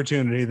missed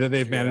opportunity that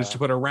they've managed to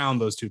put around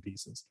those two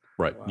pieces.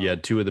 Right. Wow. You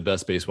had two of the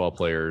best baseball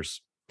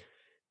players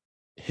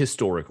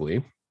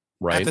historically,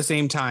 right? At the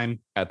same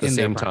time.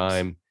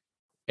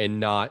 And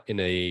not in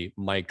a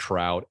Mike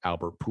Trout,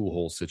 Albert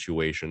Pujols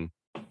situation.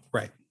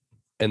 Right.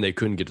 And they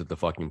couldn't get to the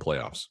fucking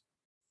playoffs.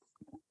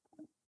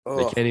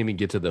 They can't even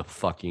get to the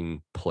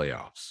fucking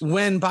playoffs.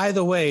 When, by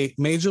the way,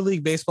 Major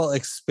League Baseball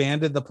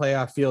expanded the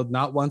playoff field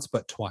not once,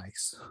 but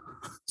twice.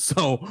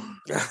 So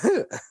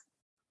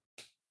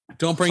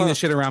don't bring this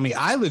shit around me.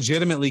 I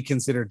legitimately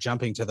considered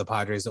jumping to the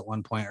Padres at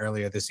one point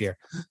earlier this year.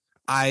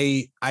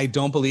 I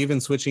don't believe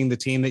in switching the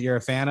team that you're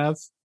a fan of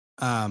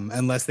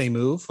unless they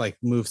move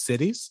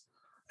cities.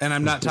 And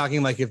I'm not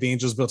talking like if the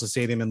Angels built a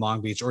stadium in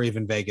Long Beach or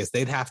even Vegas,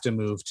 they'd have to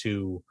move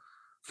to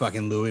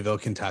fucking Louisville,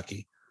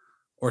 Kentucky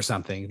or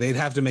something. They'd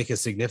have to make a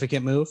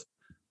significant move.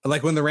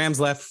 Like when the Rams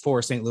left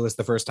for St. Louis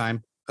the first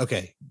time.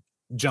 Okay,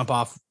 jump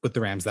off with the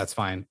Rams. That's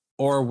fine.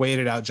 Or wait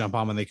it out, jump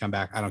on when they come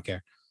back. I don't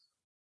care.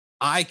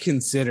 I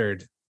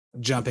considered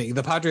jumping.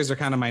 The Padres are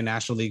kind of my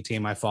National League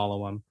team. I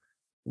follow them.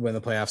 When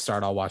the playoffs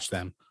start, I'll watch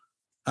them.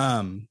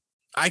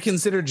 I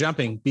considered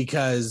jumping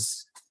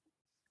because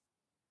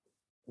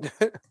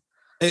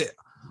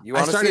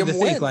I started to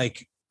think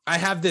like I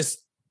have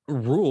this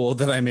rule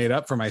that I made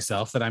up for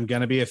myself that I'm going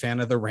to be a fan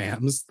of the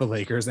Rams, the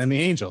Lakers, and the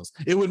Angels.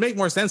 It would make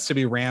more sense to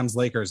be Rams,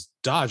 Lakers,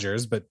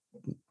 Dodgers, but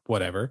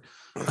whatever.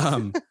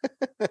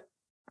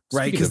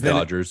 Right? Because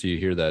Dodgers, you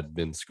hear that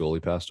Vin Scully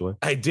passed away?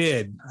 I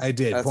did.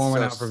 That's Pour one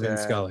so out for Vin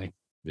Scully.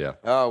 Yeah.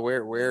 Oh,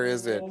 where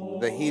is it?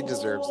 That he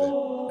deserves it.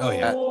 Oh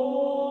yeah.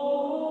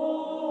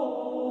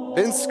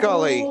 Vin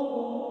Scully,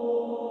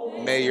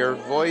 may your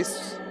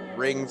voice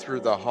ring through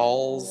the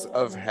halls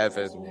of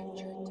heaven.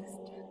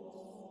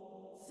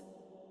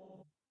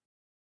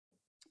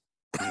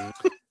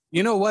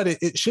 You know what?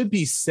 It should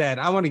be said.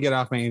 I want to get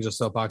off my Angel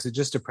soapbox. It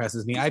just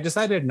depresses me. I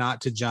decided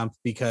not to jump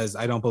because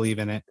I don't believe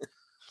in it.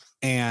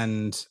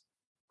 And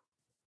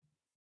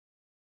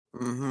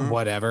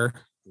whatever.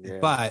 Yeah.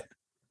 But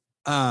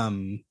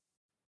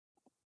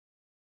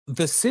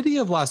the city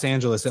of Los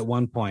Angeles at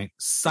one point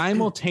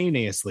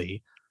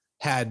simultaneously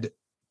had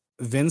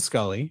Vin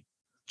Scully,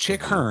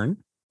 Chick Hearn,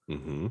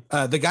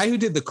 the guy who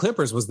did the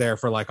Clippers was there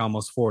for like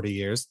almost 40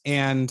 years.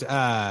 And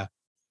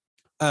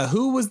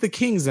who was the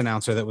Kings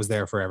announcer that was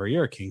there forever?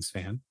 You're a Kings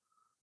fan.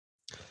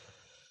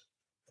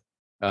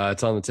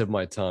 It's on the tip of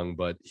my tongue,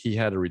 but he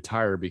had to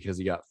retire because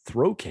he got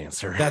throat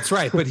cancer. That's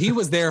right. But he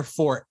was there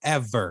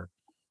forever.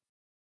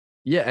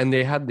 Yeah. And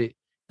they had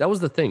that was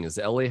the thing is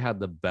LA had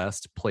the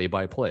best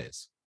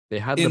play-by-plays. They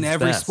had in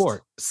every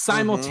sport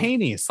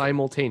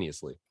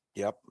simultaneously.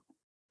 Yep.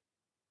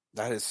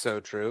 That is so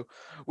true.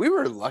 We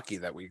were lucky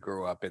that we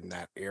grew up in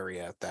that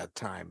area at that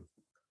time.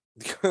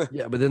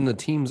 Yeah, but then the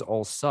teams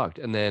all sucked.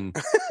 And then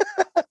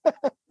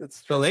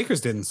the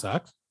Lakers didn't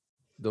suck.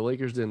 The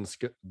Lakers didn't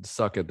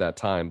suck at that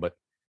time. But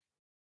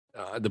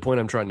the point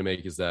I'm trying to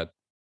make is that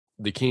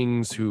the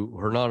Kings, who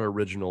are not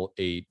original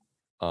 8,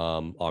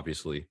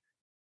 obviously,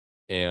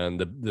 and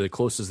the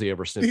closest they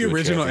ever sniffed the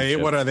original 8,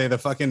 what are they? The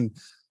fucking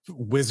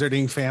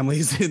wizarding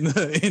families in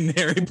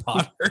Harry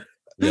Potter.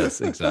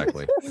 Yes,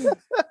 exactly.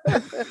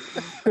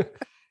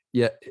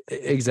 Yeah,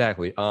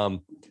 exactly.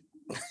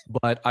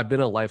 But I've been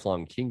a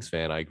lifelong Kings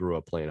fan. I grew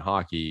up playing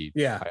hockey.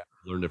 Yeah, I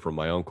learned it from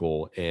my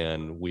uncle,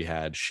 and we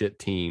had shit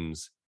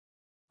teams.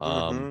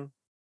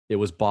 It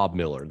was Bob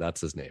Miller.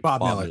 That's his name.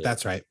 Bob Miller.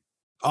 That's right.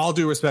 All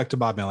due respect to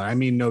Bob Miller. I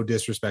mean, no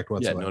disrespect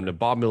whatsoever. Yeah, no.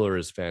 Bob Miller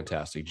is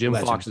fantastic. Jim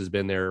Fox has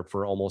been there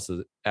for almost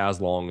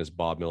as long as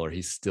Bob Miller.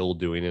 He's still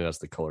doing it as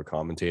the color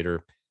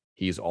commentator.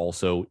 He's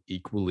also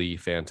equally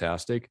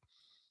fantastic.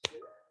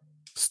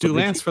 Stu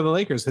Lance for the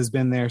Lakers has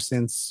been there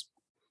since.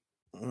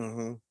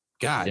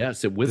 God,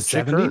 yes, with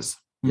Chick.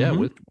 Yeah,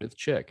 with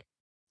Chick.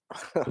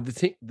 But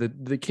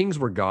the Kings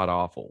were god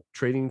awful.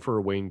 Trading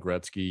for Wayne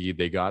Gretzky,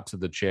 they got to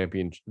the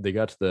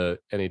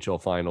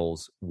NHL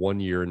finals 1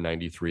 year in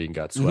 '93 and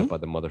got swept by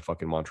the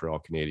motherfucking Montreal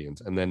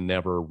Canadiens, and then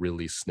never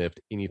really sniffed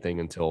anything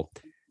until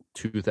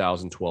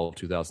 2012,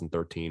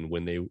 2013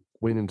 when they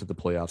went into the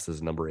playoffs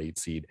as number 8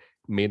 seed,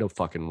 made a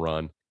fucking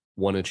run,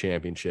 won a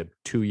championship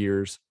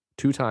 2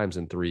 times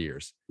in 3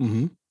 years.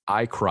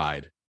 I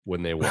cried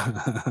when they won.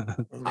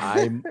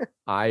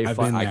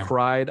 I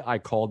cried. I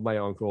called my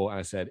uncle and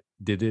I said,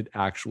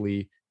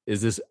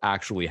 is this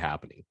actually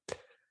happening?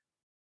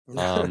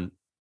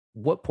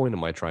 What point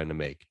am I trying to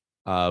make?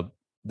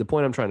 The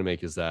point I'm trying to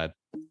make is that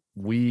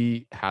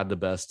we had the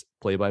best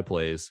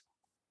play-by-plays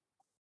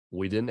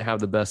we didn't have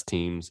the best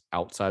teams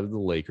outside of the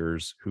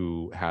Lakers,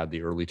 who had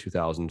the early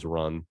 2000s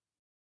run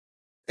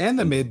and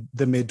the mid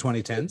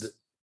 2010s.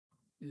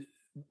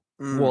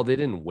 Well, they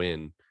didn't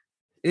win.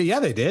 Yeah,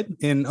 they did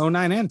in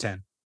 09 and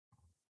 10.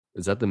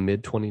 Is that the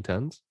mid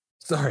 2010s?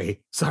 Sorry.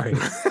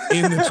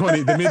 In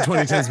the mid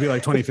 2010s be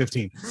like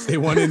 2015. They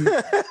won in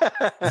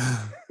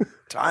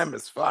time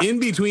is fun. In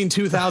between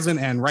 2000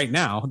 and right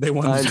now, they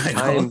won the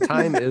title.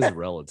 Time is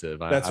relative.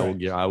 That's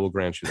right. I will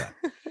grant you that.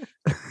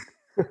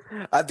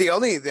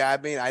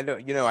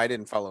 I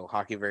didn't follow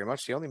hockey very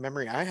much. The only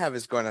memory I have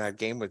is going to that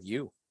game with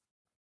you.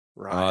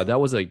 Right. That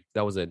was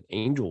an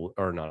Angel,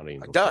 or not an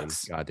Angel.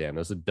 Ducks. God damn, it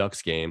was a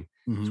Ducks game.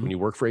 Mm-hmm. So when you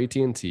work for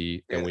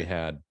AT&T, and we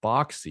had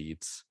box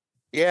seats.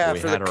 Yeah,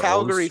 for the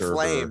Calgary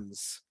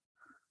Flames.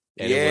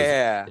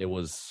 And it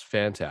was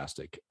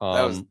fantastic.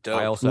 That was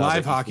dope.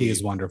 Live hockey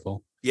is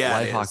wonderful. Yeah,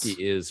 live hockey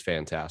is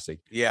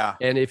fantastic. Yeah,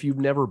 and if you've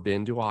never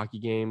been to a hockey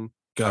game,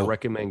 Go. I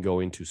recommend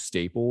going to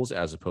Staples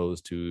as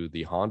opposed to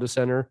the Honda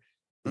Center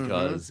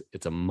because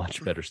it's a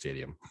much better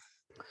stadium.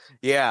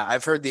 Yeah,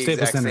 I've heard the Staples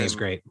exact Center same. is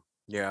great.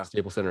 Yeah,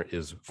 Staples Center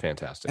is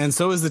fantastic, and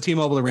so is the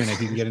T-Mobile Arena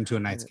if you can get into a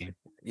Knights game.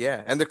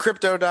 Yeah, and the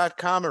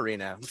Crypto.com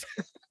Arena.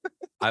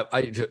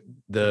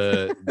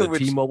 The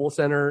T-Mobile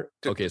Center.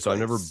 Okay, so I've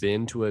never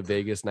been to a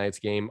Vegas Knights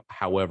game.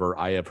 However,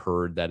 I have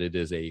heard that it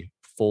is a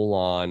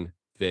full-on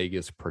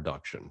Vegas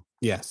production.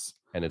 Yes,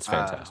 and it's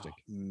fantastic.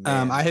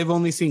 I have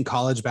only seen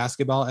college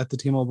basketball at the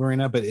T-Mobile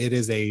Arena, but it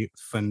is a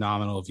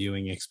phenomenal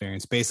viewing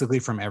experience, basically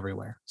from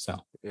everywhere. So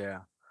yeah,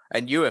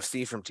 and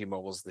UFC from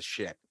T-Mobile is the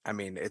shit. I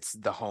mean, it's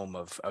the home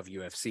of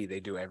UFC. They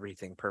do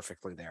everything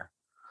perfectly there.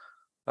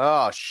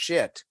 Oh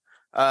shit.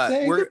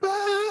 Say goodbye.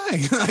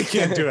 I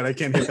can't do it. I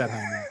can't hit that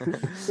high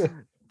note.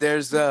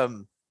 There's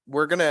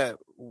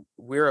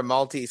we're a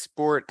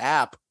multi-sport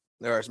app.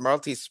 There's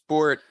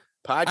multi-sport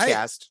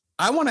podcast.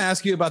 I want to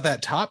ask you about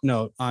that top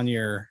note on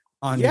your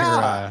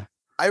I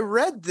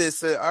read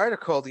this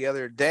article the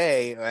other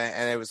day,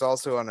 and it was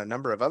also on a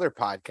number of other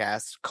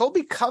podcasts.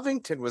 Colby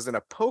Covington was in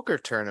a poker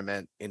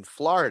tournament in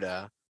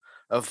Florida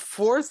of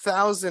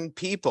 4,000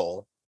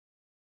 people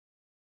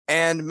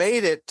and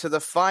made it to the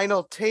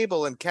final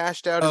table and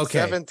cashed out in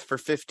seventh for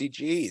 50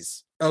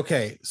 G's.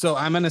 Okay, so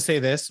I'm going to say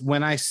this.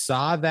 When I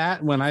saw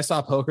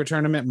poker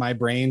tournament, my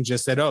brain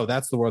just said, oh,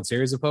 that's the World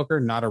Series of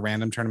Poker, not a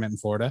random tournament in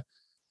Florida.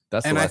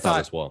 That's what I thought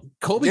as well.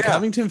 Colby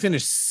Covington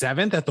finished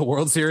 7th at the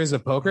World Series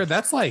of Poker.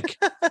 That's like...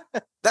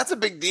 that's a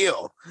big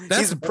deal.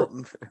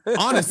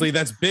 Honestly,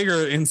 that's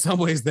bigger in some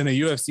ways than a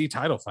UFC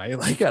title fight.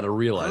 Like, you got to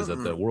realize that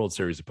the World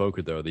Series of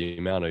Poker, though, the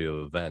amount of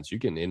events, you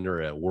can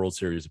enter a World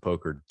Series of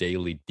Poker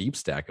daily deep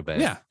stack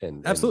event. Yeah,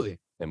 absolutely.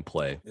 And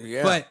play.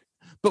 Yeah.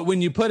 But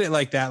when you put it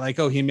like that, like,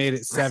 oh, he made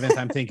it 7th,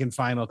 I'm thinking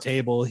final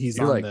table. He's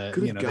You're on like,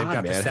 they've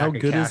got the stack how of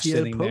good cash is he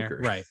sitting at there.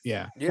 poker? Right.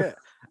 Yeah. Yeah.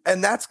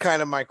 And that's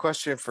kind of my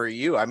question for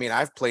you. I mean,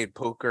 I've played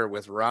poker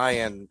with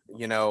Ryan,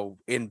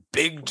 in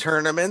big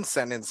tournaments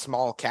and in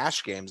small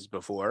cash games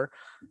before.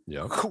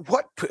 Yeah.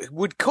 What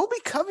would Colby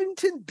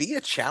Covington be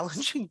a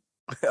challenging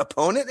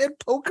opponent in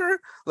poker?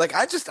 Like,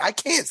 I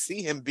can't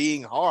see him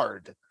being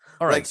hard.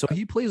 All right, so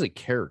he plays a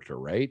character,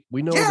 right?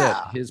 We know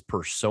that his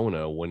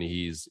persona when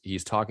he's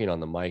talking on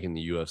the mic in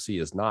the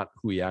UFC is not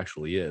who he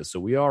actually is. So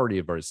we already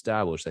have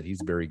established that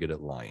he's very good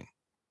at lying.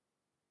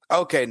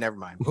 Okay, never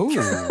mind.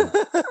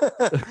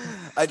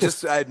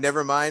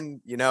 Never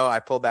mind. I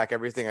pull back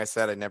everything I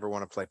said. I never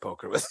want to play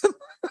poker with him.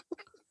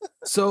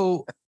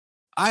 So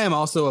I am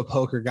also a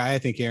poker guy. I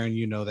think, Aaron,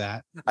 you know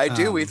that. I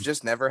do. We've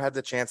just never had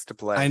the chance to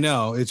play. I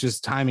know. It's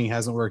just timing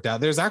hasn't worked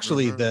out. There's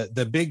actually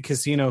the big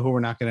casino who we're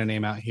not going to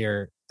name out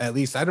here. At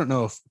least I don't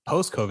know if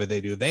post-COVID they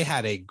do. They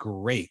had a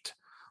great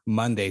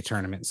Monday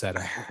tournament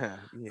setup.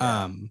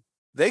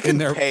 They can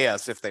pay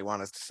us if they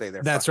want us to say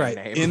their That's right.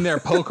 name. In their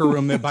poker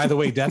room that, by the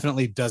way,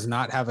 definitely does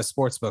not have a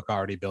sports book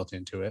already built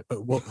into it,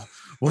 but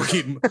we'll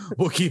keep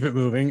it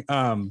moving.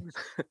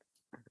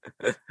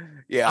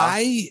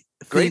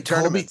 Great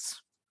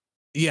tournaments.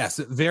 Yes,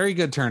 very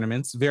good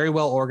tournaments, very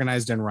well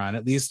organized and run,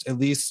 at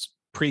least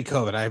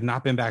pre-COVID. I have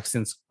not been back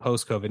since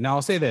post-COVID. Now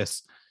I'll say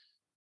this.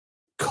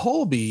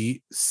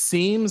 Colby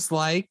seems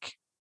like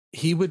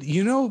he would,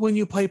 when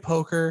you play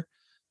poker,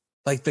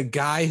 like the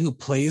guy who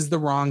plays the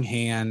wrong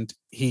hand,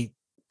 he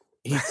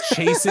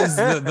chases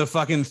the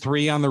fucking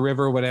 3 on the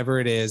river, whatever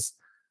it is,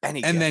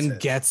 and then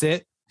gets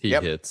it. He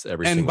hits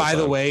every and single by time.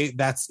 the way,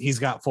 he's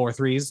got 4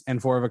 3s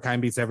and 4 of a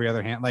kind beats every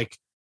other hand. Like,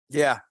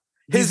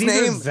 his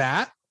name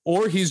that,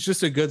 or he's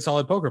just a good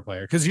solid poker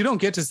player, because you don't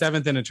get to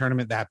 7th in a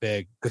tournament that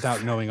big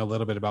without knowing a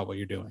little bit about what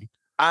you're doing.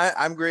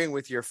 I'm agreeing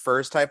with your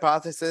first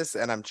hypothesis,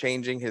 and I'm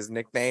changing his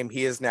nickname.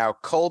 He is now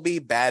Colby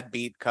Bad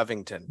Beat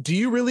Covington. Do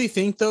you really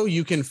think, though,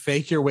 you can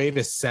fake your way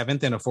to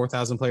 7th in a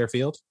 4,000 player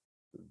field?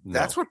 No.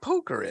 That's what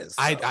poker is.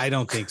 I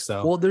don't think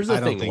so. Well, there's a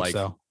thing. Think like,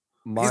 so.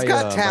 He's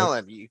got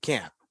talent. You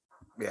can't.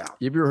 Yeah.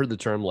 You ever heard the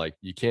term, like,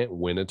 you can't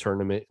win a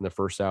tournament in the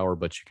first hour,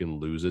 but you can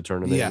lose a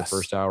tournament in the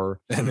first hour?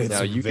 And it's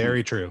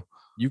very true.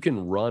 You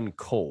can run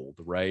cold,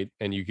 right?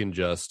 And you can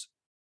just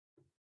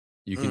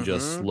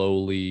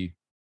slowly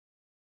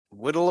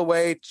whittle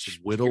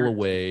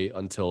away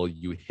until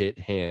you hit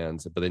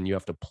hands, but then you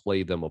have to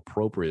play them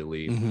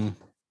appropriately. Mm-hmm.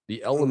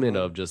 The element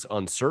of just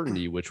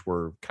uncertainty, which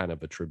we're kind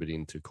of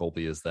attributing to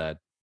Colby, is that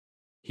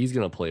he's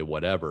going to play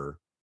whatever.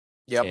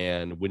 Yep.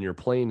 And when you're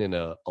playing in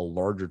a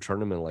larger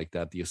tournament like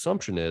that, the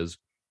assumption is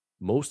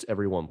most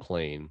everyone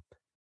playing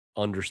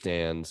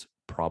understands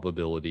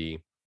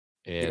probability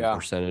and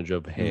percentage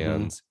of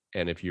hands.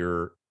 And if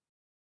you're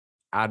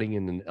adding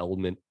in an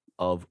element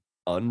of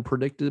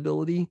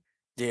unpredictability,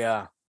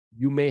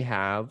 you may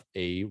have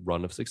a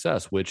run of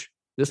success, which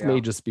this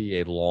may just be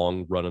a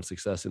long run of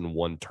success in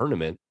one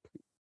tournament.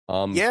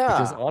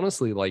 Because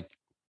honestly, like,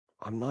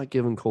 I'm not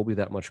giving Colby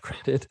that much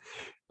credit,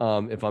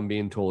 if I'm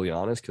being totally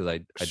honest, because I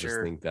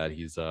just think that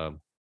he's a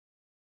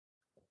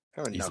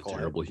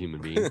terrible human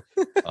being.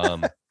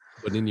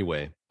 But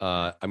anyway,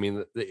 I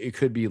mean, it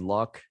could be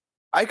luck.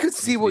 I could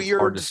see what you're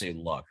hard to say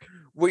luck.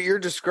 What you're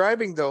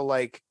describing, though,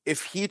 like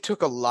if he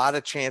took a lot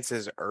of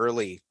chances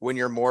early when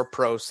your more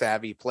pro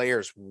savvy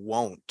players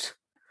won't,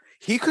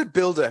 he could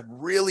build a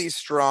really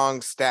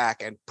strong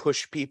stack and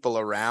push people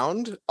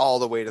around all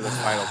the way to the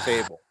final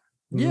table.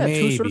 Yeah, to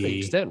a certain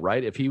extent,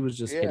 right? If he was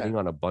just hitting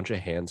on a bunch of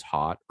hands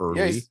hot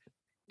early,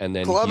 and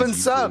then club and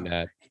sub,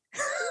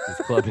 he's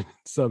clubbing,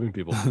 subbing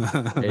people.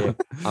 Hey,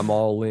 I'm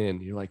all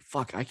in. You're like,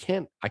 fuck, I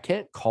can't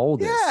call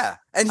this. Yeah,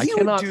 and he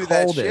would do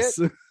that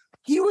shit.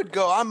 He would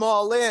go, I'm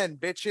all in,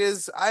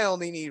 bitches. I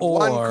only need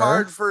one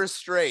card for a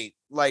straight.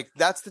 Like,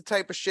 that's the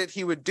type of shit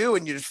he would do,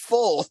 and you just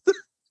fold.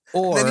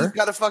 Or and then he's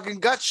got a fucking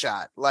gut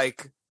shot.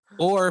 Like,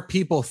 or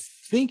people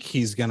think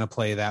he's gonna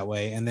play that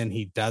way, and then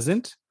he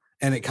doesn't,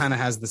 and it kind of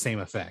has the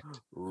same effect.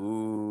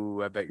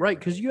 Ooh, I bet you're right,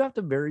 because you have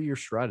to vary your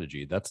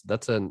strategy.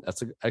 That's an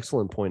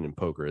excellent point in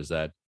poker, is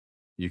that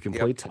you can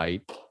play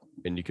tight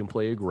and you can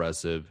play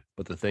aggressive,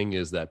 but the thing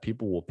is that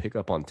people will pick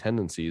up on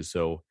tendencies,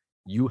 so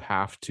you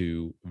have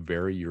to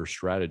vary your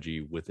strategy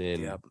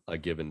within a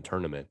given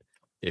tournament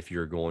if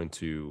you're going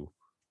to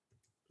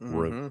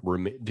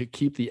to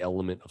keep the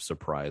element of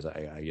surprise,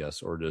 I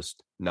guess, or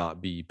just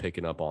not be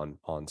picking up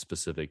on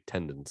specific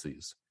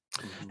tendencies.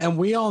 And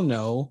we all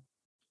know,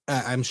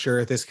 I'm sure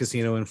at this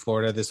casino in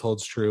Florida, this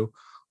holds true.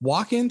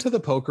 Walk into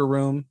the poker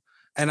room,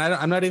 and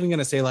I'm not even going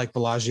to say like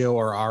Bellagio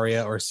or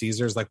Aria or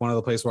Caesars, like one of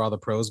the places where all the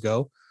pros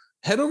go.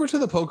 Head over to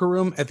the poker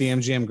room at the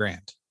MGM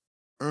Grand.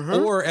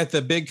 Or at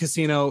the big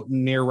casino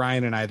near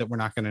Ryan and I that we're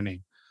not going to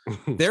name.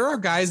 There are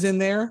guys in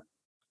there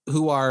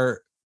who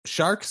are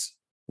sharks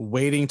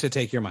waiting to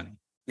take your money.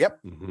 Yep.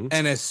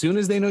 And as soon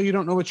as they know you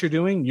don't know what you're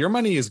doing, your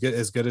money is good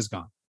as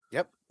gone.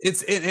 Yep.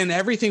 And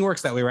everything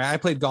works that way, right? I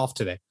played golf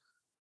today.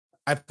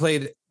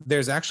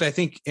 There's actually, I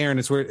think, Aaron,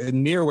 it's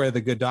near where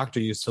the good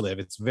doctor used to live.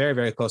 It's very,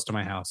 very close to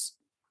my house.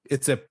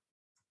 It's the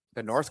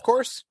North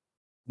Course?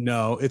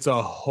 No, it's a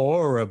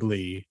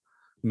horribly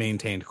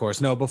maintained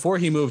course. No, before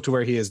he moved to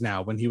where he is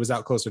now, when he was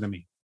out closer to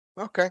me.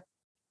 Okay.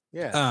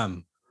 Yeah.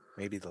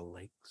 Maybe the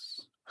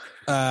lakes.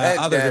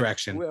 Other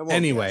direction.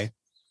 Anyway,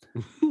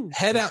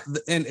 head out,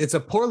 and it's a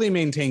poorly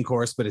maintained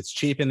course, but it's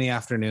cheap in the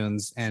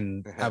afternoons,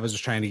 and I was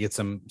just trying to get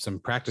some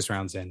practice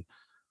rounds in.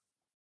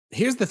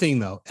 Here's the thing,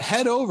 though.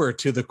 Head over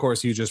to the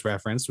course you just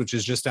referenced, which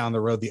is just down the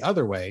road the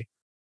other way.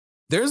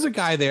 There's a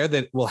guy there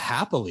that will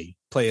happily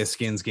play a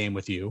skins game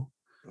with you,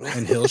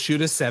 and he'll shoot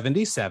a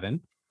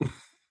 77.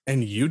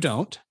 And you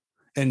don't,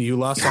 and you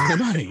lost all the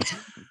money.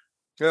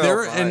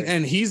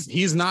 And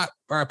he's not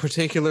a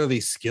particularly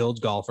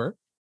skilled golfer.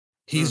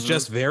 He's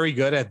just very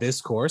good at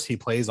this course. He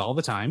plays all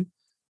the time,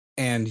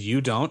 and you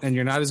don't, and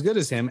you're not as good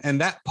as him.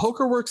 And that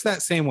poker works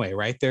that same way,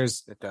 right?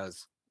 It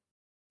does.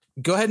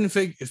 Go ahead and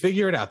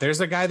figure it out.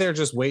 There's a guy there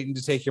just waiting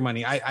to take your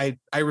money. I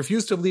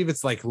refuse to believe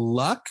it's like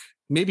luck,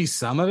 maybe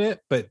some of it,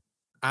 but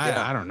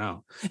I don't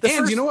know.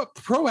 You know what?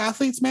 Pro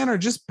athletes, man, are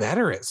just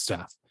better at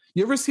stuff.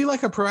 You ever see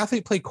like a pro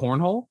athlete play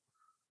cornhole?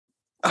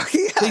 Oh,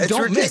 yeah, they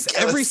don't miss.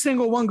 Every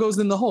single one goes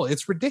in the hole.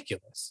 It's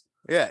ridiculous.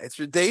 Yeah,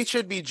 they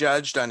should be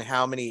judged on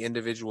how many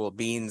individual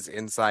beans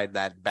inside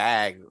that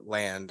bag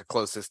land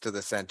closest to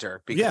the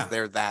center, because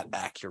they're that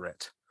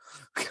accurate.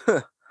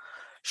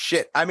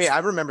 Shit. I mean, I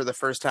remember the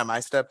first time I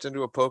stepped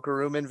into a poker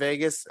room in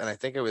Vegas, and I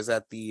think it was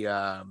at the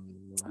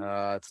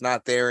it's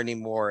not there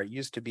anymore. It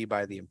used to be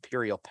by the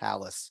Imperial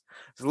Palace.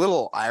 It's a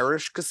little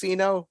Irish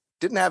casino.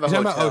 Didn't have a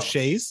hotel. Talking about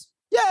O'Shea's?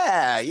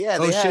 Yeah.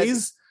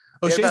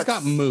 O'Shea's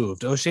got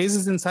moved. O'Shea's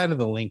is inside of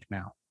the Link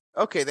now.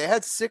 Okay, they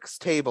had 6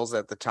 tables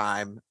at the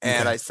time,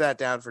 and I sat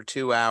down for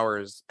 2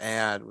 hours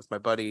and with my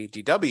buddy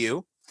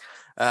DW,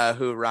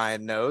 who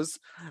Ryan knows,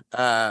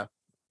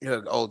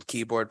 old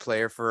keyboard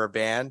player for a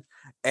band.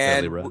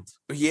 And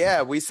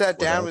we sat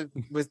down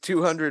with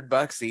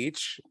 $200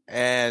 each,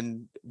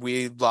 and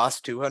we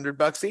lost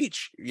 $200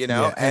 each,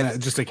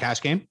 and just a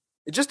cash game.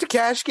 Just a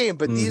cash game,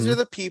 but these are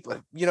the people,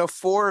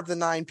 4 of the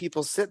 9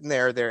 people sitting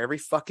there every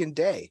fucking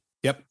day.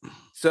 Yep.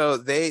 So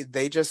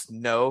they just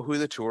know who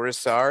the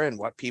tourists are and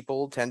what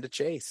people tend to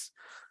chase.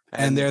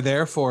 And they're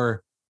there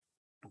for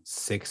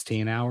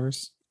 16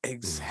 hours.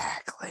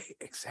 Exactly.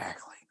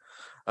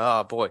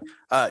 Oh boy.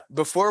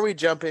 Before we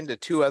jump into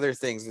two other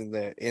things in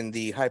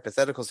the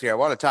hypotheticals here, I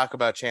want to talk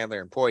about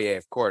Chandler and Poirier,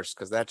 of course,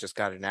 because that just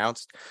got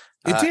announced.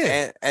 It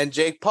did. And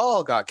Jake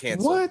Paul got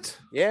canceled. What?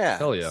 Yeah.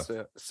 Hell yeah.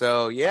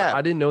 So yeah.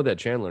 I didn't know that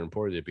Chandler and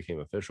Poirier became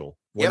official.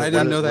 I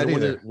didn't know that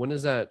either. When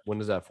is that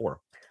for?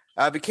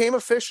 Became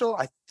official.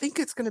 I think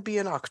it's going to be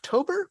in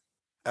October,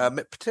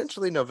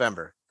 potentially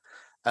November.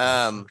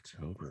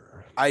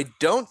 October. I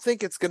don't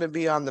think it's going to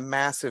be on the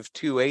massive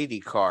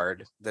 280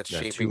 card that's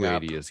shaping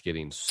up. 280 is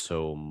getting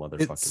so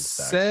motherfucking It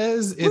stacked.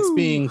 says it's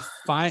being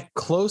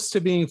close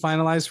to being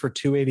finalized for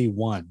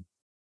 281.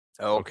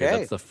 Okay,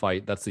 that's the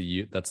fight. That's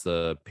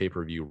the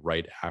pay-per-view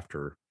right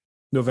after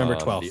November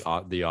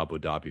 12th. The Abu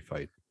Dhabi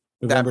fight.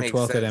 November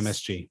 12th at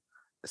MSG.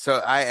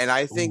 So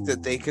I think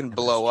that they can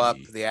blow up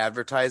MSG. the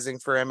advertising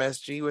for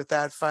MSG with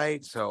that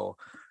fight. So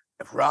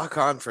rock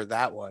on for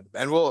that one.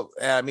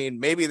 And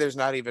maybe there's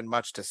not even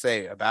much to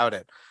say about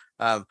it.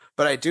 But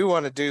I do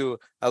want to do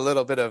a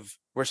little bit of,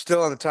 we're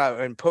still on the top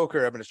in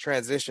poker. I'm going to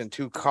transition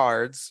to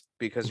cards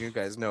because you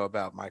guys know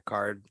about my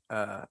card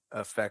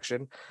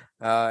affection.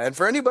 And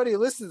for anybody who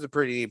listens to the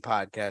Pretty Neat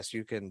Podcast,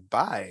 you can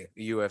buy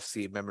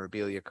UFC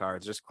memorabilia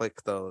cards. Just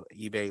click the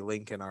eBay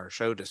link in our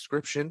show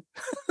description.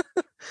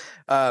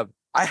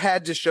 I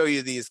had to show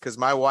you these because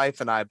my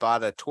wife and I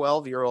bought a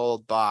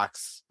 12-year-old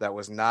box that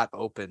was not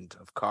opened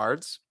of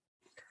cards.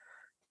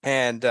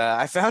 And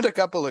I found a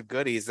couple of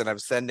goodies, and I'm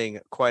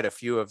sending quite a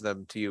few of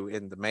them to you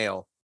in the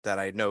mail that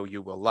I know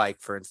you will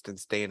like. For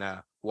instance,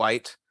 Dana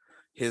White,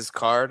 his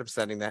card. I'm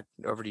sending that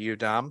over to you,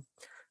 Dom,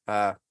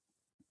 because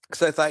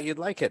I thought you'd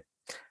like it.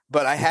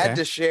 But I had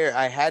to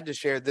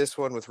share this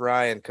one with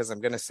Ryan because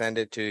I'm going to send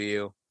it to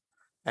you.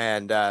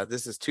 And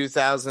this is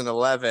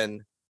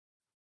 2011.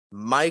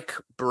 Mike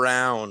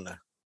Brown.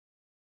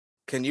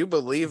 Can you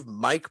believe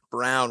Mike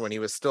Brown when he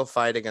was still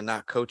fighting and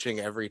not coaching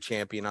every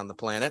champion on the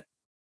planet?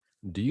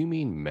 Do you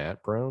mean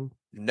Matt Brown?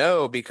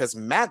 No, because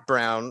Matt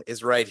Brown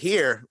is right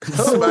here.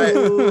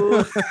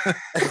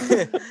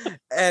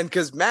 And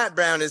because Matt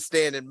Brown is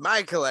staying in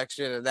my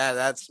collection, and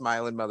that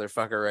smiling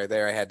motherfucker right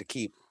there I had to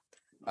keep.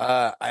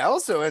 I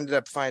also ended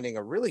up finding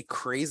a really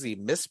crazy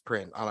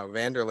misprint on a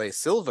Vanderlei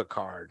Silva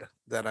card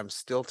that I'm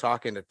still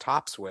talking to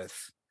Topps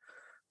with,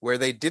 where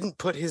they didn't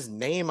put his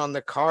name on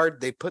the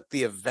card. They put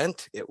the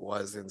event it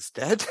was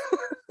instead.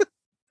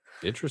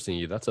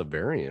 Interesting. That's a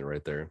variant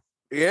right there.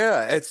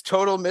 Yeah, it's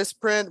total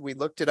misprint. We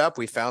looked it up.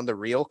 We found the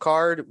real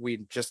card.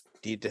 We just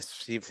need to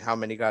see how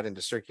many got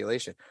into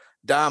circulation.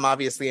 Dom,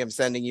 obviously, I'm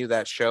sending you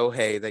that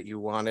Shohei that you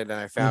wanted and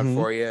I found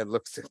for you. It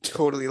looks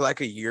totally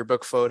like a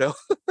yearbook photo.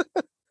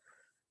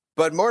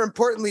 But more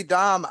importantly,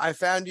 Dom, I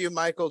found you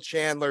Michael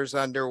Chandler's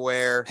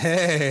underwear.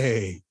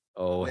 Hey.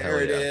 Oh, there hell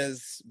it yeah.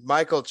 is.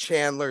 Michael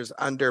Chandler's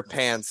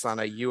underpants on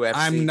a UFC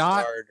I'm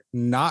card.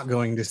 not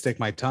going to stick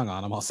my tongue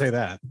on them. I'll say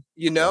that.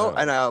 And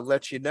I'll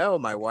let you know,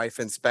 my wife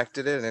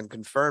inspected it and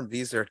confirmed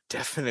these are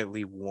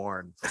definitely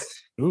worn.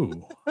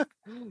 Ooh.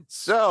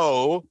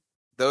 So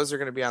those are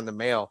going to be on the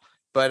mail.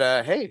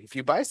 But hey, if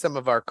you buy some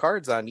of our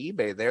cards on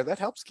eBay there, that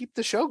helps keep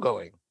the show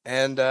going.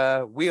 And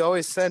we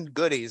always send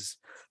goodies.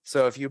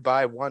 So if you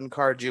buy one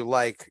card you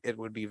like, it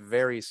would be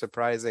very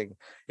surprising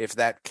if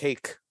that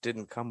cake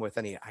didn't come with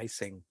any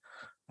icing.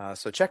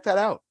 So check that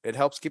out. It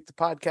helps keep the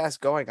podcast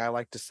going. I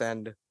like to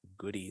send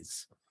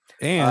goodies.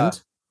 And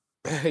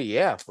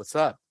yeah, what's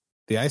up?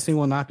 The icing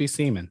will not be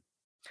semen.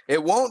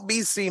 It won't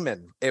be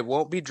semen. It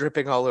won't be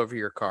dripping all over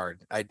your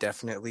card. I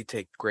definitely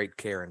take great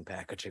care in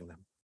packaging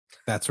them.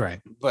 That's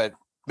right. But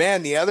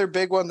man, the other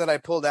big one that I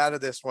pulled out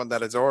of this one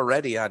that is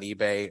already on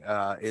eBay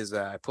is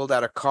I pulled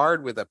out a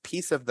card with a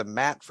piece of the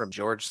mat from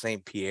Georges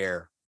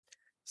St-Pierre.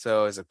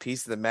 So it's a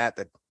piece of the mat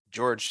that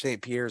Georges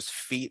St-Pierre's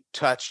feet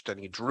touched and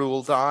he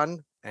drooled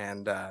on.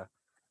 And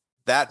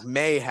that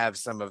may have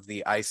some of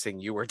the icing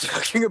you were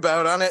talking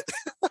about on it.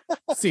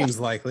 Seems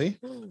likely.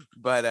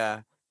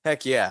 But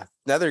heck yeah,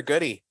 another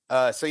goodie.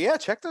 So yeah,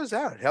 check those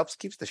out. It helps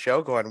keeps the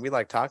show going. We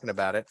like talking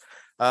about it.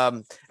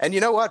 And you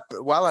know what?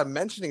 While I'm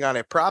mentioning on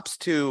it, props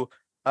to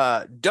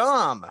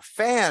Dom,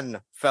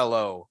 fan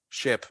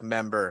fellowship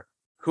member,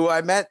 who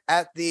I met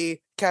at the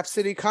Cap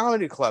City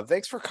Comedy Club.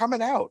 Thanks for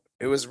coming out.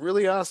 It was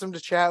really awesome to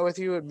chat with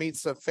you and meet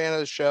some fan of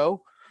the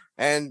show.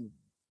 And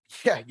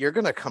yeah, you're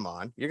gonna come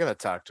on. You're gonna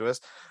talk to us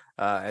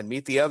and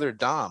meet the other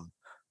Dom.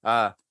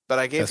 But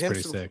I gave him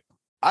some. Sick.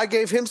 I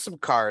gave him some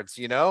cards.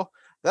 You know,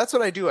 that's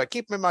what I do. I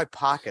keep them in my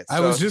pocket. I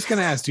was just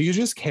gonna ask, do you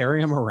just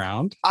carry them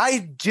around?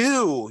 I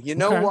do. You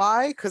know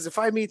why? Because if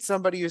I meet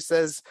somebody who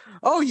says,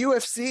 "Oh,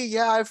 UFC,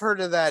 yeah, I've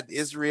heard of that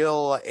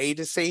Israel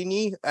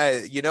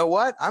Adesanya," you know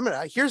what?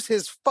 Here's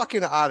his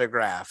fucking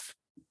autograph,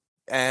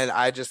 and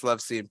I just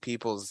love seeing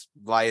people's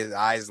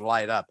eyes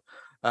light up.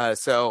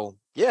 So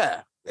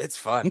yeah, it's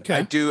fun. Okay.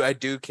 I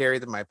do carry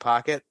them in my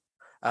pocket,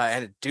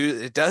 and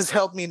it does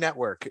help me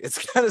network. It's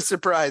kind of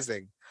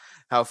surprising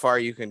how far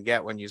you can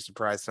get when you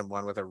surprise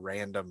someone with a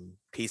random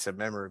piece of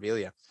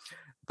memorabilia.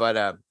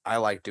 But I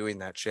like doing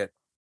that shit.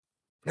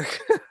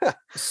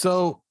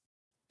 So,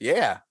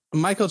 yeah.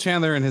 Michael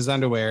Chandler in his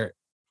underwear,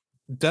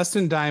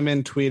 Dustin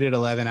Diamond tweeted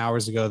 11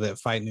 hours ago that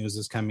Fight News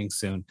is coming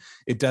soon.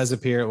 It does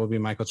appear it will be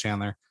Michael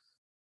Chandler.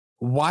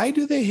 Why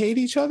do they hate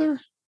each other?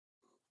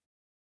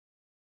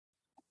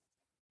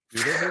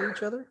 Do they hate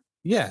each other?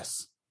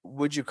 Yes.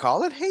 Would you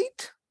call it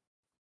hate?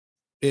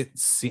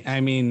 Is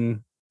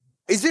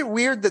it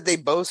weird that they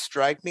both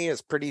strike me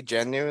as pretty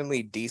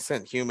genuinely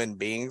decent human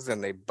beings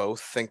and they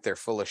both think they're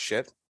full of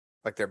shit?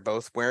 Like they're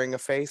both wearing a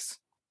face?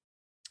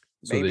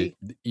 Maybe.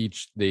 So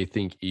they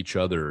think each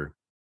other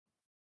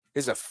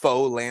is a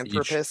faux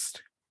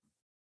philanthropist.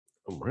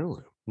 Oh,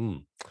 really?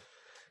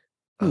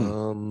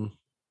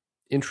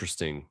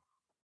 Interesting.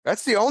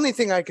 That's the only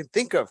thing I can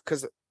think of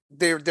because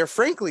they're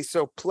frankly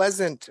so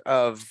pleasant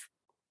of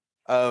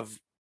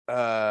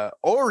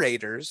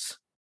orators.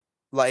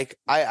 Like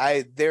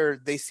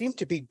they seem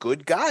to be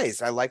good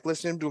guys. I like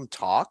listening to them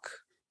talk.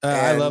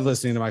 I love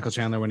listening to Michael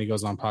Chandler when he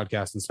goes on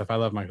podcasts and stuff. I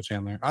love Michael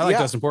Chandler. I like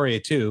Dustin Poirier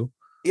too.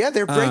 Yeah,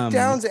 their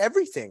breakdowns,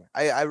 everything.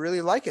 I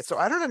really like it. So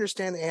I don't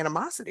understand the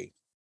animosity.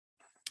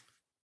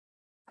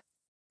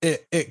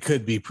 It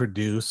could be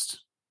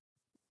produced.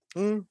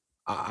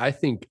 I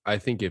think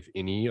if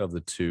any of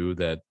the two,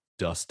 that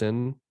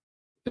Dustin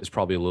is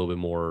probably a little bit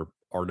more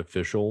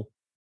artificial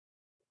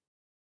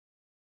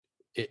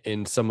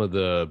in some of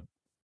the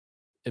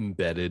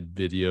embedded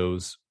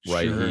videos,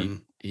 right? Sure.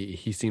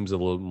 He seems a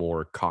little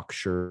more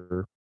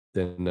cocksure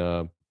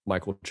than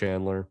Michael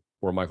Chandler,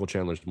 where Michael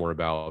Chandler's more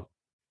about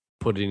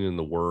putting in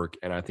the work,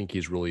 and I think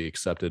he's really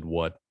accepted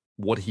what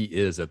he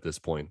is at this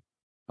point.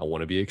 I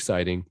want to be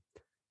exciting.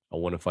 I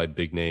want to fight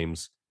big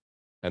names.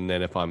 And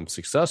then if I'm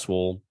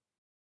successful,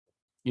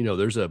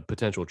 there's a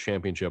potential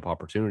championship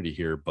opportunity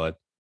here, but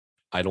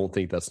I don't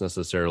think that's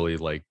necessarily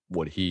like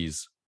what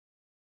he's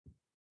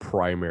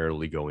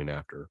primarily going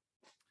after.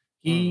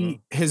 He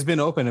has been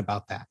open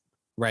about that,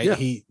 right?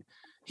 Yeah.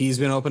 He's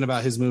been open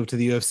about his move to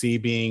the UFC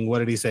being, what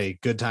did he say?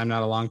 Good time,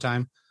 not a long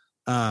time.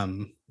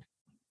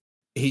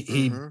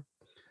 He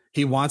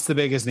wants the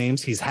biggest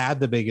names. He's had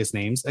the biggest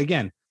names.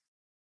 Again,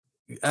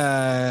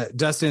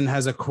 Dustin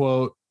has a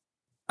quote,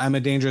 "I'm a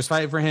dangerous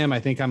fight for him. I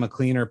think I'm a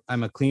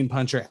clean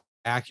puncher,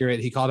 accurate."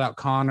 He called out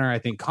Conor. I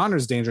think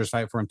Conor's a dangerous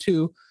fight for him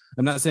too.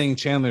 I'm not saying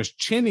Chandler's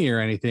chinny or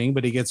anything,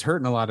 but he gets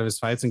hurt in a lot of his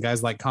fights. And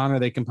guys like Conor,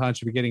 they can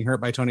punch if you're getting hurt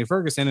by Tony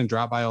Ferguson and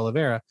dropped by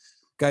Oliveira.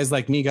 Guys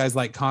like me, guys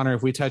like Conor,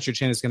 if we touch your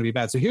chin, it's going to be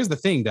bad. So here's the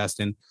thing,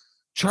 Dustin.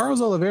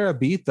 Charles Oliveira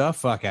beat the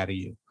fuck out of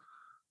you.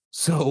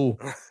 So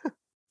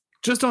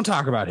just don't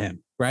talk about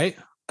him, right?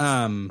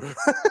 Michael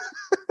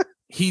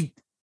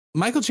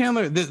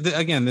Chandler,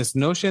 again, this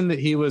notion that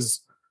he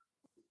was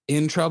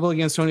in trouble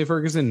against Tony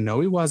Ferguson,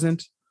 no, he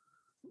wasn't.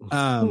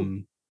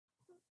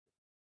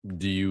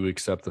 Do you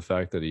accept the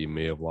fact that he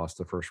may have lost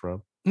the first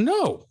round?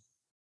 No.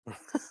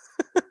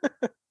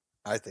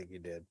 I think he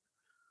did.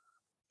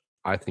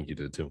 I think you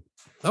did too.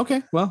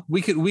 Okay, well,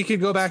 we could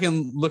go back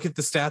and look at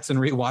the stats and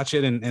rewatch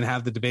it and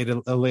have the debate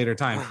a later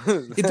time.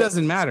 It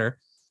doesn't matter.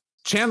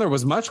 Chandler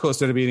was much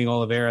closer to beating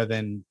Oliveira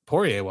than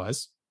Poirier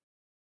was.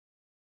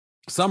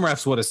 Some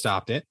refs would have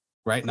stopped it,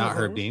 right? Not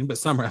Herb Dean, but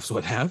some refs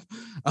would have.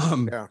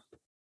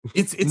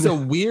 It's a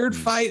weird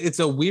fight. It's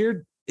a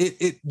weird.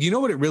 It you know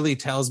what it really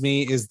tells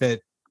me is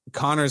that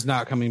Conor's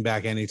not coming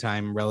back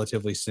anytime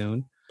relatively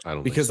soon. I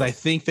don't because think so. I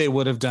think they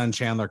would have done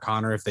Chandler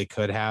Conor if they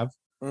could have.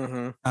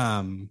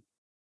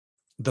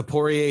 The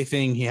Poirier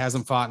thing, he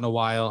hasn't fought in a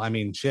while. I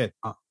mean, shit,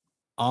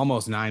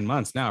 almost 9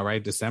 months now,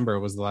 right? December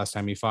was the last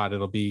time he fought.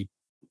 It'll be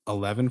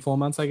 11 full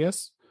months, I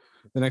guess,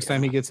 the next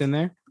time he gets in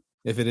there,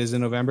 if it is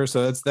in November.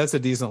 So that's a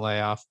decent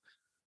layoff.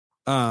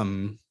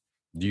 Do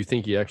you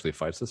think he actually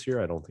fights this year?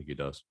 I don't think he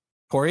does.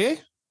 Poirier?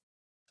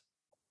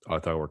 I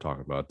thought we were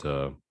talking about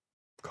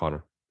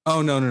Conor.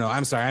 Oh, no.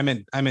 I'm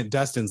sorry. I meant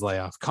Dustin's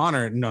layoff.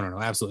 Conor,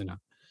 no, absolutely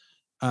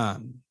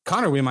not.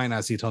 Conor, we might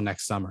not see till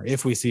next summer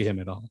if we see him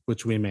at all,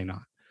 which we may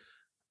not.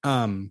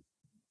 I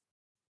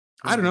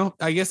don't know.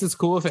 I guess it's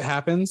cool if it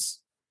happens.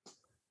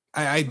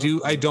 I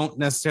don't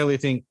necessarily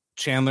think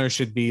Chandler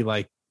should be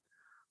like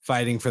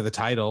fighting for the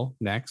title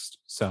next.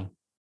 So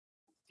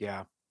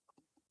yeah,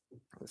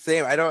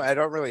 same. I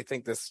don't really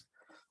think this.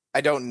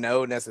 I don't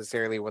know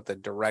necessarily what the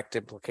direct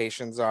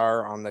implications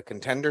are on the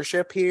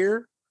contendership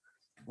here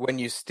when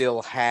you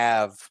still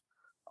have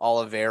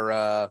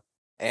Oliveira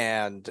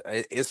and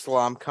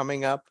Islam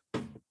coming up.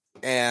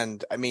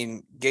 And I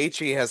mean,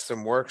 Gaethje has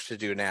some work to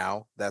do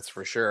now. That's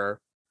for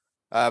sure.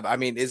 I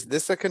mean, is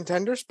this a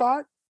contender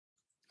spot?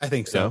 I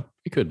think so. Yeah,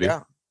 it could be.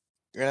 Yeah.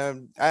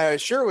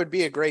 Sure, it would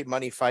be a great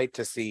money fight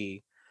to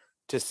see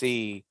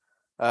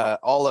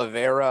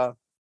Oliveira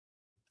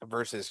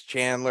versus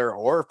Chandler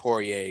or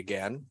Poirier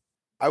again.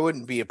 I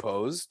wouldn't be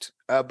opposed.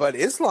 But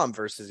Islam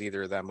versus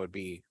either of them would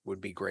be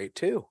great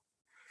too,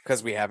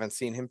 because we haven't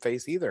seen him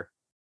face either.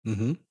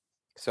 Mm-hmm.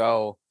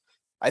 So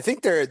I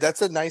think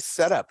that's a nice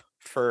setup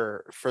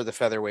for the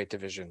featherweight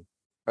division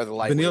or the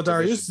lightweight Beneil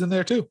division. Dariush is in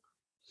there too.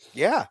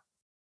 Yeah.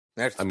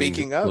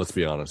 Speaking of, let's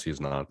be honest,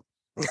 he's not.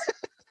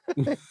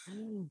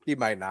 He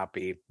might not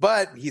be,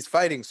 but he's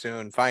fighting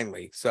soon,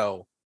 finally.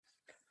 So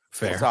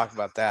Fair. We'll talk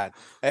about that.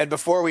 And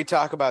before we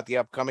talk about the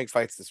upcoming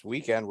fights this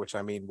weekend, which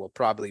I mean we'll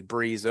probably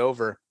breeze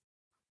over.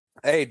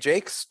 Hey,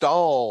 Jake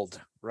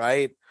stalled,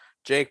 right?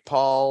 Jake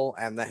Paul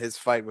and his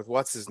fight with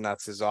what's his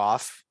nuts is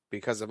off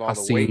because of all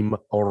the weight. Hasim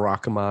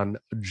Rahman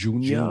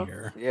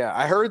Jr. Yeah,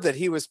 I heard that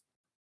he was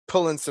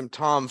pulling some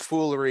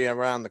tomfoolery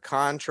around the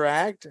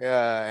contract,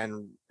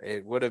 and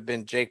it would have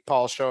been Jake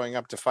Paul showing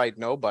up to fight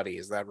nobody.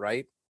 Is that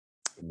right?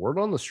 Word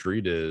on the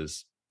street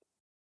is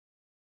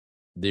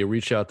they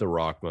reached out to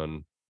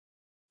Rahman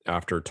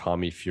after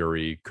Tommy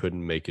Fury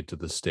couldn't make it to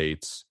the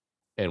States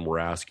and were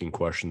asking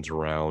questions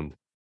around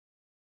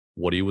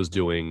what he was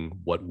doing,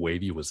 what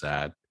weight he was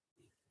at,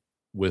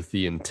 with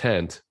the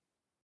intent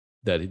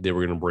that they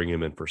were going to bring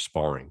him in for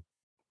sparring.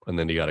 And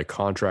then he got a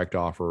contract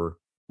offer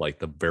like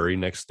the very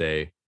next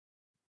day.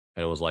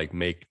 And it was like,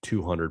 make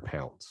 200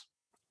 pounds.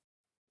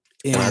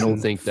 And I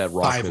don't think that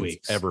Rahman's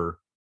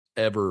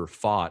ever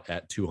fought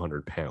at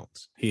 200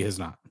 pounds. He has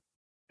not.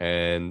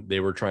 And they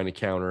were trying to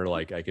counter,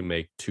 like, I can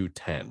make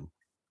 210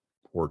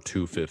 or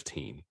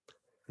 215.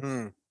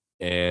 And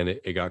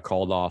it got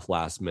called off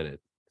last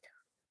minute.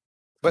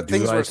 But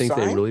things were I think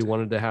signed? they really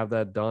wanted to have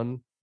that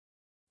done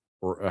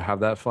or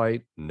have that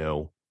fight?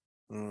 No.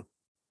 I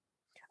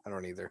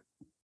don't either.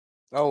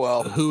 Oh,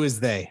 well. Who is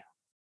they?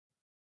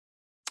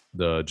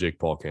 The Jake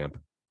Paul camp.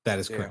 That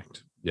is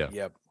correct. Yeah.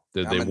 Yep.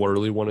 Did they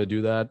really want to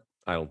do that?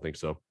 I don't think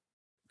so.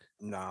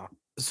 No.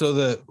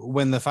 So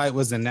when the fight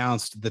was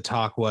announced, the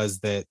talk was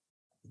that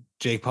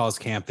Jake Paul's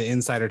camp, the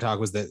insider talk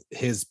was that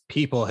his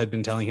people had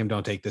been telling him,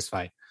 don't take this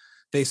fight.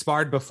 They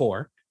sparred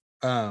before.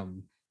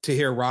 To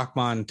hear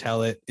Rahman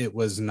tell it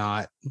was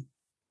not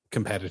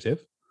competitive.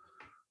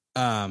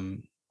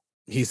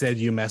 He said,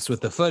 you messed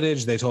with the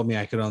footage. They told me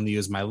I could only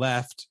use my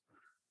left.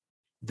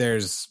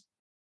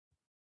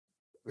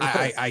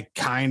 I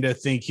kind of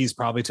think he's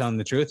probably telling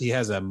the truth. He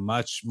has a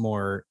much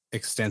more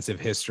extensive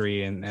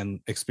history and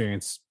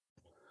experience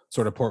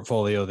sort of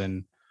portfolio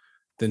than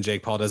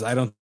Jake Paul does. I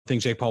don't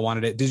think Jake Paul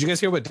wanted it. Did you guys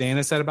hear what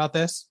Dana said about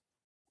this?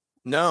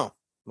 No.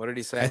 What did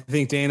he say? I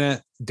think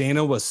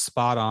Dana was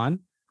spot on.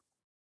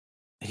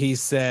 He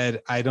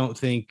said, I don't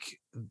think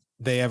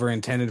they ever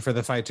intended for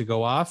the fight to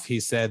go off.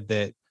 He said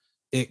that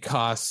it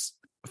costs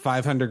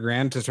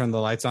 $500,000 to turn the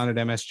lights on at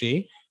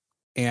MSG.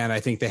 And I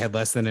think they had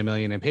less than $1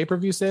 million in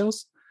pay-per-view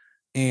sales.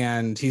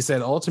 And he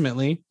said,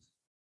 ultimately,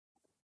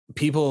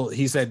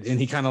 he said, and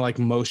he kind of like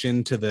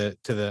motioned to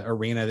the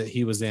arena that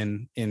he was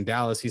in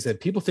Dallas. He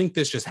said, people think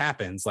this just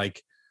happens. Like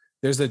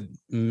there's a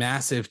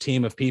massive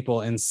team of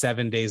people and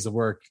 7 days of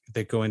work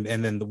that go in,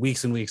 and then the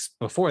weeks and weeks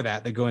before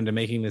that go into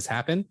making this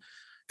happen.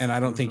 And I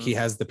don't think he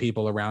has the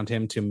people around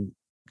him to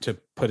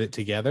put it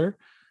together.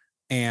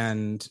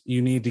 And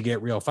you need to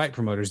get real fight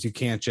promoters. You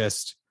can't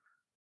just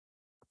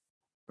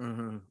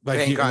people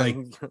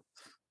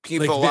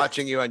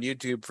watching you on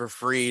YouTube for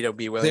free to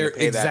be willing to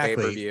pay that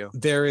pay-per-view.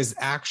 There is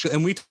actually,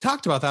 and we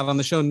talked about that on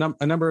the show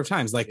a number of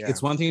times. Like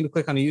it's one thing to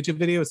click on a YouTube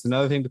video. It's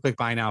another thing to click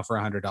buy now for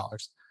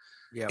 $100.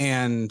 Yeah.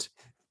 And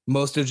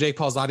most of Jake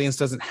Paul's audience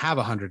doesn't have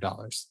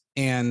 $100.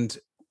 And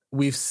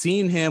we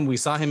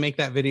saw him make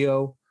that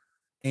video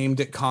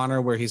aimed at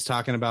Connor where he's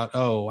talking about,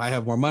 oh, I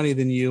have more money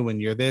than you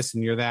and you're this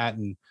and you're that.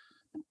 And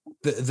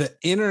the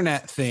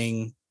internet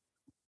thing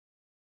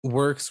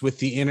works with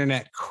the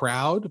internet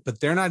crowd,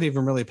 but they're not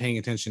even really paying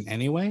attention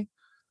anyway.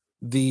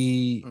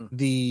 The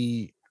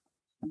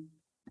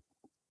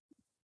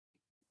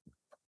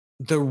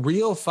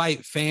real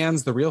fight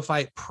fans, the real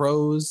fight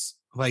pros,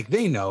 like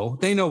they know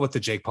what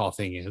the Jake Paul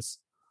thing is.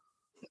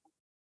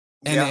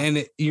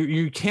 And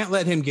you can't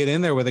let him get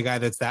in there with a guy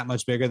that's that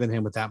much bigger than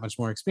him with that much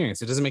more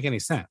experience. It doesn't make any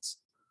sense.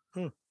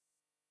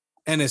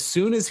 And as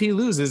soon as he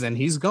loses, and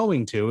he's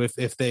going to,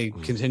 if they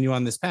continue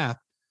on this path,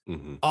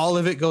 all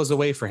of it goes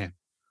away for him.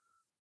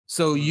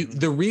 So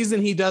the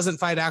reason he doesn't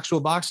fight actual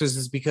boxers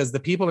is because the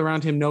people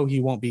around him know he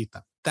won't beat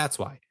them. That's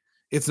why.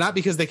 It's not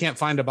because they can't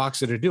find a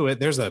boxer to do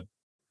it.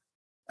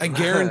 I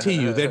guarantee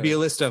you there'd be a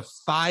list of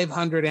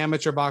 500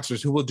 amateur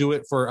boxers who will do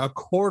it for a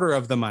quarter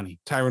of the money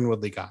Tyron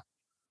Woodley got.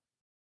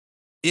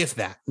 If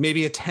that,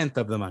 maybe a tenth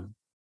of the money.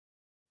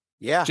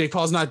 Yeah. Jake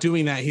Paul's not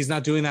doing that. He's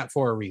not doing that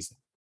for a reason,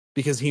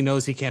 because he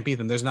knows he can't beat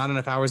them. There's not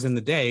enough hours in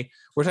the day.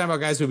 We're talking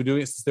about guys who've been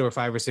doing it since they were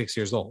 5 or 6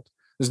 years old.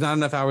 There's not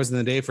enough hours in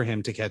the day for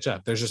him to catch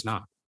up. There's just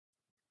not.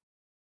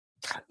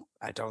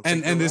 I don't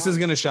think and this is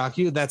going to shock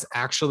you. That's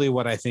actually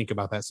what I think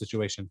about that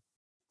situation.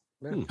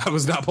 I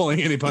was not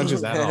pulling any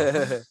punches at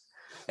all.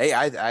 Hey,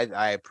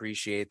 I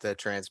appreciate the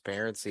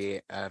transparency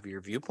of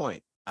your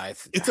viewpoint.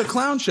 It's a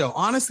clown show.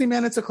 Honestly,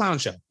 man, it's a clown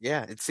show.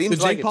 Yeah, it seems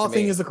the Jake Paul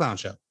thing is a clown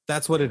show.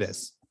 That's what it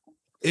is.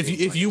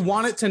 If you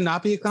want it to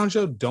not be a clown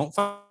show, don't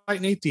fight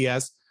Nate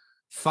Diaz.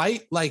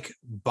 Fight like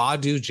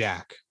Badu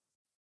Jack.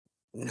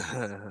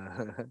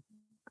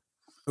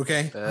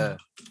 Okay.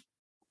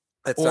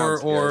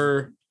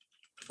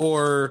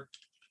 Or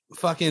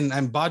fucking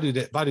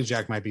Badu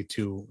Jack might be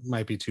too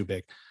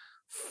big.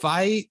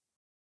 Fight.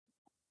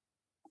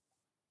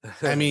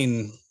 I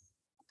mean,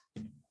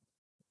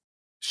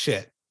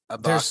 shit.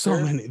 There's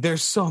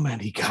so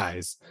many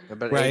guys.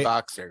 But right? a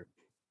boxer.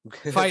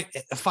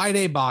 fight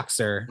a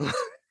boxer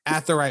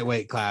at the right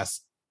weight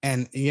class,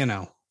 and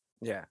yeah.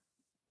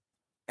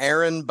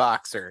 Aaron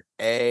Boxer,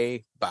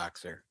 a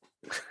boxer.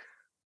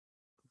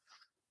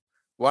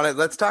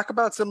 Let's talk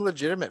about some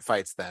legitimate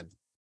fights then.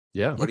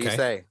 Yeah. What do you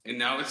say? And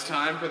now it's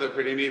time for the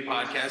Pretty Neat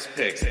Podcast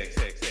picks.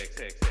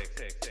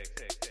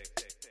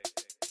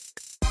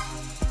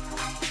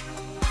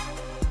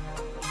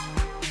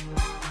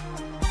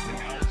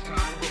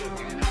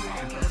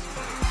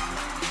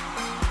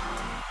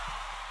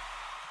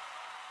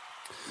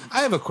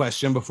 I have a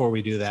question before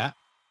we do that.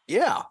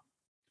 Yeah.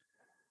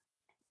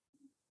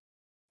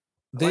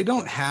 They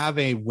don't have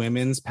a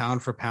women's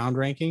pound for pound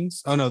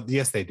rankings. Oh no,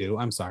 yes they do.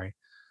 I'm sorry.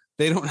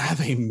 They don't have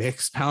a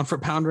mixed pound for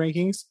pound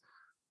rankings.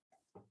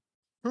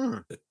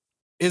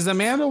 Is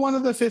Amanda one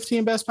of the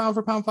 15 best pound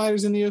for pound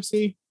fighters in the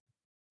UFC?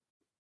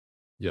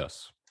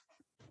 Yes.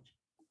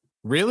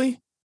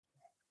 Really?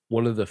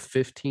 One of the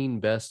 15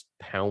 best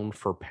pound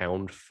for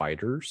pound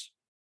fighters?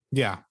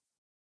 Yeah.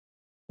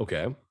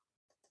 Okay.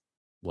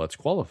 Let's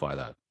qualify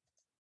that.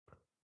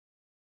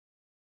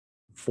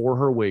 For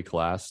her weight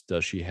class,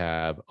 does she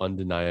have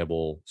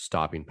undeniable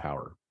stopping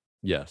power?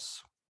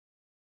 Yes.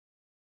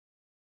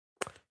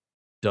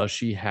 Does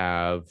she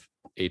have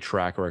a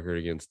track record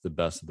against the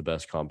best of the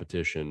best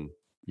competition?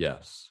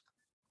 Yes.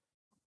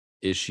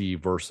 Is she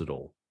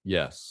versatile?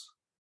 Yes.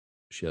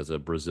 She has a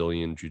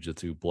Brazilian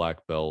Jiu-Jitsu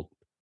black belt.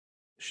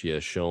 She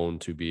has shown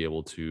to be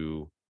able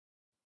to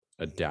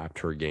adapt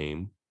her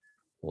game.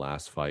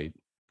 Last fight,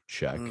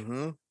 check.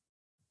 Mm-hmm.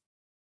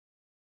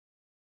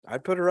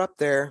 I'd put her up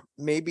there.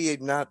 Maybe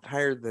not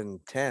higher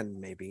than 10,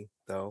 maybe,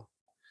 though.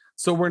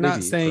 So we're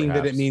not saying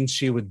that it means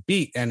she would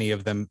beat any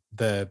of them,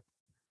 the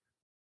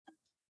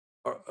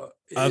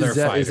other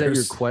fighters. Is that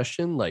your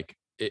question? Like,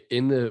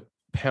 in the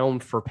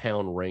pound for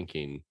pound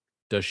ranking,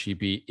 does she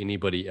beat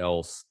anybody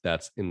else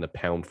that's in the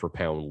pound for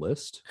pound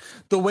list?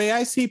 The way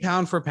I see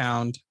pound for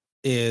pound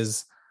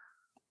is,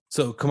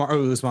 so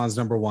Kamaru Usman's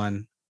number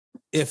one.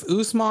 If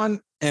Usman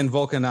and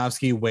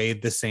Volkanovski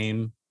weighed the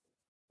same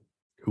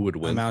who would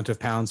win amount of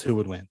pounds, who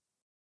would win?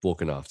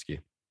 Volkanovski.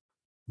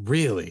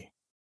 Really?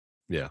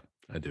 Yeah,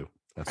 I do.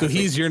 So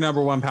he's your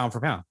number one pound for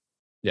pound.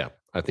 Yeah,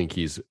 I think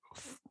he's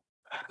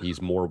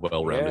more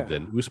well-rounded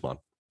than Usman.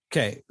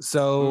 Okay,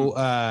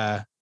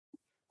 so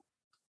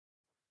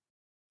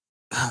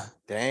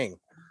dang.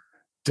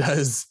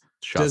 Does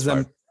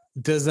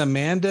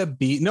Amanda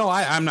beat? No,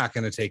 I'm not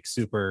going to take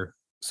super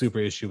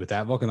issue with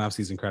that.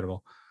 Volkanovski's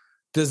incredible.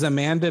 Does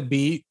Amanda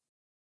beat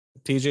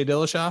TJ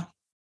Dillashaw?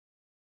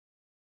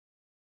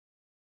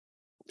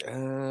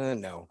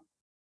 No.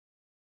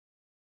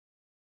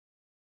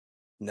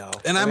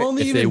 And I'm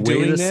only even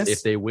doing this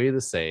if they weigh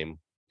the same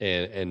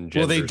and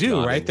well, they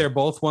do, right? They're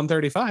both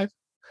 135.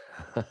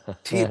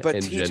 But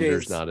and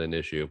gender's not an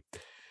issue.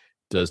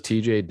 Does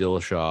TJ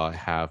Dillashaw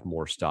have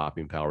more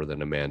stopping power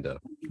than Amanda?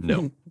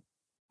 No.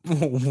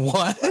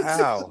 What?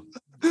 Wow.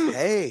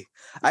 Hey,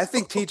 I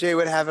think TJ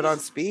would have it on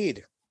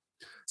speed.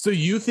 So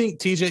you think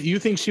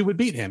she would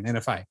beat him in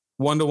a fight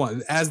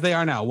 1-to-1 as they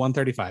are now,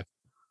 135?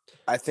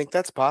 I think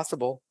that's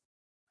possible.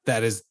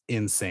 That is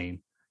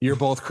insane. You're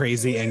both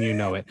crazy and you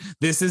know it.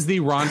 This is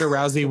the Ronda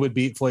Rousey would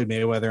beat Floyd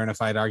Mayweather in a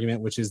fight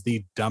argument, which is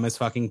the dumbest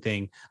fucking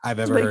thing I've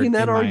ever heard in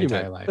my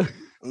entire life.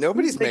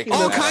 Nobody's making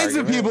all kinds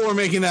of people were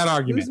making that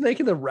argument. Who's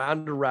making the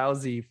Ronda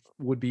Rousey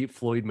would beat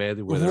Floyd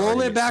Mayweather?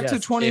 Roll it back to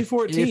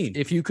 2014.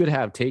 If you could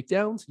have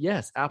takedowns,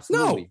 yes,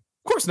 absolutely. No,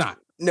 of course not.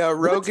 No,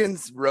 Rogan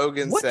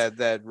said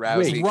that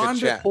Rousey.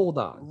 Ronda, hold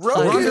on.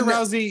 Ronda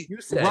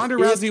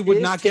Rousey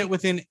would not get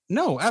within.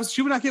 No,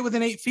 she would not get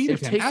within 8 feet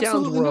of him. If takedowns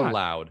Absolutely were not.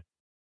 allowed,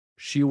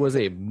 she was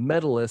a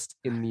medalist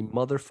in the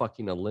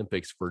motherfucking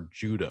Olympics for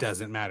judo.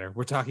 Doesn't matter.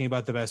 We're talking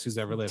about the best who's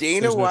ever lived.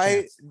 Dana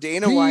White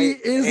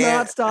is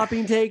not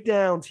stopping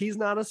takedowns. He's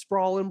not a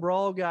sprawl and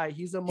brawl guy.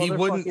 He's a motherfucking He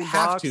wouldn't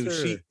have boxer.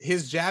 to.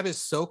 His jab is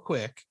so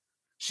quick.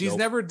 She's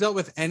never dealt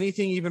with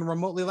anything even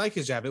remotely like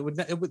his jab. It would.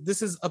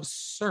 This is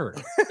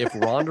absurd. If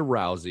Ronda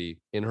Rousey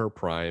in her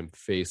prime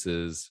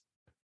faces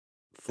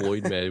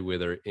Floyd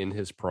Mayweather in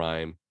his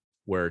prime,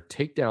 where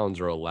takedowns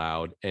are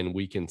allowed and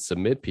we can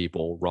submit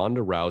people,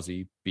 Ronda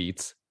Rousey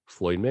beats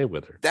Floyd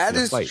Mayweather. That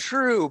is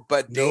true,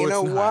 but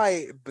Dana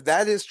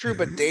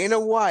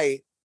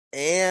White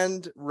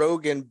and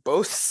Rogan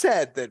both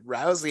said that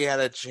Rousey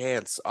had a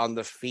chance on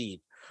the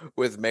feet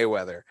with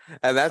Mayweather,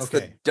 and that's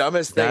the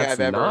dumbest thing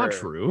I've ever heard. Not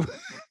true.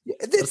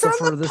 It's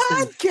on the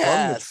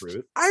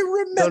podcast. I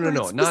remember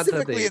no. Not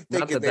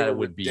that that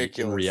would be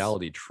in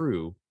reality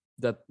true.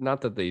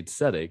 Not that they'd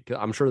said it.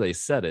 I'm sure they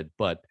said it,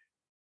 but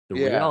the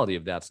reality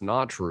of that's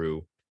not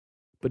true.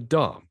 But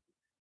dumb.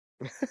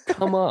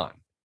 Come on.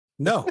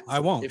 No, I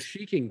won't. If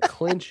she can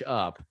clinch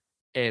up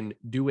and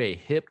do a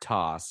hip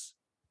toss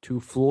to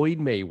Floyd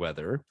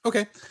Mayweather,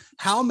 okay.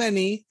 How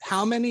many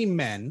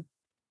men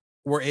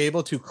were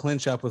able to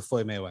clinch up with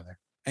Floyd Mayweather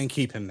and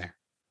keep him there?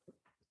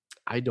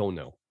 I don't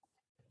know.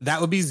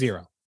 That would be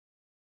 0.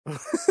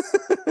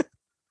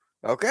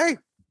 Okay.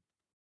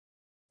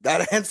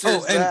 That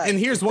answers that. And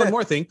here's one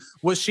more thing.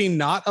 Was she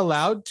not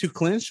allowed to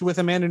clinch with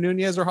Amanda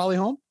Nunes or Holly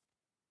Holm?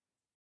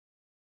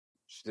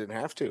 She didn't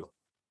have to.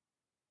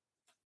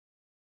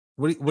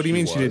 What do you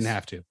mean she didn't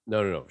have to?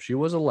 No. She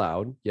was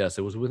allowed. Yes,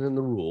 it was within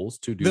the rules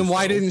to do. Then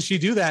why didn't she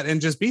do that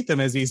and just beat them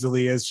as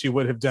easily as she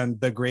would have done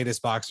the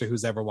greatest boxer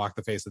who's ever walked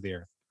the face of the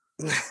earth?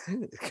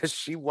 Because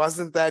she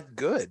wasn't that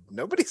good.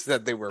 Nobody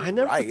said they were. I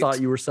never right. thought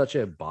you were such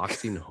a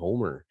boxing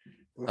homer.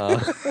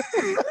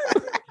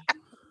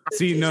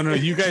 See, no,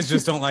 you guys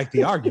just don't like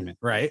the argument,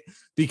 right?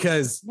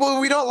 Because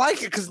we don't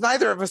like it because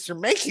neither of us are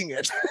making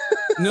it.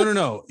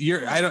 no.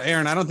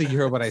 Aaron, I don't think you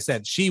heard what I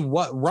said.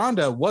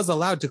 Ronda was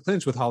allowed to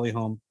clinch with Holly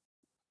Holm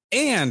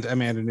and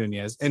Amanda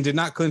Nunes and did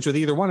not clinch with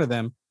either one of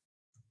them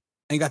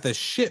and got the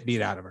shit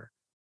beat out of her.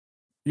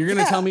 You're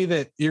gonna tell me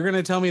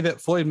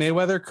that Floyd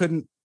Mayweather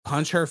couldn't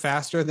punch her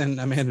faster than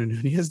Amanda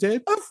Nunes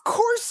did? Of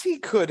course he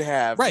could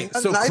have. Right.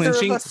 So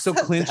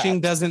clinching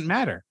doesn't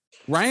matter.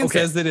 Ryan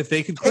says that if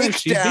they could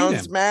clinch, she'd beat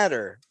him.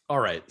 Matter. All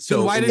right. So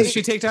then why didn't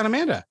she take down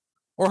Amanda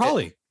or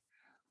Holly?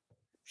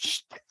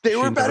 They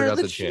were better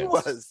than she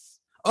was.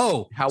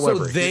 Oh,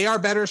 however, so they are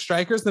better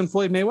strikers than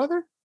Floyd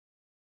Mayweather?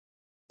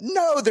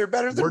 No, they're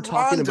better than We're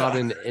talking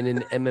Ronda. about in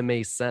an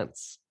MMA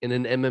sense, in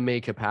an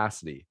MMA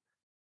capacity,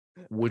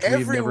 which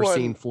we've never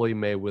seen Floyd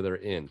Mayweather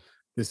in.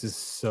 This is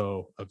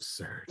so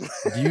absurd.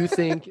 Do you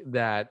think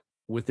that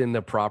within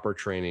the proper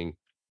training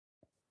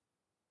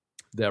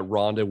that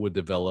Ronda would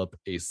develop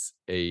a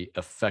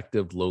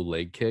effective low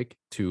leg kick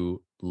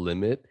to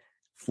limit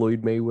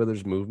Floyd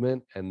Mayweather's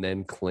movement and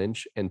then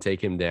clinch and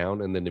take him down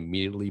and then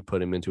immediately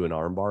put him into an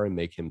armbar and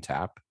make him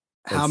tap?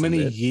 How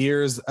many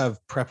years of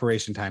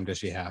preparation time does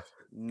she have?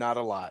 Not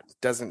a lot.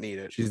 Doesn't need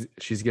it.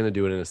 She's going to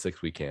do it in a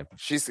 6-week camp.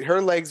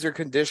 Her legs are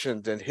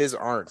conditioned and his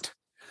aren't.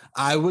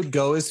 I would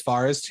go as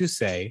far as to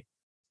say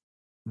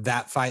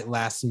that fight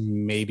lasts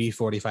maybe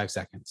 45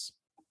 seconds.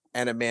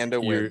 And Amanda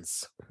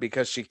wins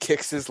because she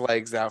kicks his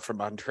legs out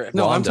from under him.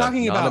 No, I'm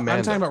talking about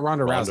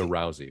Ronda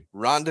Rousey.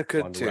 Ronda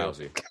could too.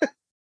 Rousey.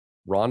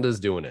 Ronda's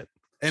doing it.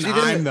 And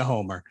I'm the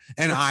homer.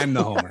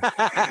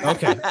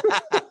 Okay.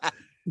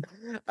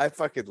 I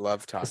fucking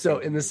love talking. So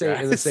in the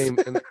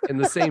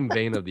same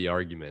vein of the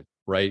argument,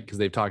 right? Because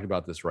they've talked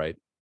about this, right?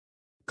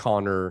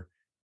 Conor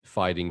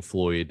fighting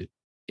Floyd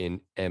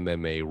in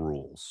MMA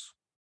rules.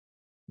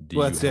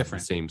 It's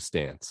different. The same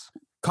stance.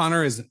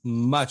 Conor is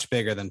much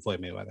bigger than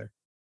Floyd Mayweather.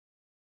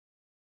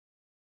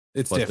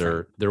 It's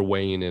different. They're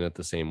weighing in at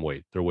the same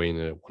weight. They're weighing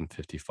in at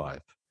 155.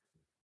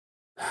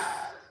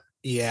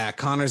 Yeah,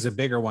 Conor's a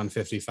bigger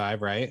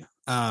 155, right?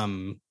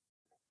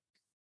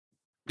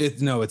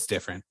 It's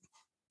different.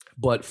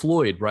 But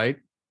Floyd, right?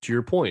 To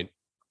your point,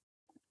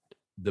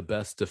 the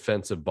best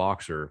defensive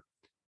boxer,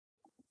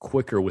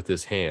 quicker with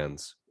his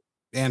hands.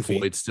 And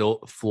Floyd's still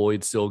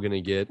going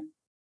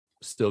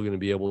to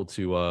be able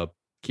to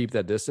keep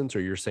that distance,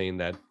 or you're saying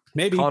that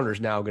maybe Conor's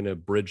now going to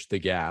bridge the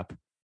gap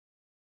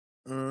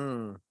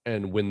and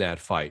win that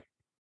fight?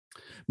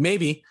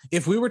 Maybe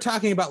if we were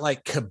talking about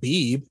like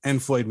Khabib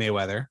and Floyd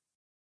Mayweather,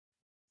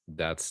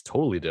 that's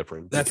totally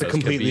different. That's a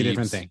completely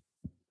different thing.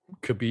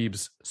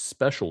 Khabib's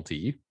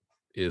specialty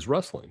is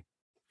wrestling.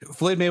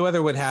 Floyd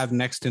Mayweather would have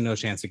next to no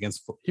chance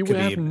against He would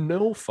have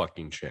no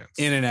fucking chance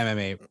in an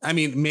MMA. I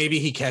mean, maybe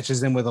he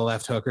catches him with a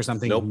left hook or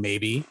something. Nope.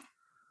 Maybe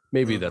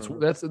that's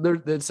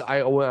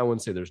I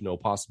wouldn't say there's no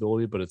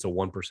possibility, but it's a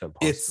 1%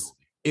 possibility.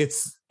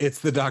 It's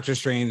the Doctor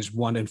Strange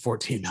 1 in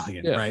 14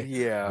 million, right?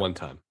 Yeah, one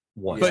time,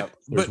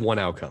 but one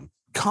outcome.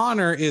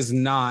 Conor is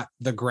not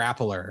the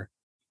grappler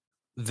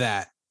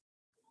that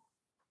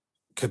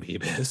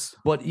Khabib is,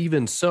 but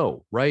even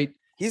so, right?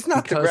 He's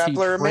not the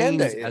grappler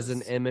Amanda is. As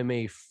an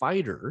MMA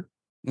fighter,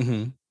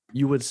 mm-hmm.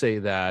 You would say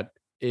that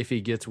if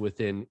he gets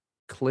within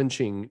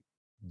clinching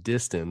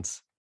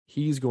distance,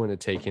 he's going to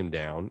take him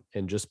down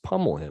and just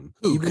pummel him.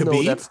 Who,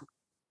 Khabib?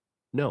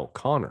 No,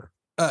 Conor.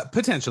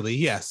 Potentially,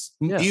 yes.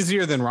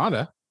 Easier than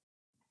Ronda.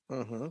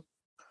 Mm-hmm.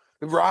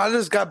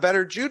 Ronda's got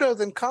better judo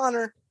than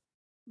Conor.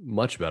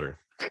 Much better.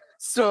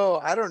 So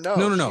I don't know.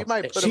 No.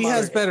 She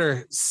has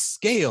better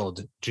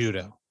scaled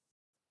judo.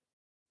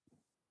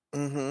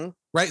 Mm-hmm.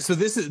 Right. So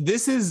this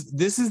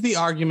is the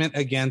argument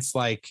against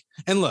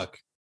and look,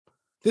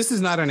 this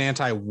is not an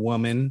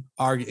anti-woman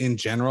in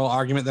general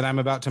argument that I'm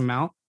about to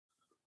mount.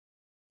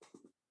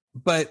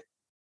 But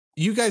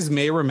you guys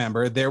may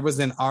remember there was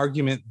an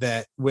argument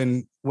that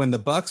when the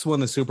Bucks won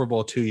the Super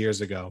Bowl 2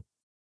 years ago,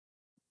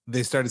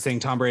 they started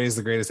saying Tom Brady is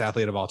the greatest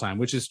athlete of all time,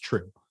 which is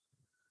true.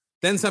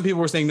 Then some people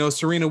were saying, no,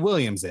 Serena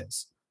Williams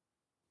is.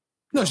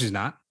 No, she's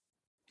not.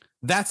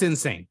 That's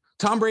insane.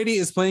 Tom Brady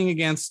is playing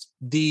against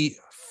the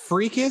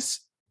freakest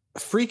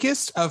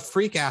of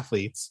freak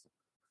athletes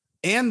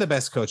and the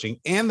best coaching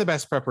and the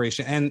best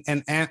preparation and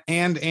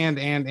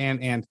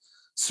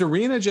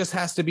Serena just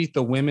has to beat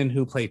the women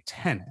who play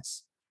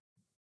tennis.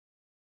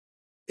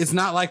 It's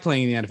not like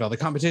playing in the NFL. The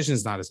competition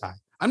is not as high.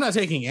 I'm not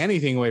taking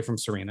anything away from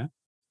Serena.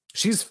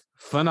 She's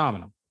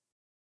phenomenal.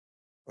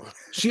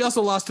 She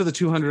also lost to the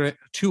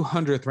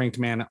 200th ranked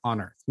man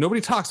on earth.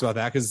 Nobody talks about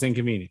that because it's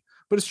inconvenient,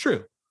 but it's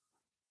true.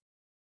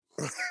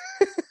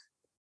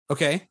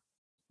 Okay.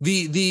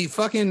 The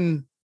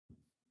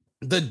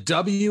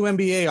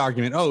WNBA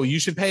argument. Oh, you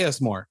should pay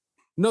us more.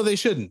 No, they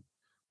shouldn't.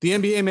 The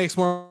NBA makes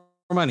more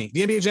money.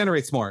 The NBA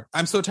generates more.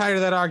 I'm so tired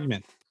of that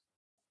argument.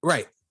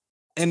 Right.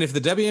 And if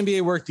the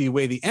WNBA worked the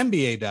way the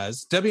NBA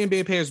does,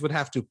 WNBA players would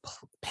have to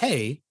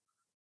pay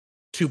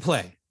to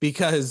play,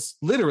 because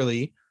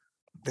literally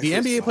the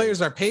NBA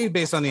players are paid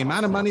based on the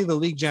amount of money the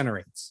league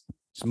generates.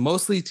 It's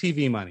mostly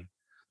TV money.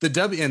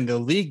 And the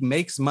league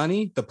makes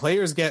money. The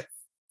players get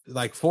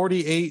like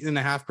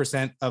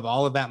 48.5% of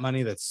all of that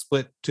money that's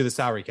split to the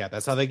salary cap.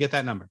 That's how they get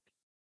that number.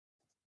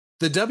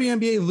 The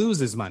WNBA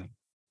loses money.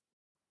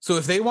 So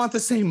if they want the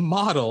same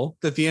model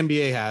that the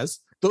NBA has,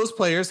 those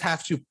players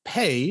have to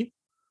pay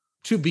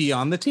to be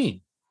on the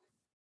team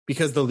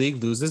because the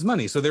league loses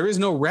money. So there is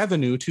no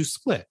revenue to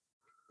split.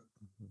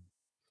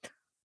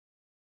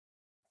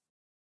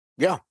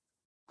 Yeah.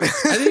 I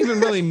didn't even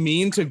really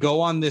mean to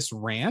go on this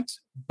rant,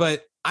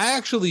 but I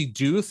actually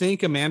do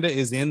think Amanda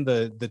is in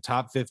the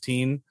top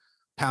 15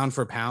 pound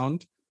for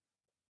pound.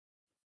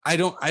 I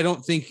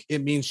don't think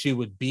it means she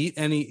would beat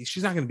any.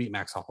 She's not going to beat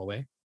Max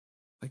Holloway.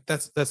 Like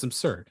that's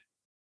absurd.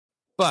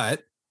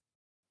 But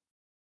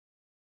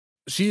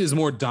she is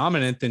more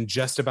dominant than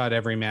just about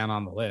every man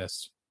on the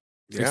list,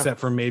 except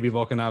for maybe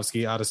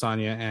Volkanovski,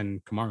 Adesanya,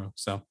 and Kamaru.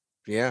 So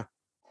yeah,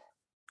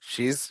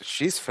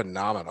 she's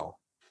phenomenal.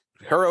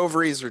 Her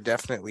ovaries are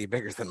definitely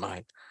bigger than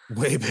mine.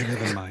 Way bigger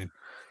than mine.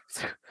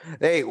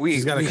 Hey,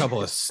 she's got a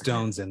couple of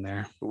stones in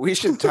there. We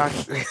should talk.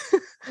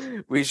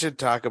 We should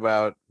talk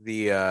about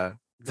the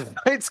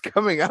fights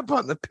coming up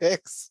on the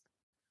picks.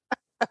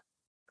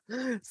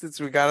 Since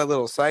we got a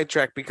little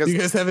sidetracked, because do you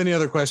guys have any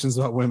other questions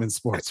about women's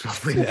sports? Feel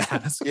free to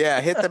ask.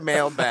 Yeah, hit the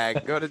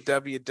mailbag. Go to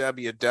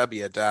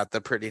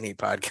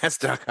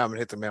www.thepretyneatpodcast.com and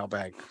hit the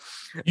mailbag.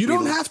 You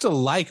don't have to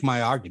like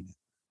my argument.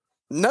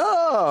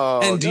 No.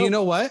 And do you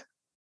know what?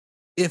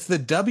 If the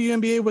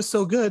WNBA was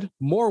so good,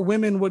 more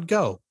women would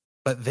go,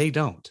 but they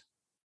don't.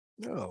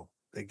 No,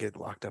 they get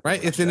locked up.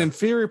 Right? It's an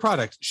inferior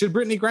product. Should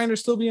Brittany Griner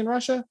still be in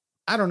Russia?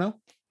 I don't know.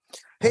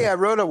 Hey, I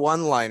wrote a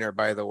one-liner,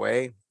 by the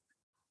way.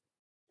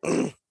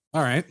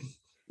 All right.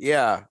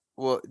 Yeah.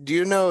 Well, do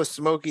you know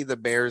Smokey the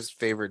Bear's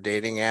favorite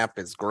dating app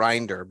is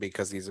Grindr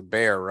because he's a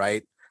bear,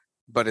 right?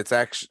 But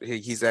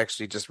he's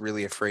actually just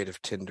really afraid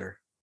of Tinder.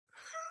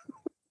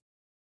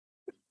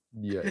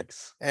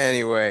 Yikes.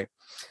 Anyway,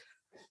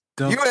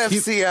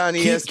 UFC on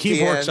ESPN.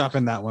 Keep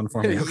workshopping that one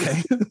for me,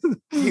 okay?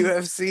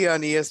 UFC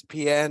on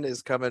ESPN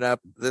is coming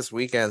up this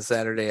weekend,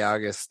 Saturday,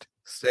 August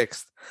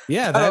 6th.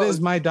 Yeah, that is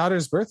my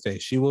daughter's birthday.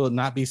 She will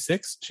not be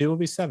 6. She will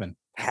be 7.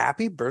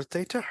 Happy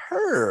birthday to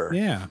her.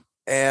 Yeah.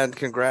 And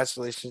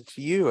congratulations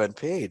to you and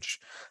Paige.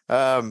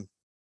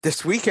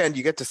 This weekend,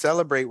 you get to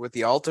celebrate with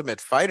the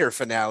Ultimate Fighter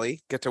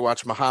finale. Get to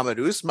watch Muhammad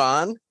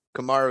Usman,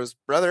 Kamaru's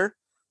brother,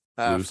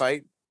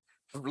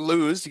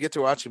 lose. You get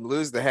to watch him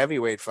lose the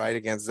heavyweight fight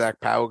against Zach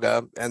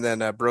Pauga, and then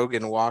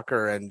Brogan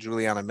Walker and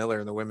Juliana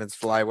Miller in the women's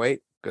flyweight.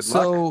 Good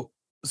luck.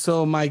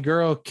 So my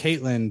girl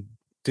Caitlin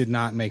did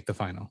not make the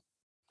final.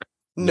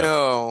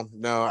 No.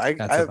 That's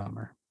a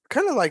bummer.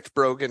 Kind of liked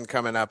Brogan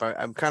coming up.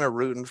 I'm kind of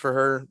rooting for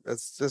her.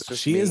 That's just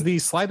she is the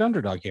slight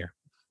underdog here.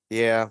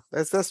 Yeah,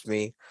 that's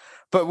me.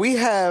 But we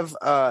have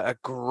a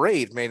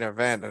great main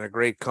event and a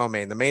great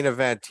co-main. The main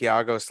event,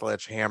 Thiago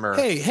Sledgehammer.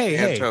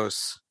 Hey!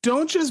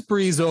 Don't just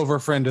breeze over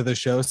friend of the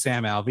show,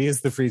 Sam Alvey,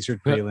 is the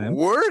featured prelim.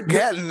 We're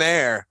getting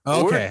there.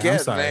 Okay, we're getting I'm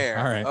sorry. there.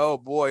 All right. Oh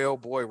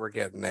boy, we're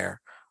getting there.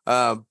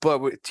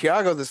 But with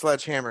Thiago the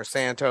Sledgehammer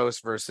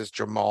Santos versus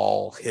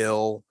Jamal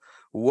Hill.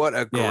 What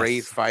a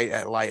great fight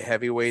at light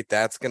heavyweight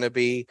that's going to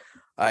be.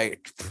 I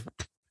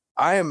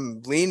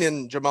am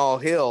leaning Jamal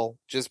Hill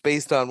just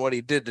based on what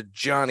he did to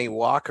Johnny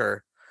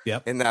Walker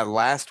in that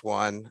last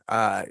one,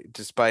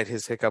 despite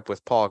his hiccup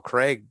with Paul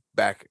Craig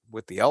back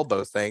with the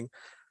elbow thing.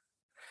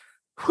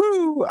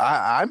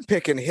 I'm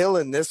picking Hill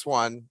in this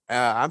one.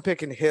 I'm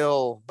picking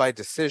Hill by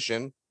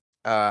decision.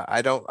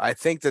 I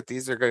think that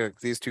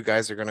these two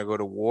guys are going to go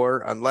to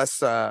war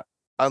unless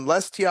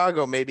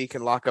Thiago maybe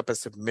can lock up a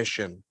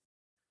submission,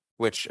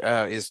 which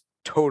is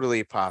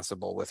totally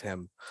possible with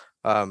him.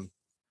 But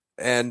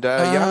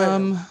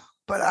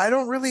I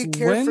don't really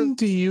care. When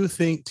do you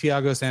think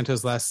Thiago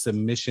Santos' last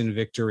submission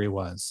victory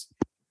was?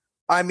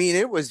 I mean,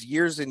 it was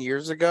years and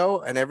years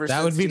ago, and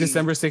that would be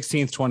December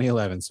 16th,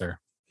 2011, sir.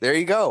 There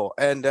you go.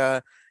 And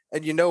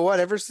you know what?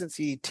 Ever since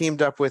he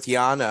teamed up with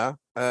Yana,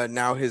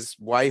 now his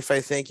wife,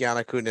 I think,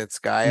 Yana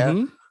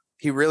Kunitskaya,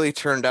 he really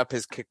turned up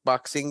his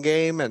kickboxing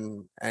game,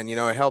 and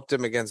it helped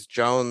him against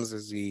Jones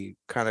as he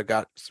kind of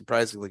got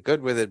surprisingly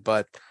good with it,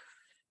 but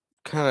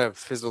kind of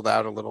fizzled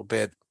out a little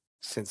bit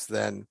since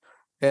then.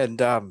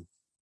 And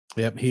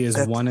he is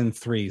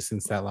 1-3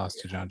 since that loss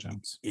to John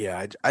Jones.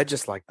 Yeah, I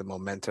just like the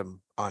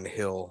momentum on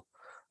Hill.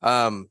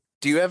 Do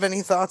you have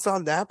any thoughts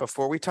on that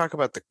before we talk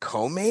about the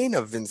co-main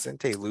of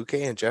Vicente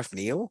Luque and Jeff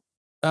Neal?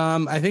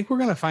 I think we're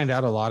going to find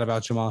out a lot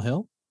about Jamal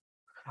Hill.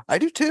 I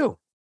do too.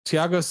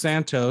 Thiago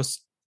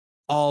Santos,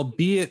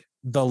 albeit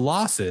the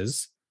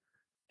losses,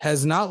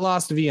 has not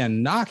lost via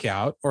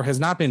knockout or has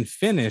not been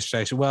finished.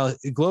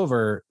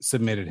 Glover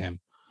submitted him.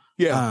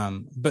 Yeah.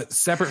 But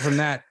separate from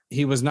that,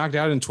 he was knocked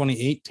out in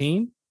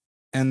 2018,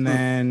 and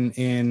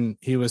then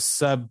he was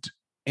subbed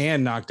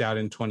and knocked out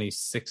in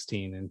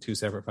 2016 in 2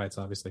 separate fights,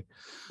 obviously.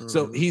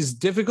 So he's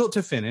difficult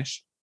to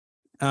finish.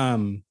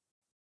 We're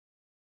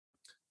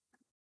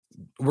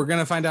going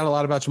to find out a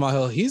lot about Jamal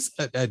Hill. He's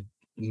a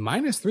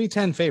minus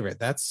 310 favorite.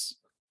 That's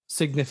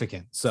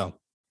significant. So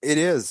it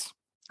is.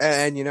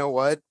 And you know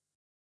what?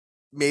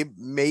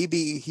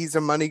 Maybe he's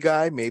a money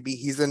guy. Maybe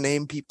he's a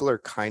name people are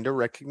kind of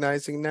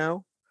recognizing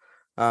now.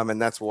 And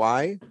that's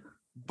why.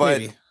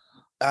 But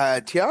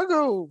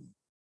Thiago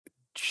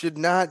should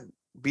not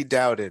be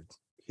doubted.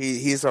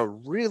 He's a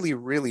really,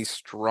 really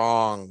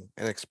strong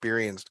and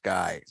experienced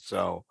guy.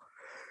 So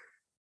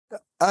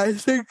I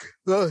think,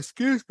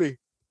 excuse me,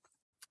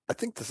 I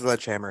think the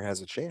Sledgehammer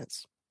has a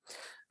chance.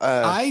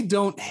 I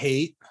don't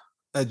hate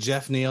a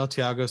Jeff Neal,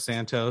 Thiago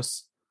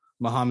Santos,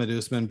 Muhammad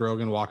Usman,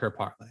 Brogan Walker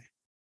parlay.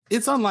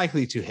 It's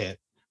unlikely to hit,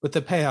 but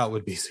the payout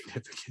would be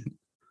significant.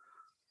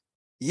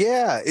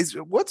 Yeah.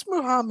 What's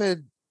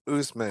Muhammad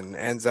Usman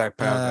and Zach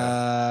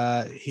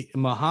Pauga?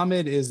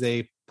 Muhammad is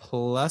a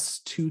plus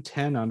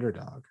 210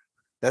 underdog.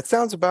 That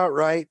sounds about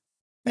right.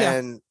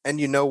 Yeah.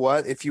 And you know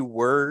what? If you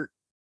were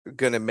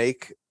going to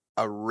make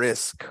a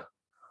risk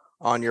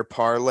on your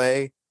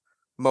parlay,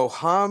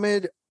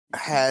 Muhammad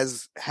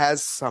has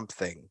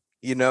something.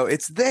 You know,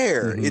 it's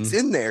there. Mm-hmm. It's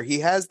in there. He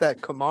has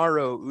that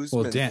Kamaru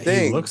Usman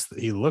thing.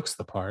 He looks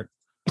the part.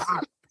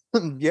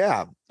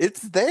 Yeah,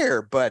 it's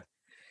there, but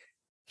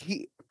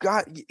he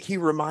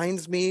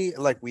reminds me,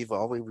 like we've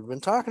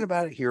been talking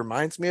about it. He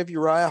reminds me of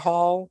Uriah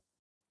Hall.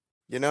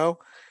 You know,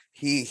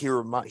 he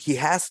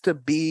has to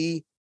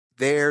be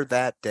there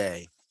that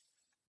day.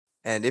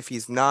 And if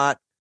he's not,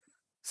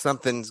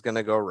 something's going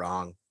to go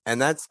wrong. And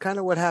that's kind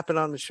of what happened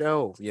on the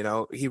show. You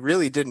know, he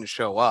really didn't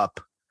show up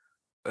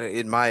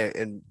in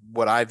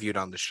what I viewed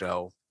on the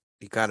show.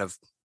 He kind of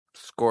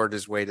scored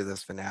his way to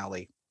this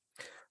finale.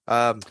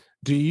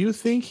 Do you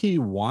think he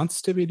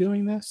wants to be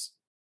doing this?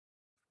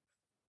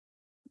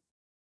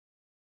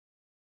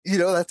 You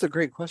know, that's a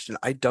great question.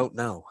 I don't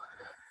know.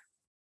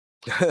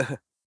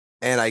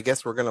 And I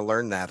guess we're going to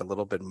learn that a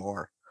little bit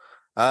more.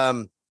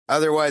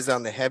 Otherwise,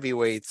 on the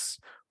heavyweights,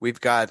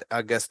 we've got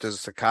Augusto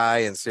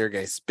Sakai and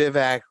Sergey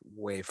Spivak.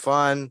 Way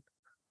fun.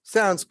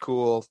 Sounds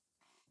cool.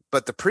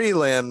 But the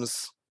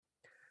prelims,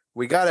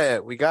 we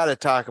gotta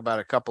talk about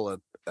a couple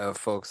of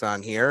folks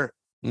on here.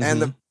 Mm-hmm.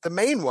 And the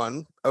main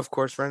one, of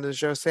course, friend of the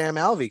show, Sam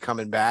Alvey,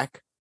 coming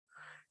back.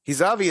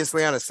 He's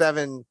obviously on a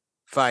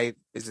 7-fight.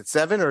 Is it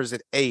 7 or is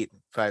it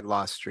 8-fight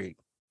loss streak?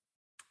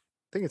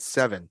 I think it's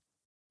 7.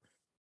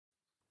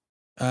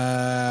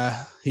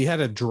 He had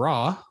a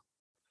draw.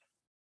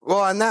 Well,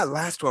 on that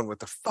last one with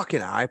the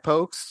fucking eye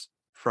pokes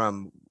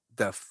from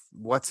the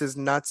what's his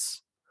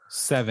nuts?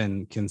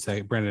 7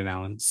 consecutive. Brendan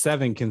Allen.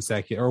 7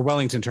 consecutive, or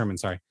Wellington Turman.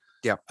 Sorry.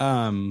 Yep.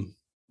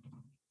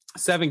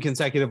 7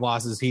 consecutive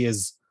losses. He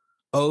is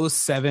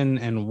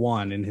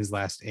 0-7-1 in his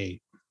last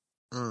 8.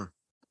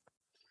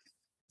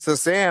 So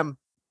Sam,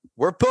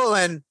 we're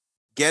pulling.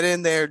 Get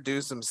in there,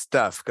 do some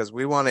stuff because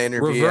we want to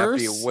interview after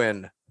you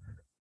win.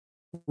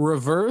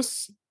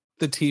 Reverse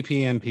the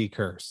TPNP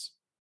curse.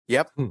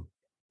 Yep.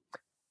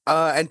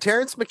 And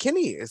Terrence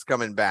McKinney is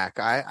coming back.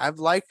 I've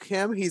liked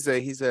him. He's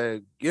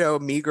a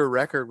meager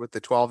record with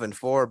the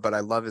 12-4, but I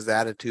love his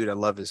attitude. I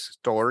love his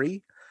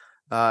story.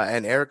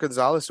 And Eric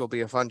Gonzalez will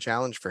be a fun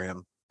challenge for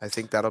him. I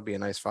think that'll be a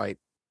nice fight.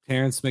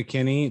 Terrence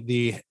McKinney,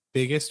 the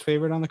biggest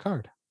favorite on the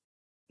card.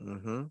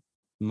 Mm-hmm.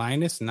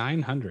 Minus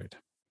 900.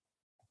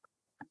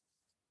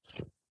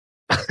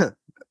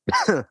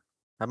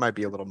 That might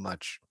be a little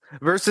much.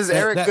 Versus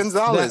Eric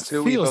Gonzalez,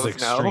 who we both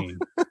extreme.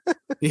 Know.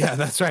 Yeah,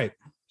 that's right.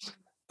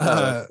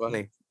 That's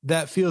funny.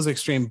 That feels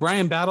extreme.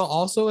 Brian Battle,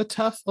 also a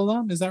tough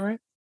alum. Is that right?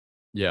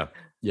 Yeah.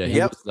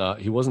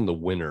 He wasn't the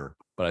winner,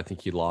 but I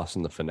think he lost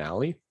in the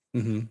finale.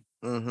 Mm-hmm.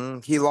 Mm-hmm.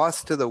 He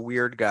lost to the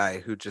weird guy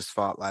who just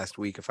fought last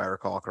week, if I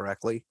recall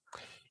correctly.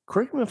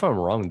 Correct me if I'm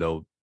wrong,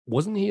 though.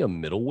 Wasn't he a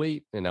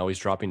middleweight and now he's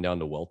dropping down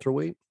to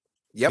welterweight?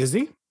 Yep. Is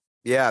he?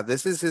 Yeah,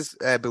 this is his.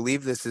 I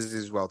believe this is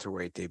his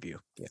welterweight debut.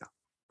 Yeah,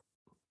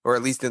 or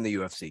at least in the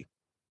UFC.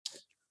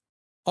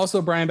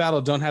 Also, Brian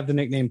Battle don't have the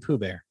nickname Pooh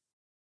Bear.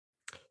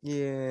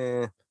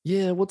 Yeah.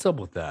 What's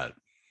up with that?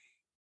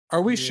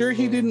 Are we sure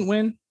he didn't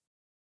win?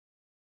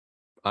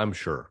 I'm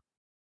sure.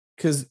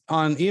 Because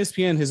on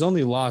ESPN, his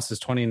only loss is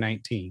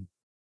 2019.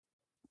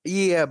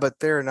 Yeah, but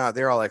they're not.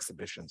 They're all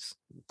exhibitions.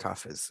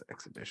 Tough as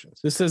exhibitions.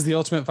 This says the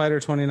Ultimate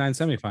Fighter 29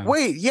 semifinal.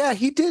 Wait, yeah,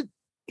 he did.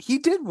 He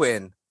did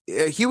win.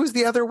 He was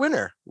the other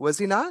winner, was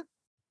he not?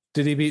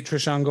 Did he beat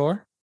Trishan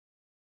Gore?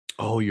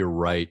 Oh, you're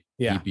right.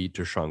 Yeah. He beat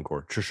Trishan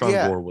Gore.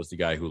 Trishan Gore was the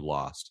guy who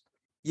lost.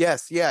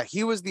 Yes, yeah.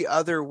 He was the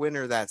other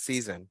winner that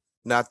season.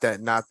 Not the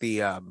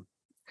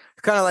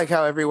kind of like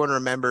how everyone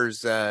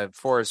remembers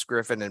Forrest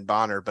Griffin and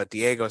Bonner, but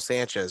Diego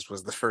Sanchez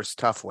was the first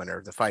tough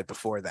winner, the fight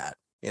before that,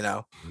 you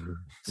know?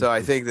 So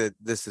I think that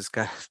this is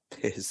kind of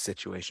his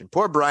situation.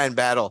 Poor Brian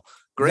Battle.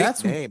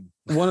 Great name.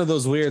 One of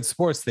those weird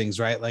sports things,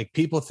 right? Like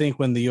people think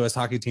when the U.S.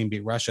 hockey team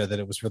beat Russia that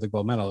it was for the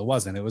gold medal. It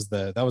wasn't. That was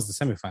the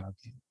semifinal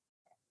game.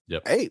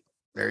 Yep. Hey,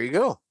 there you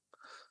go.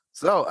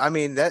 So I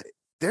mean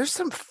there's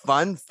some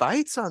fun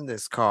fights on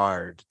this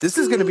card. This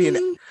is going to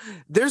be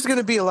there's going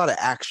to be a lot of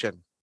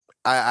action.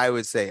 I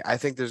would say. I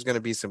think there's going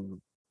to be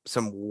some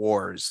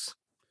wars.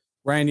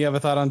 Ryan, you have a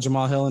thought on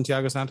Jamal Hill and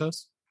Thiago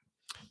Santos?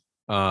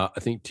 I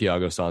think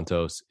Thiago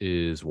Santos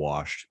is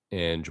washed,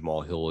 and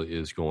Jamal Hill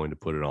is going to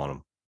put it on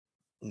him.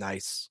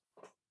 Nice.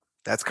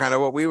 That's kind of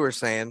what we were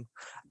saying.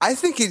 I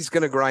think he's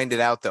going to grind it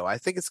out, though. I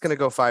think it's going to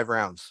go 5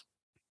 rounds.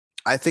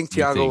 I think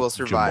Thiago will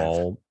survive.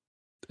 Jamal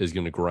is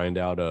going to grind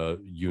out a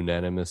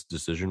unanimous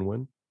decision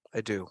win?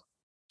 I do.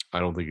 I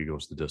don't think it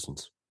goes the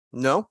distance.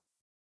 No?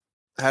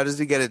 How does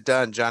he get it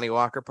done? Johnny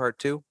Walker Part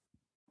 2?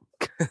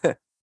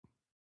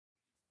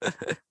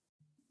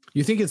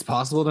 You think it's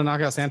possible to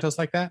knock out Santos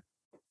like that?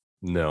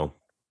 No.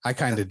 I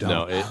kind of don't.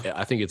 No,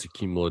 I think it's a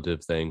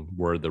cumulative thing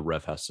where the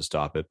ref has to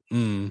stop it.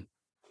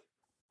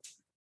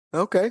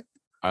 Okay.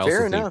 I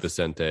also think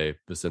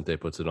Vicente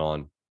puts it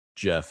on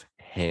Jeff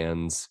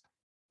Hands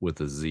with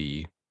a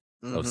Z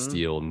of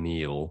Steel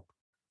Neal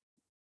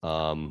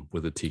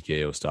with a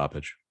TKO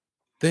stoppage.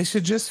 They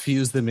should just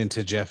fuse them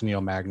into Jeff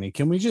Neal Magny.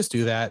 Can we just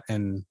do that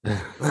and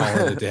call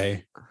it a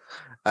day?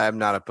 I'm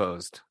not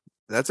opposed.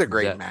 That's a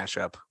great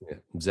mashup. Yeah.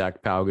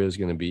 Zach Pauga is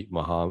going to beat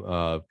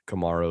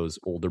Kamaro's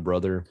older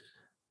brother.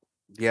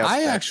 Yeah,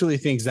 I actually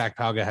think Zach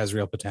Pauga has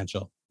real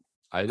potential.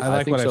 I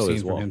like what I've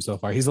seen from him so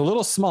far. He's a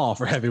little small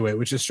for heavyweight,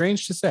 which is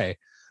strange to say,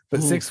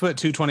 but 6 foot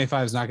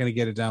 225 is not going to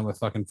get it done with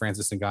fucking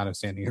Francis Ngannou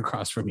standing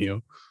across from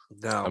you.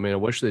 No, I mean, I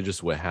wish they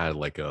just had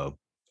like a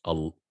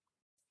what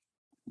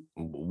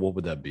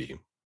would that be?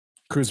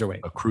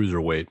 Cruiserweight. A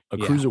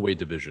cruiserweight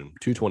division,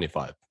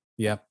 225.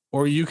 Yeah,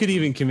 or you could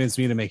even convince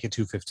me to make it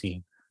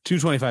 215.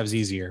 225 is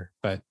easier,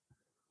 but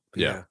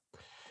yeah.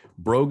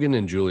 Brogan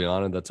and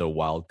Juliana, that's a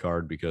wild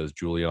card because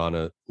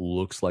Juliana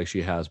looks like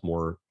she has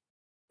more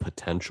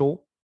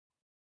potential,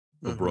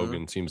 but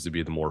Brogan seems to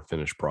be the more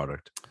finished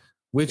product.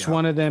 Which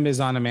one of them is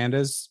on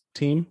Amanda's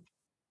team?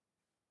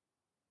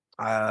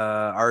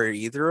 Are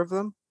either of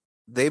them?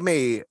 They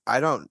may. I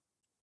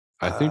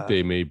think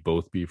they may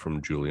both be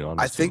from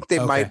Juliana's I think team.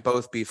 They might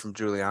both be from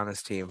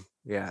Juliana's team.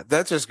 Yeah,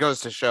 that just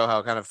goes to show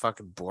how kind of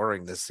fucking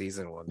boring this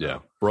season was. Yeah,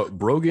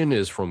 Brogan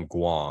is from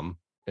Guam,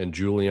 and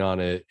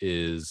Juliana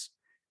is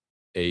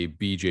a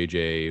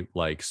BJJ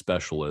like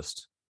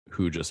specialist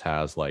who just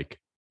has like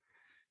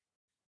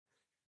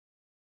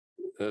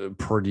a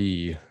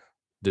pretty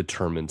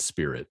determined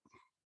spirit.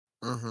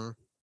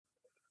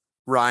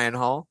 Ryan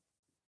Hall.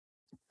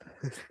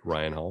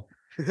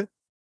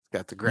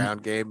 Got the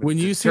ground game. When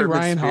you see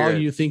Ryan Hall,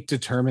 you think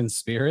determined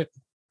spirit?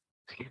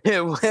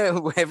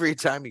 Every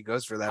time he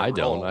goes for that, I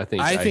don't. I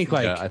think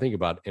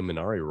about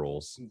Imanari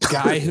rolls.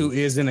 Guy who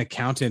is an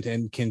accountant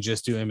and can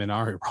just do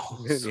Imanari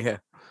rolls. Yeah.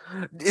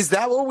 Is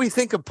that what we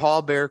think of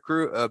Paul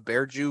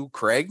Bearju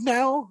Craig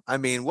now? I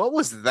mean, what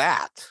was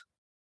that?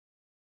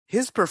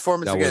 His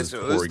performance against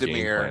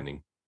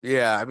Ozdemir.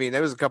 Yeah, I mean,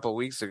 that was a couple of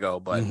weeks ago,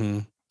 but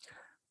that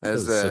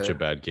was such a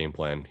bad game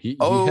plan. He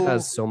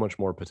has so much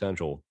more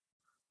potential.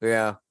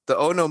 Yeah, the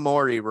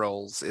Onomori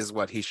rolls is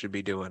what he should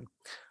be doing.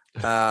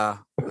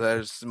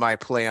 There's my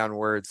play on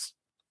words.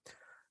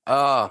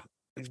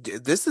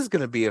 This is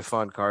going to be a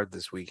fun card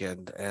this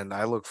weekend, and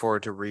I look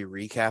forward to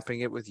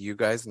recapping it with you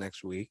guys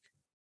next week.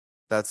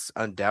 That's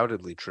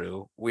undoubtedly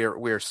true.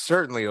 We're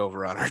certainly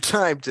over on our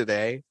time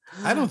today.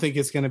 I don't think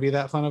it's going to be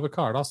that fun of a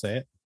card. I'll say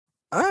it.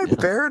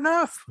 Fair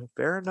enough.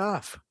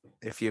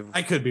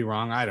 I could be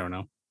wrong. I don't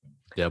know.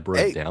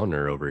 Deborah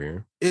Downer over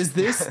here. Is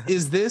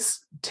this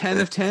 10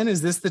 of 10?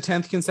 Is this the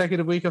 10th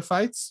consecutive week of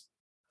fights?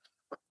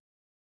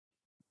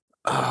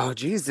 Oh,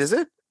 geez, is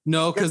it?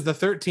 No, because the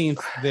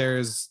 13th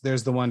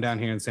there's the one down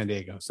here in San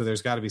Diego, so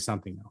there's got to be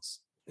something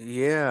else.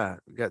 Yeah,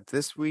 we got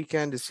this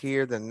weekend is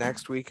here. The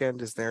next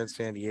weekend is there in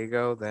San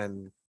Diego.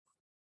 Then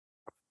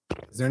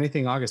is there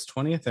anything August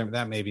 20th?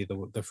 That may be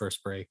the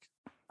first break.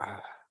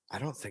 I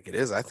don't think it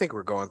is. I think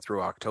we're going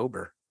through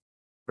October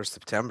or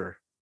September.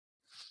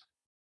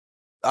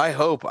 I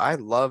hope. I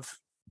love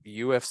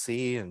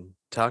UFC and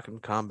talking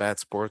combat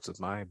sports with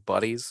my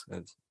buddies,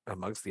 and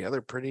amongst the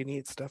other pretty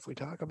neat stuff we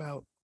talk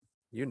about.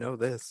 You know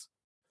this.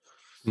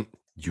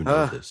 You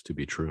know this to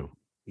be true.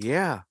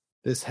 Yeah.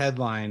 This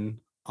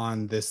headline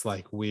on this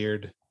like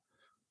weird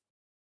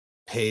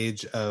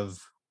page of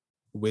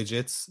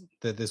widgets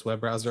that this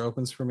web browser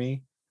opens for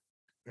me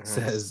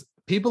says,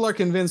 people are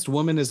convinced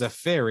woman is a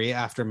fairy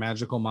after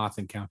magical moth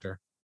encounter.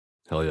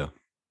 Hell yeah.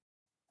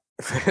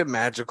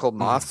 Magical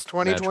Moths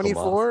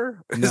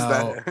 2024?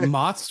 No,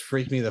 moths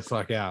freak me the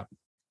fuck out.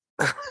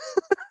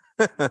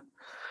 Bug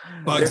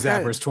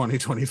Zappers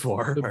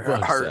 2024. The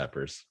Bug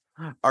Zappers.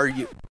 Are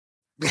you...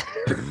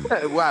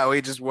 Wow,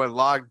 we just went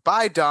logged.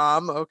 Bye,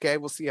 Dom. Okay,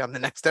 we'll see you on the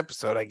next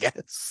episode, I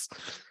guess.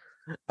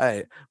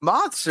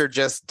 Moths are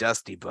just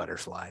dusty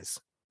butterflies,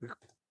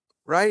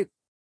 right?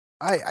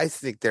 I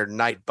think they're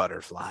night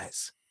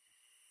butterflies.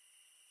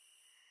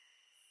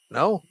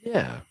 No?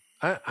 Yeah.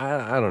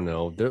 I don't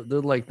know.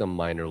 They're like the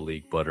minor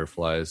league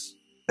butterflies.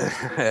 They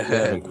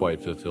haven't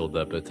quite fulfilled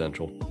that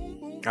potential.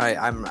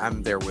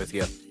 I'm there with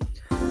you. Hey,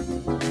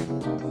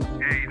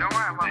 you know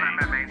why I love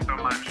MMA so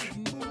much?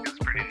 It's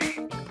pretty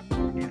neat.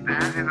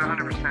 is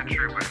 100%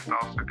 true, but it's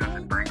also because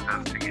it brings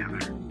us together.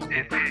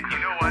 You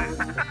know what?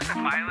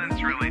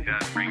 Violence really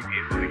does bring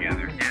people together.